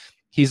to.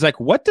 He's like,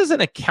 what does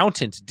an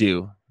accountant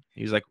do?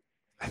 He's like,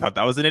 I thought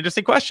that was an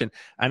interesting question.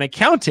 An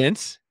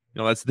accountant,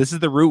 you know, this is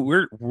the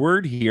root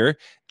word here,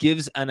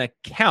 gives an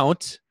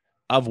account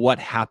of what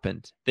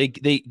happened. They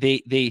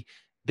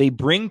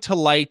bring to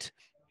light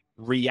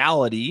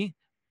reality,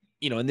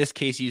 you know, in this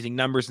case, using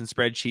numbers and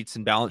spreadsheets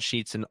and balance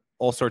sheets and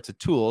all sorts of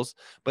tools,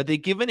 but they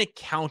give an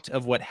account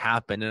of what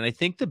happened. And I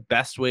think the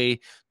best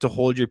way to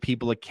hold your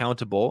people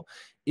accountable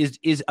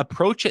is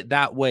approach it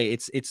that way.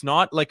 It's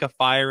not like a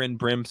fire and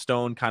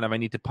brimstone kind of, I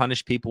need to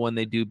punish people when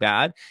they do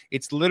bad.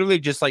 It's literally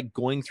just like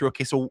going through,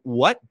 okay, so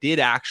what did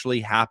actually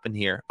happen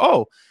here?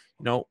 Oh,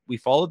 you know, we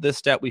followed this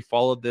step, we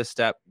followed this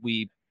step,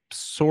 we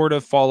sort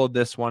of followed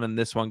this one, and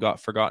this one got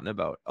forgotten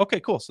about.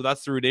 Okay, cool. So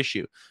that's the root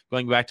issue.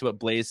 Going back to what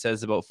Blaise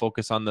says about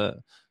focus on the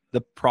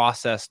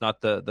process, not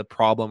the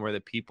problem or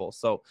the people.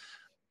 So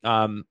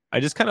I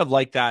just kind of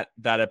like that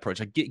approach.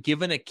 Like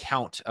give an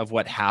account of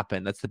what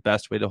happened. That's the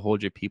best way to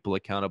hold your people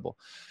accountable.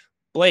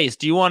 Blaise,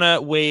 do you want to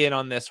weigh in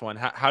on this one?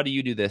 How do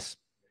you do this?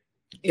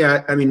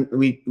 Yeah, I mean,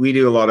 we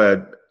do a lot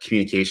of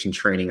communication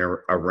training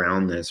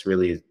around this.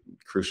 Really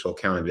crucial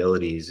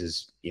accountabilities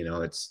is, you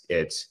know,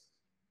 it's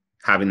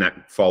having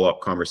that follow-up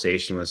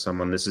conversation with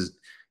someone. This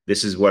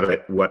is what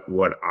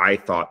I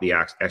thought the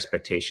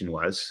expectation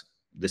was.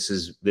 This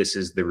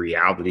is the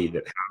reality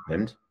that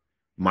happened.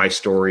 My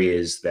story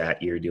is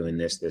that you're doing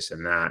this, this,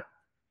 and that.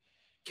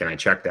 Can I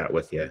check that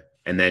with you?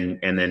 And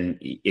then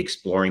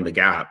exploring the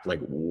gap, like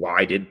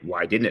why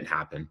didn't it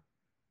happen?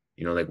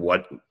 You know, like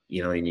what,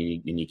 you know, and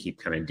you keep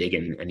kind of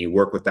digging and you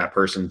work with that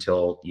person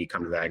until you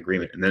come to that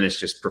agreement. And then it's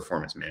just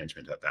performance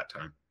management at that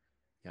time.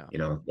 Yeah. You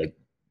know, like,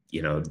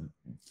 you know,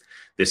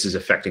 this is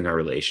affecting our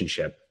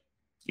relationship,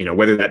 you know,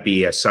 whether that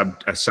be a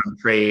sub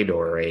trade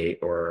or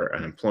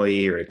an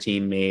employee or a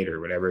teammate or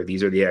whatever.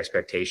 These are the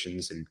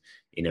expectations, and,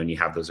 you know, and you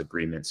have those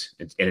agreements,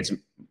 and it's,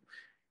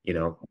 you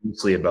know,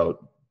 mostly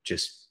about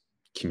just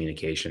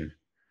communication.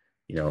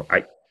 You know,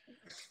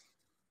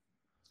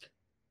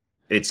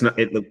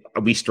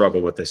 we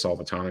struggle with this all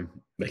the time.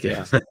 Like,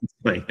 yeah.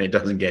 Like, it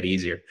doesn't get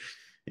easier,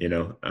 you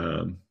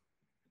know.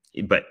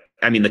 But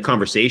I mean, the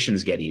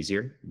conversations get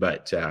easier,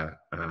 but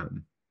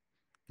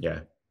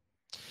yeah.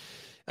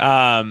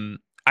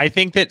 I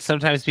think that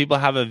sometimes people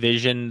have a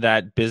vision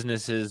that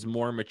businesses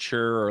more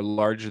mature or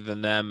larger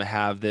than them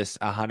have this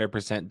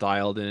 100%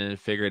 dialed in and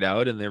figured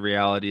out. And the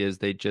reality is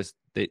they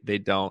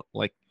don't.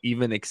 Like,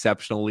 even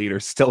exceptional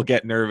leaders still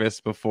get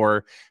nervous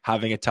before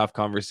having a tough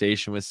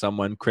conversation with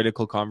someone.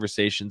 Critical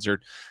conversations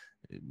are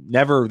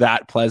never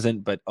that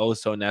pleasant, but oh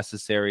so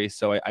necessary.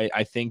 So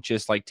I think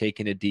just like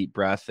taking a deep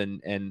breath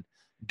and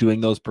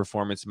doing those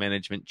performance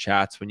management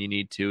chats when you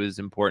need to is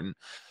important.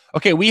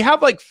 Okay, we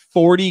have like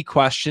 40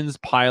 questions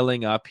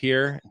piling up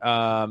here.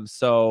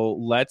 So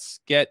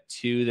let's get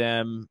to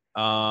them.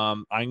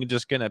 I'm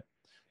just going to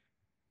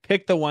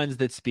pick the ones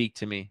that speak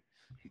to me.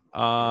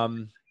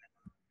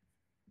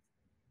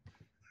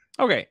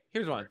 Okay,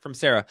 here's one from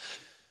Sarah.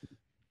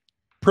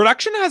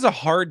 Production has a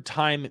hard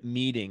time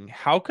meeting.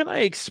 How can I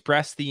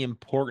express the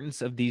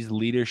importance of these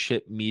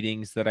leadership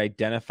meetings that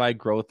identify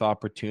growth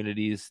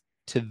opportunities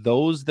to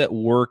those that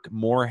work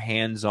more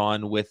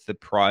hands-on with the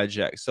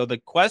project? So the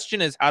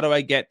question is, how do I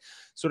get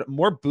sort of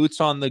more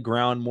boots on the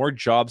ground, more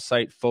job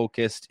site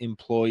focused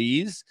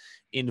employees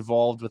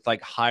involved with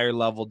like higher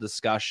level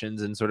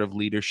discussions and sort of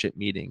leadership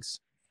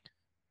meetings?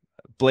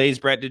 Blaise,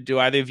 Brett, do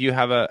either of you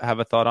have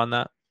a thought on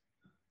that?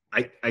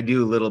 I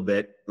do a little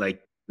bit.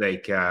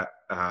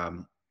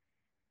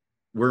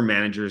 We're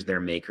managers, they're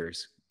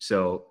makers.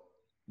 So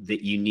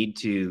that you need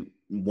to,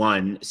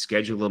 one,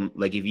 schedule them.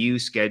 Like if you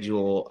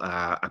schedule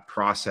a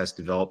process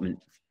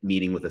development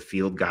meeting with a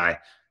field guy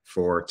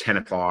for 10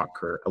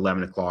 o'clock or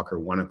 11 o'clock or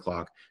 1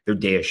 o'clock, their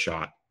day is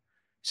shot.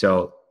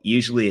 So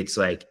usually it's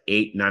like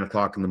 8, 9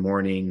 o'clock in the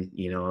morning,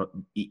 you know,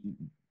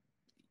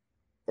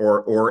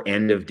 or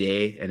end of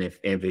day. And if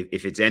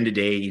it's end of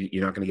day,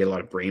 you're not going to get a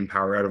lot of brain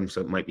power out of them. So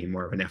it might be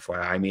more of an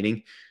FYI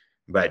meeting,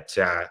 but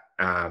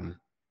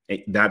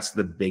that's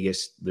the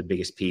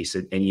biggest piece.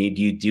 And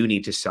you do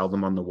need to sell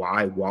them on the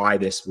why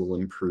this will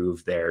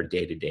improve their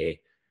day-to-day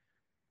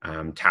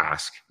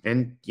task,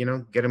 and, you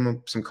know, get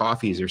them some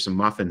coffees or some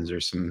muffins or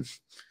some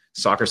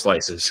soccer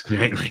slices,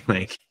 right?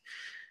 Like,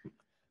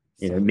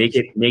 you know, make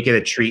it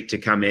a treat to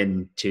come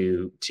in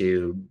to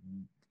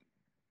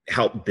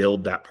help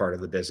build that part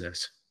of the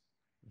business.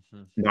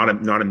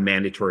 Mm-hmm. Not a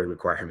mandatory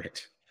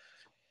requirement.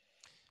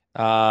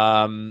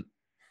 Okay,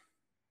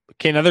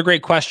 another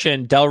great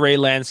question. Delray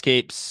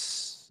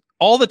Landscapes.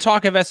 All the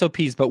talk of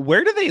SOPs, but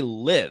where do they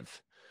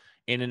live?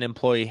 In an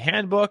employee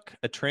handbook,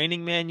 a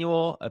training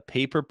manual, a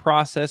paper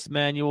process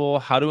manual?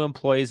 How do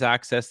employees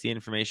access the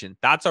information?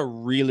 That's a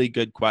really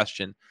good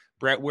question.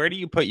 Brett, where do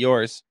you put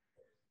yours?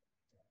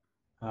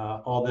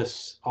 All the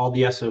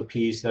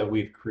SOPs that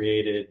we've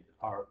created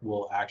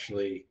will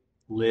actually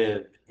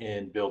live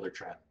in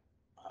Buildertrend.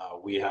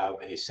 We have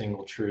a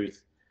single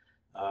truth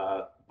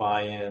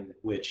buy-in,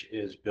 which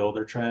is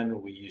Buildertrend.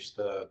 We used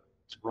to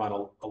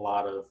run a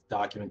lot of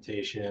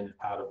documentation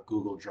out of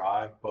Google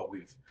Drive, but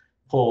we've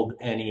pulled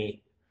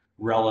any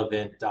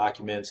relevant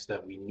documents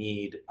that we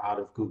need out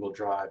of Google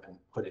Drive and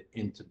put it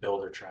into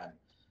Buildertrend.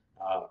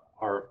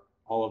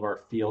 All of our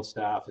field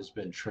staff has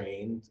been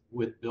trained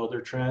with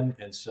Buildertrend,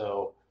 and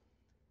so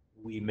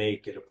we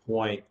make it a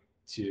point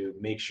to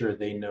make sure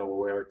they know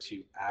where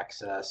to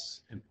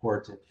access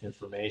important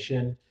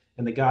information.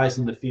 And the guys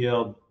in the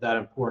field, that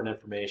important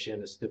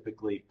information is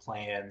typically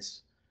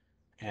plans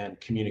and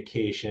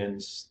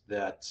communications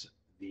that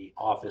the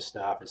office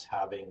staff is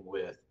having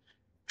with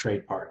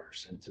trade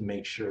partners, and to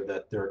make sure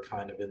that they're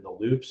kind of in the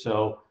loop.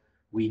 So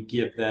we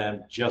give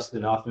them just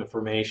enough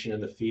information in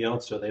the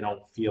field so they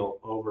don't feel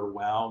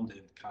overwhelmed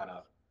and kind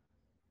of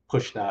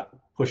push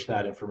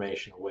that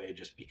information away,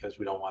 just because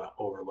we don't want to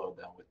overload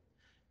them with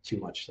too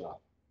much stuff.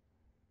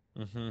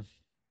 Mm-hmm.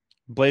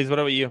 Blaise, what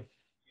about you?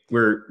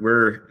 We're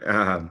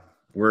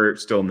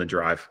still in the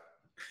drive.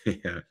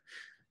 Yeah.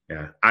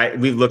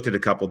 We've looked at a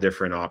couple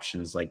different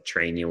options like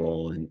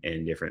Trainual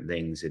and different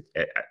things.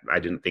 I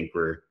didn't think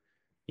we're,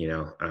 you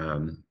know,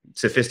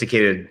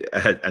 sophisticated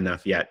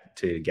enough yet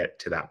to get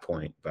to that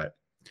point, but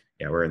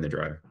yeah, we're in the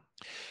drive.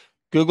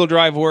 Google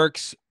Drive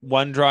works,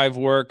 OneDrive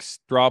works,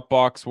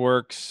 Dropbox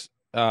works.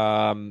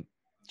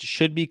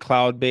 Should be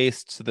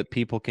cloud-based so that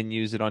people can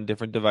use it on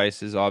different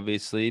devices,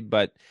 obviously.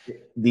 But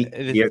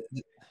the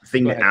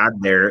thing to add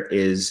there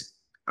is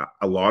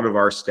a lot of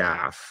our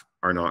staff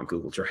are not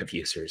Google Drive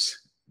users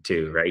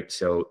too, right?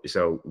 So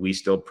we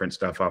still print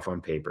stuff off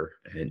on paper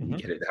and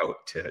get it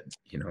out to,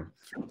 you know,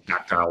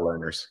 tactile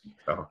learners.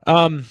 So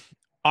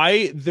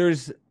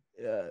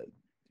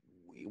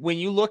when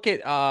you look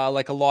at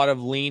like a lot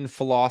of lean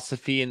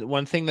philosophy, and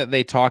one thing that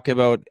they talk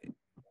about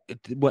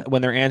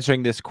when they're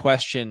answering this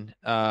question,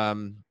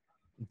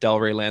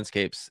 Delray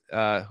Landscapes,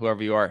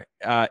 whoever you are,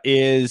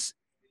 is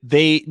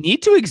they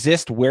need to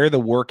exist where the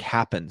work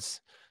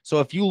happens. So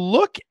if you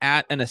look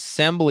at an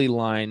assembly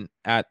line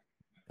at,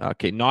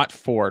 okay, not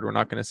Ford, we're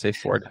not going to say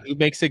Ford. Who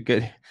makes it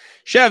good?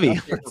 Chevy.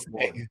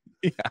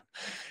 Yeah.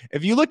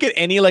 If you look at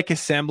any like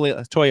assembly,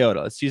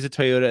 Toyota, let's use a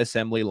Toyota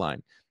assembly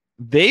line.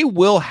 They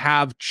will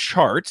have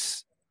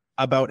charts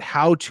about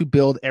how to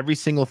build every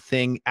single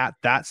thing at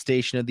that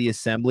station of the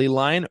assembly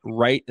line,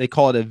 right? They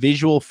call it a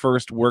visual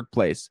first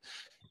workplace.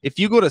 If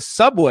you go to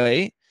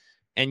Subway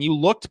and you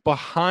looked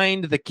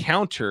behind the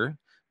counter,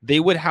 they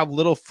would have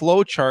little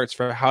flow charts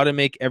for how to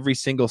make every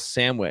single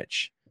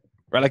sandwich,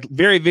 right? Like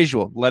very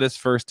visual, lettuce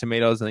first,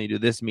 tomatoes, and then you do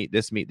this meat,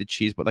 the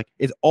cheese, but like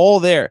it's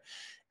all there.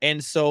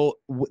 And so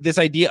this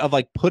idea of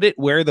like put it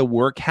where the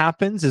work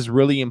happens is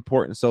really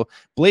important. So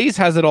Blaise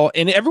has it all,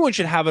 and everyone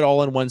should have it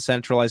all in one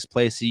centralized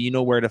place so you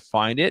know where to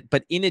find it.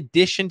 But in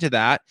addition to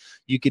that,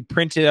 you could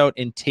print it out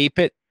and tape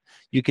it.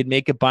 You could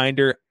make a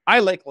binder. I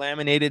like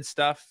laminated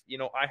stuff. You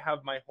know, I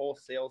have my whole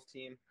sales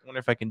team. I wonder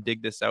if I can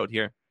dig this out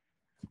here.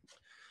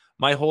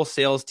 My whole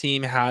sales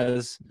team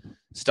has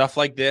stuff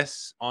like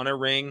this on a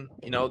ring.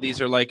 You know, these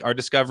are like our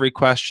discovery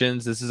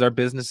questions. This is our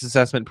business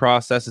assessment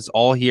process. It's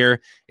all here.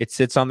 It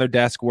sits on their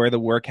desk where the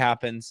work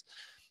happens.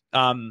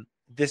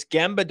 this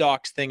Gamba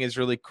Docs thing is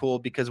really cool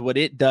because what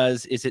it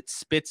does is it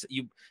spits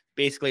you.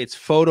 Basically, it's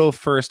photo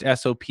first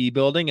SOP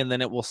building, and then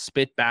it will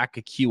spit back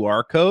a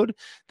QR code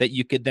that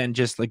you could then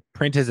just like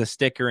print as a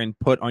sticker and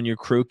put on your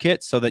crew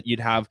kit so that you'd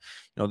have,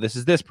 this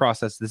is this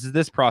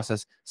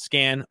process,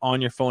 scan on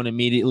your phone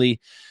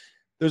immediately.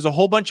 There's a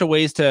whole bunch of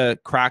ways to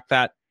crack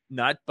that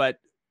nut, but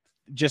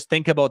just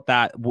think about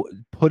that.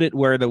 Put it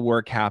where the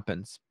work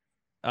happens.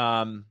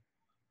 I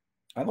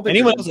don't think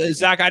anyone else,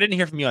 Zach, I didn't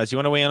hear from you guys. You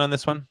want to weigh in on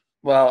this one?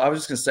 Well, I was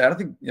just going to say, I don't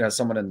think,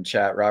 someone in the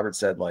chat, Robert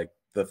said like,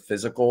 the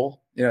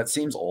physical, it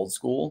seems old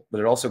school, but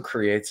it also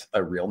creates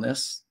a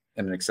realness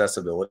and an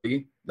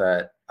accessibility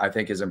that I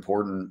think is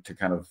important to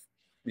kind of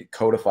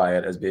codify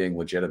it as being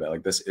legitimate.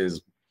 Like this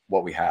is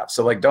what we have.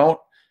 So like, don't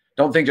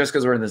think just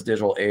because we're in this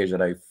digital age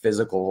that a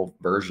physical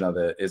version of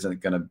it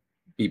isn't going to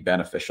be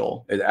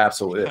beneficial. It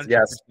absolutely is. 100%.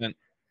 Yes.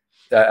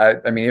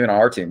 I mean, even on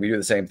our team, we do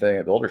the same thing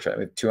at Builder Trend.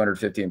 We have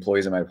 250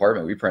 employees in my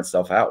department. We print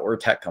stuff out. We're a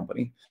tech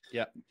company.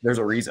 Yeah. There's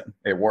a reason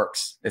it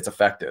works. It's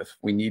effective.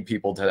 We need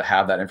people to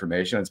have that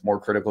information. It's more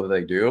critical that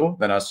they do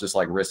than us just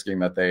like risking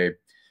that they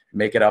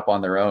make it up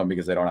on their own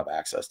because they don't have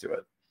access to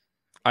it.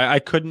 I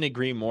couldn't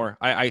agree more.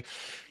 I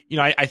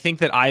think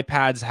that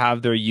iPads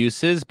have their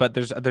uses, but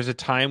there's a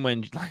time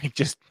when like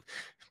just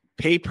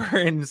paper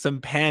and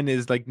some pen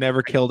is like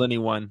never killed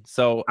anyone.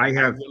 So I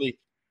have really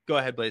go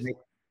ahead, Blaise.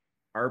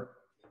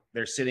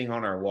 They're sitting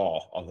on our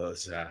wall, all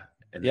those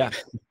and yeah,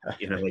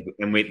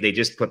 and they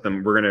just put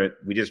them,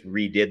 we just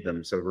redid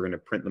them, so we're gonna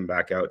print them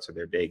back out so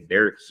they're big.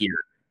 They're here.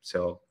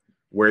 So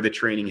where the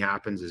training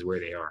happens is where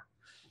they are.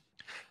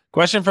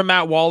 Question from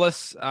Matt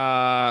Wallace.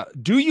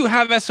 Do you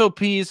have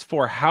SOPs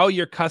for how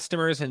your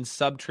customers and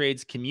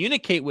sub-trades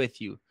communicate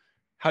with you?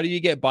 How do you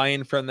get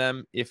buy-in from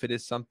them if it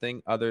is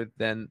something other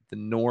than the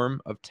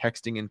norm of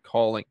texting and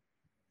calling?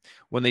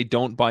 When they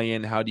don't buy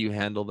in, how do you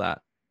handle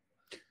that?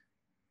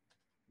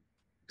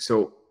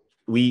 So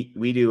we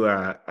do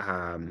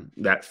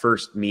that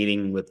first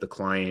meeting with the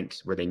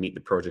client where they meet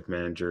the project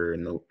manager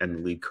and the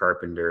lead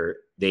carpenter.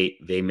 They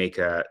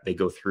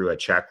go through a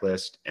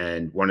checklist,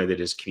 and one of it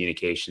is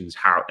communications.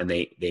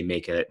 They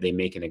make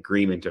an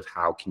agreement of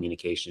how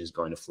communication is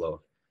going to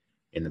flow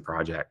in the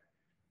project,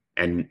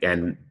 and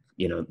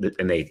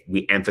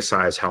we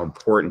emphasize how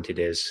important it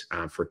is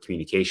for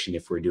communication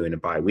if we're doing a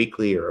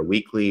bi-weekly or a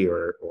weekly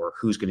or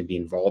who's going to be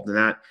involved in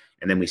that,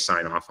 and then we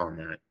sign off on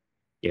that.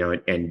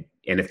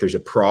 And if there's a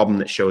problem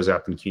that shows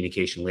up in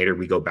communication later,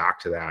 we go back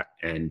to that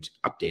and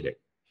update it.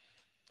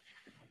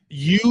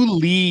 You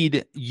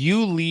lead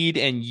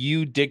and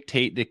you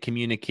dictate the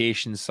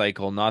communication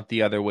cycle, not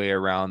the other way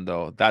around,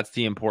 though. That's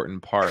the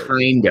important part.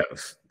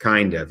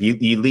 Kind of.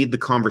 You lead the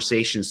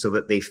conversation so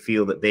that they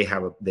feel that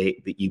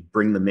that you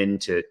bring them in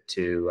to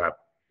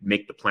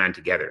make the plan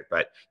together.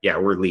 But yeah,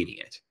 we're leading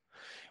it.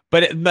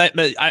 But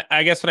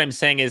I guess what I'm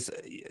saying is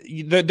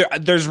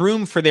there's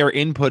room for their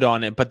input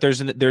on it, but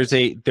there's an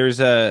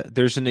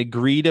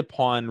agreed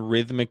upon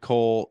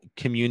rhythmical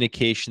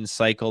communication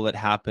cycle that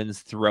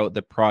happens throughout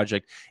the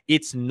project.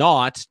 It's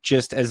not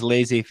just as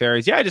laissez-faire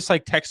as, just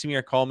like text me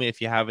or call me if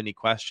you have any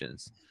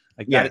questions.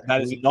 Like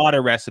that is not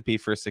a recipe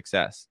for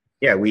success.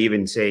 Yeah, we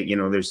even say,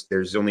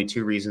 there's only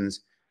two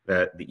reasons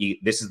that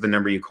this is the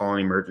number you call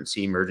an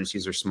emergency.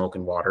 Emergencies are smoke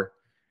and water.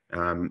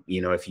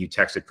 If you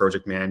text a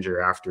project manager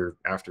after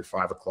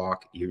 5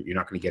 o'clock, you're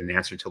not going to get an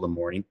answer till the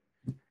morning,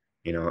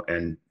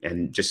 and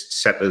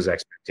just set those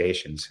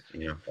expectations,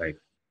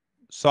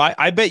 So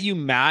I bet you,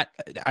 Matt,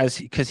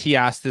 because he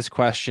asked this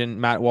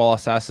question, Matt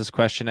Wallace asked this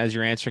question, as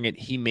you're answering it,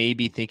 he may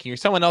be thinking, or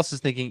someone else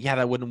is thinking, yeah,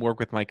 that wouldn't work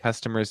with my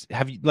customers.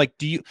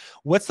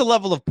 What's the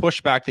level of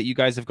pushback that you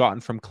guys have gotten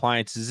from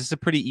clients? Is this a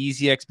pretty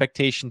easy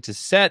expectation to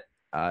set?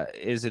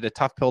 Is it a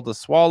tough pill to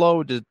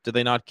swallow? Do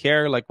they not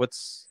care?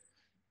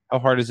 How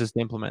hard is this to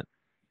implement?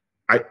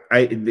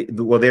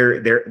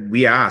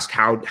 We ask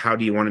how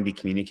do you want to be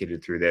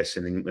communicated through this,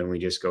 and then we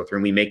just go through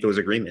and we make those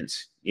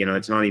agreements.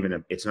 It's no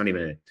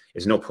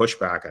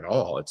pushback at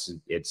all.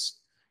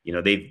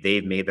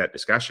 They've made that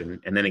discussion,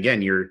 and then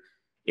again,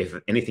 if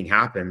anything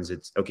happens,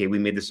 it's okay. We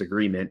made this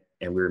agreement,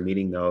 and we were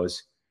meeting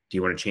those. Do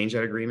you want to change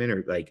that agreement,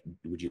 or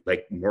would you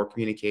like more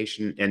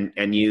communication? And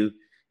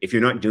if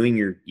you're not doing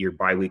your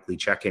biweekly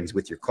check-ins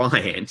with your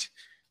client,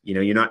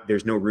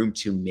 there's no room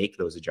to make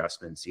those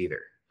adjustments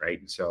either, right?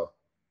 And so,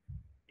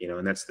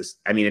 and that's this.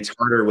 I mean, it's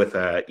harder with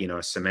a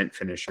cement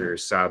finisher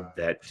sub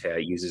that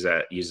uses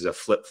a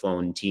flip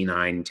phone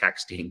T9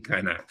 texting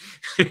kind of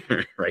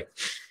right,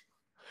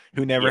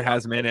 who never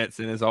has minutes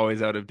and is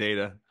always out of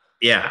data.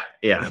 Yeah,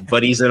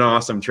 but he's an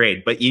awesome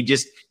trade. But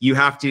you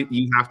have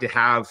to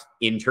have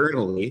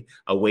internally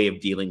a way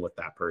of dealing with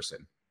that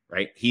person.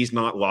 Right, he's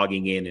not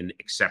logging in and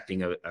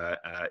accepting an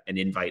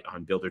invite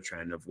on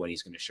Buildertrend of when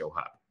he's going to show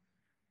up.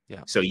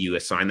 Yeah. So you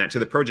assign that to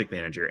the project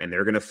manager, and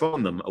they're going to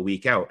phone them a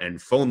week out,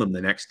 and phone them the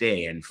next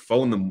day, and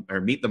phone them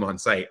or meet them on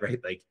site. Right,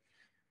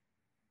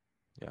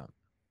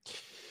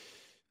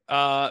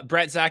 yeah.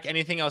 Brett, Zach,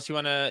 anything else you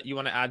want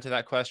to add to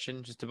that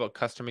question, just about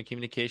customer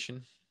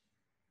communication?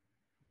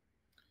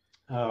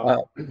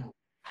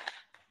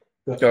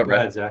 Go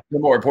ahead, Zach. You're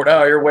more important.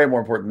 Oh, you're way more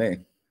important than me.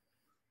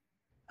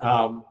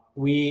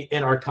 We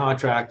in our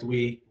contract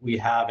we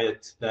have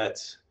it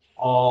that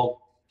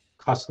all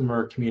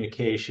customer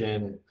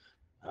communication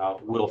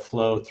will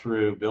flow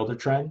through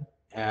Buildertrend,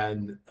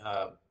 and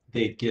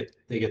they get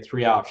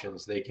 3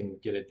 options. They can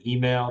get an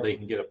email, they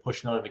can get a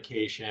push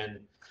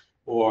notification,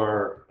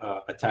 or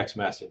a text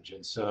message.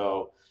 And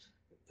so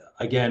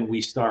again,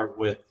 we start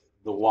with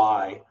the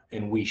why,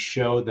 and we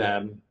show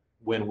them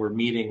when we're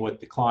meeting with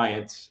the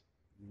clients,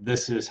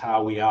 this is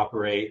how we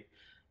operate.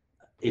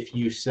 If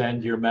you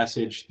send your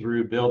message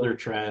through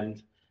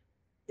Buildertrend,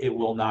 it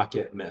will not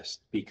get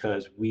missed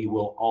because we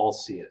will all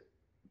see it.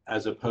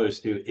 As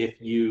opposed to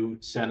if you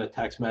send a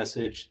text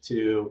message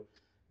to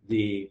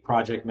the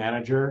project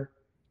manager,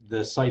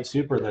 the site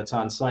super that's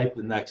on site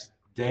the next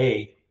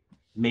day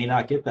may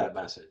not get that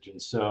message. And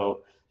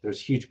so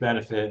there's huge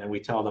benefit, and we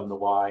tell them the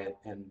why.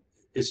 And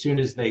as soon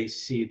as they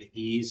see the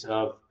ease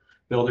of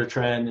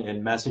Buildertrend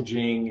and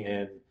messaging,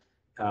 and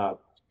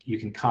you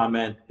can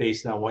comment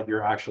based on what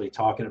you're actually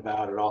talking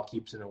about, it all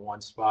keeps it in one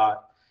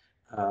spot.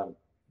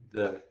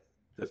 The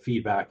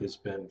feedback has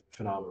been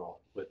phenomenal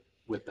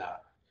with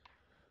that.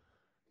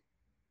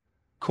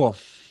 Cool.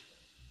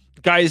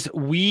 Guys,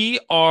 we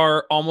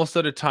are almost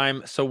out of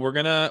time, so we're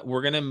gonna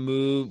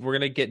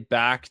get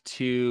back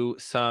to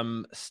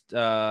some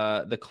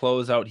the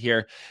closeout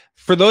here.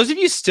 For those of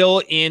you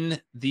still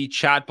in the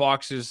chat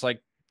box, there's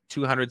like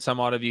 200 some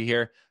odd of you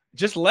here.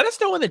 Just let us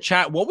know in the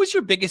chat, what was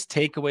your biggest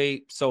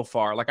takeaway so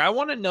far? Like, I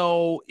want to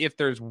know if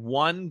there's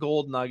one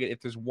gold nugget, if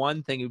there's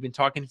one thing. We've been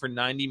talking for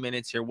 90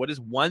 minutes here. What is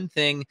one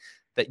thing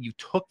that you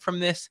took from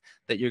this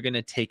that you're going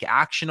to take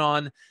action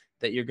on,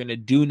 that you're going to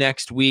do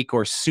next week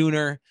or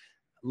sooner?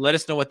 Let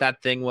us know what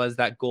that thing was,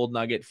 that gold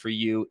nugget for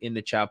you, in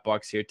the chat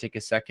box here. Take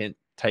a second,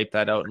 type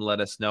that out, and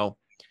let us know.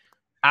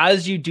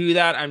 As you do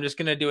that, I'm just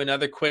going to do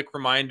another quick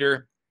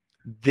reminder.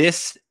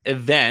 This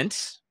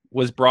event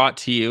was brought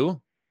to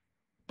you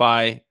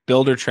by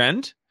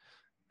Buildertrend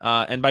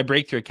and by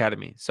Breakthrough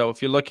Academy. So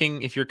if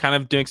you're kind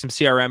of doing some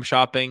CRM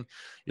shopping,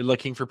 you're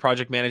looking for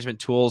project management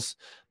tools,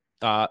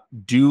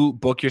 do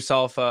book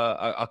yourself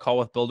a call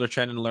with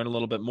Buildertrend and learn a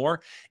little bit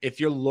more. If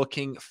you're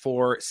looking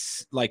for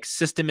like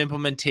system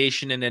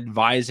implementation and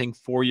advising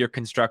for your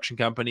construction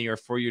company or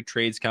for your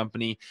trades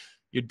company,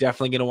 you're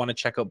definitely going to want to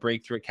check out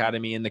Breakthrough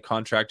Academy and the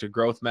contractor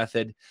growth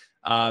method.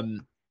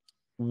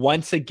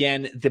 Once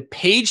again, the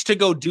page to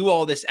go do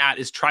all this at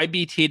is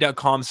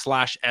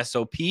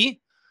trybta.com/SOP.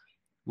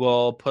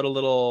 We'll put a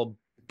little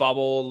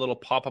bubble, a little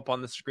pop-up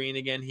on the screen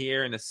again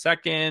here in a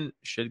second.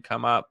 Should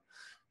come up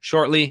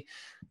shortly.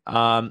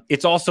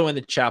 It's also in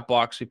the chat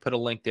box. We put a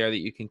link there that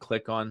you can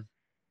click on.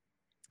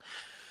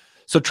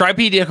 So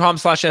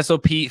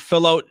trybta.com/SOP,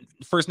 fill out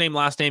first name,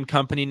 last name,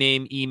 company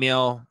name,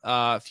 email,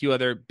 a few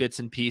other bits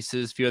and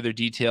pieces, a few other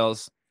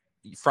details.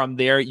 From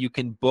there, you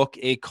can book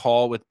a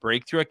call with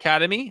Breakthrough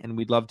Academy, and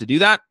we'd love to do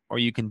that. Or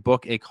you can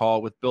book a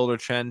call with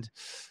Buildertrend.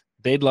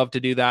 They'd love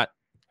to do that.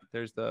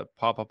 There's the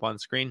pop-up on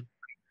screen.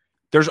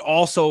 There's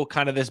also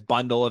kind of this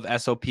bundle of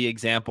SOP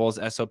examples,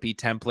 SOP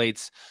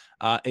templates.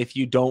 If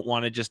you don't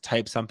want to just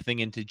type something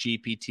into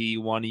GPT,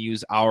 you want to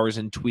use ours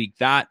and tweak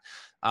that,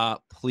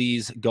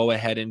 please go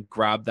ahead and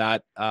grab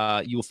that.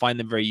 You will find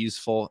them very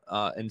useful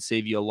and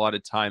save you a lot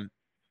of time.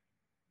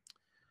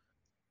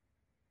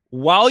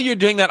 While you're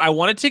doing that, I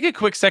want to take a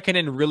quick second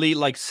and really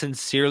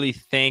sincerely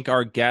thank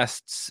our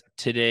guests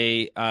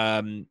today.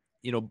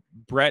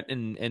 Brett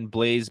and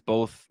Blaise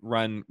both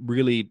run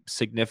really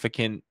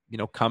significant,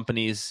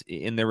 companies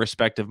in their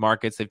respective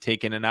markets. They've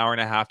taken an hour and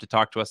a half to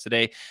talk to us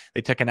today.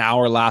 They took an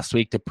hour last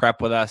week to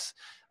prep with us.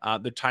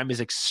 Their time is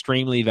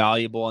extremely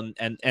valuable,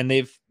 and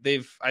they've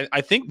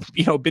I think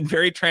been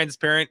very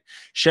transparent,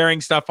 sharing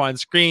stuff on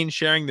screen,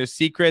 sharing their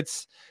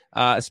secrets,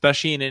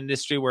 especially in an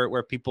industry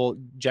where people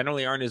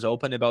generally aren't as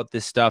open about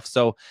this stuff.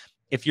 So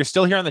if you're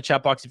still here on the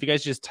chat box, if you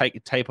guys just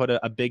type out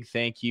a big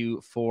thank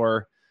you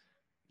for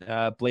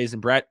Blaise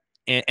and Brett,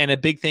 and a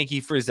big thank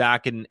you for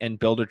Zack and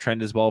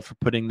Buildertrend as well for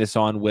putting this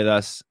on with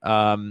us.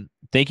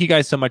 Thank you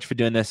guys so much for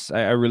doing this.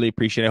 I really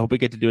appreciate it. I hope we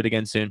get to do it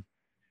again soon.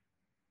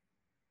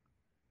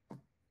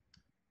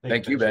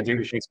 Thank you,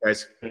 Benji. Thanks,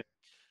 guys.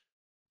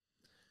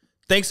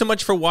 Thanks so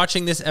much for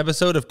watching this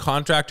episode of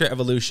Contractor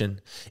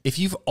Evolution. If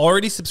you've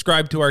already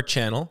subscribed to our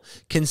channel,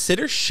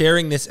 consider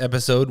sharing this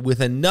episode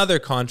with another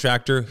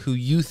contractor who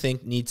you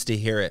think needs to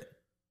hear it.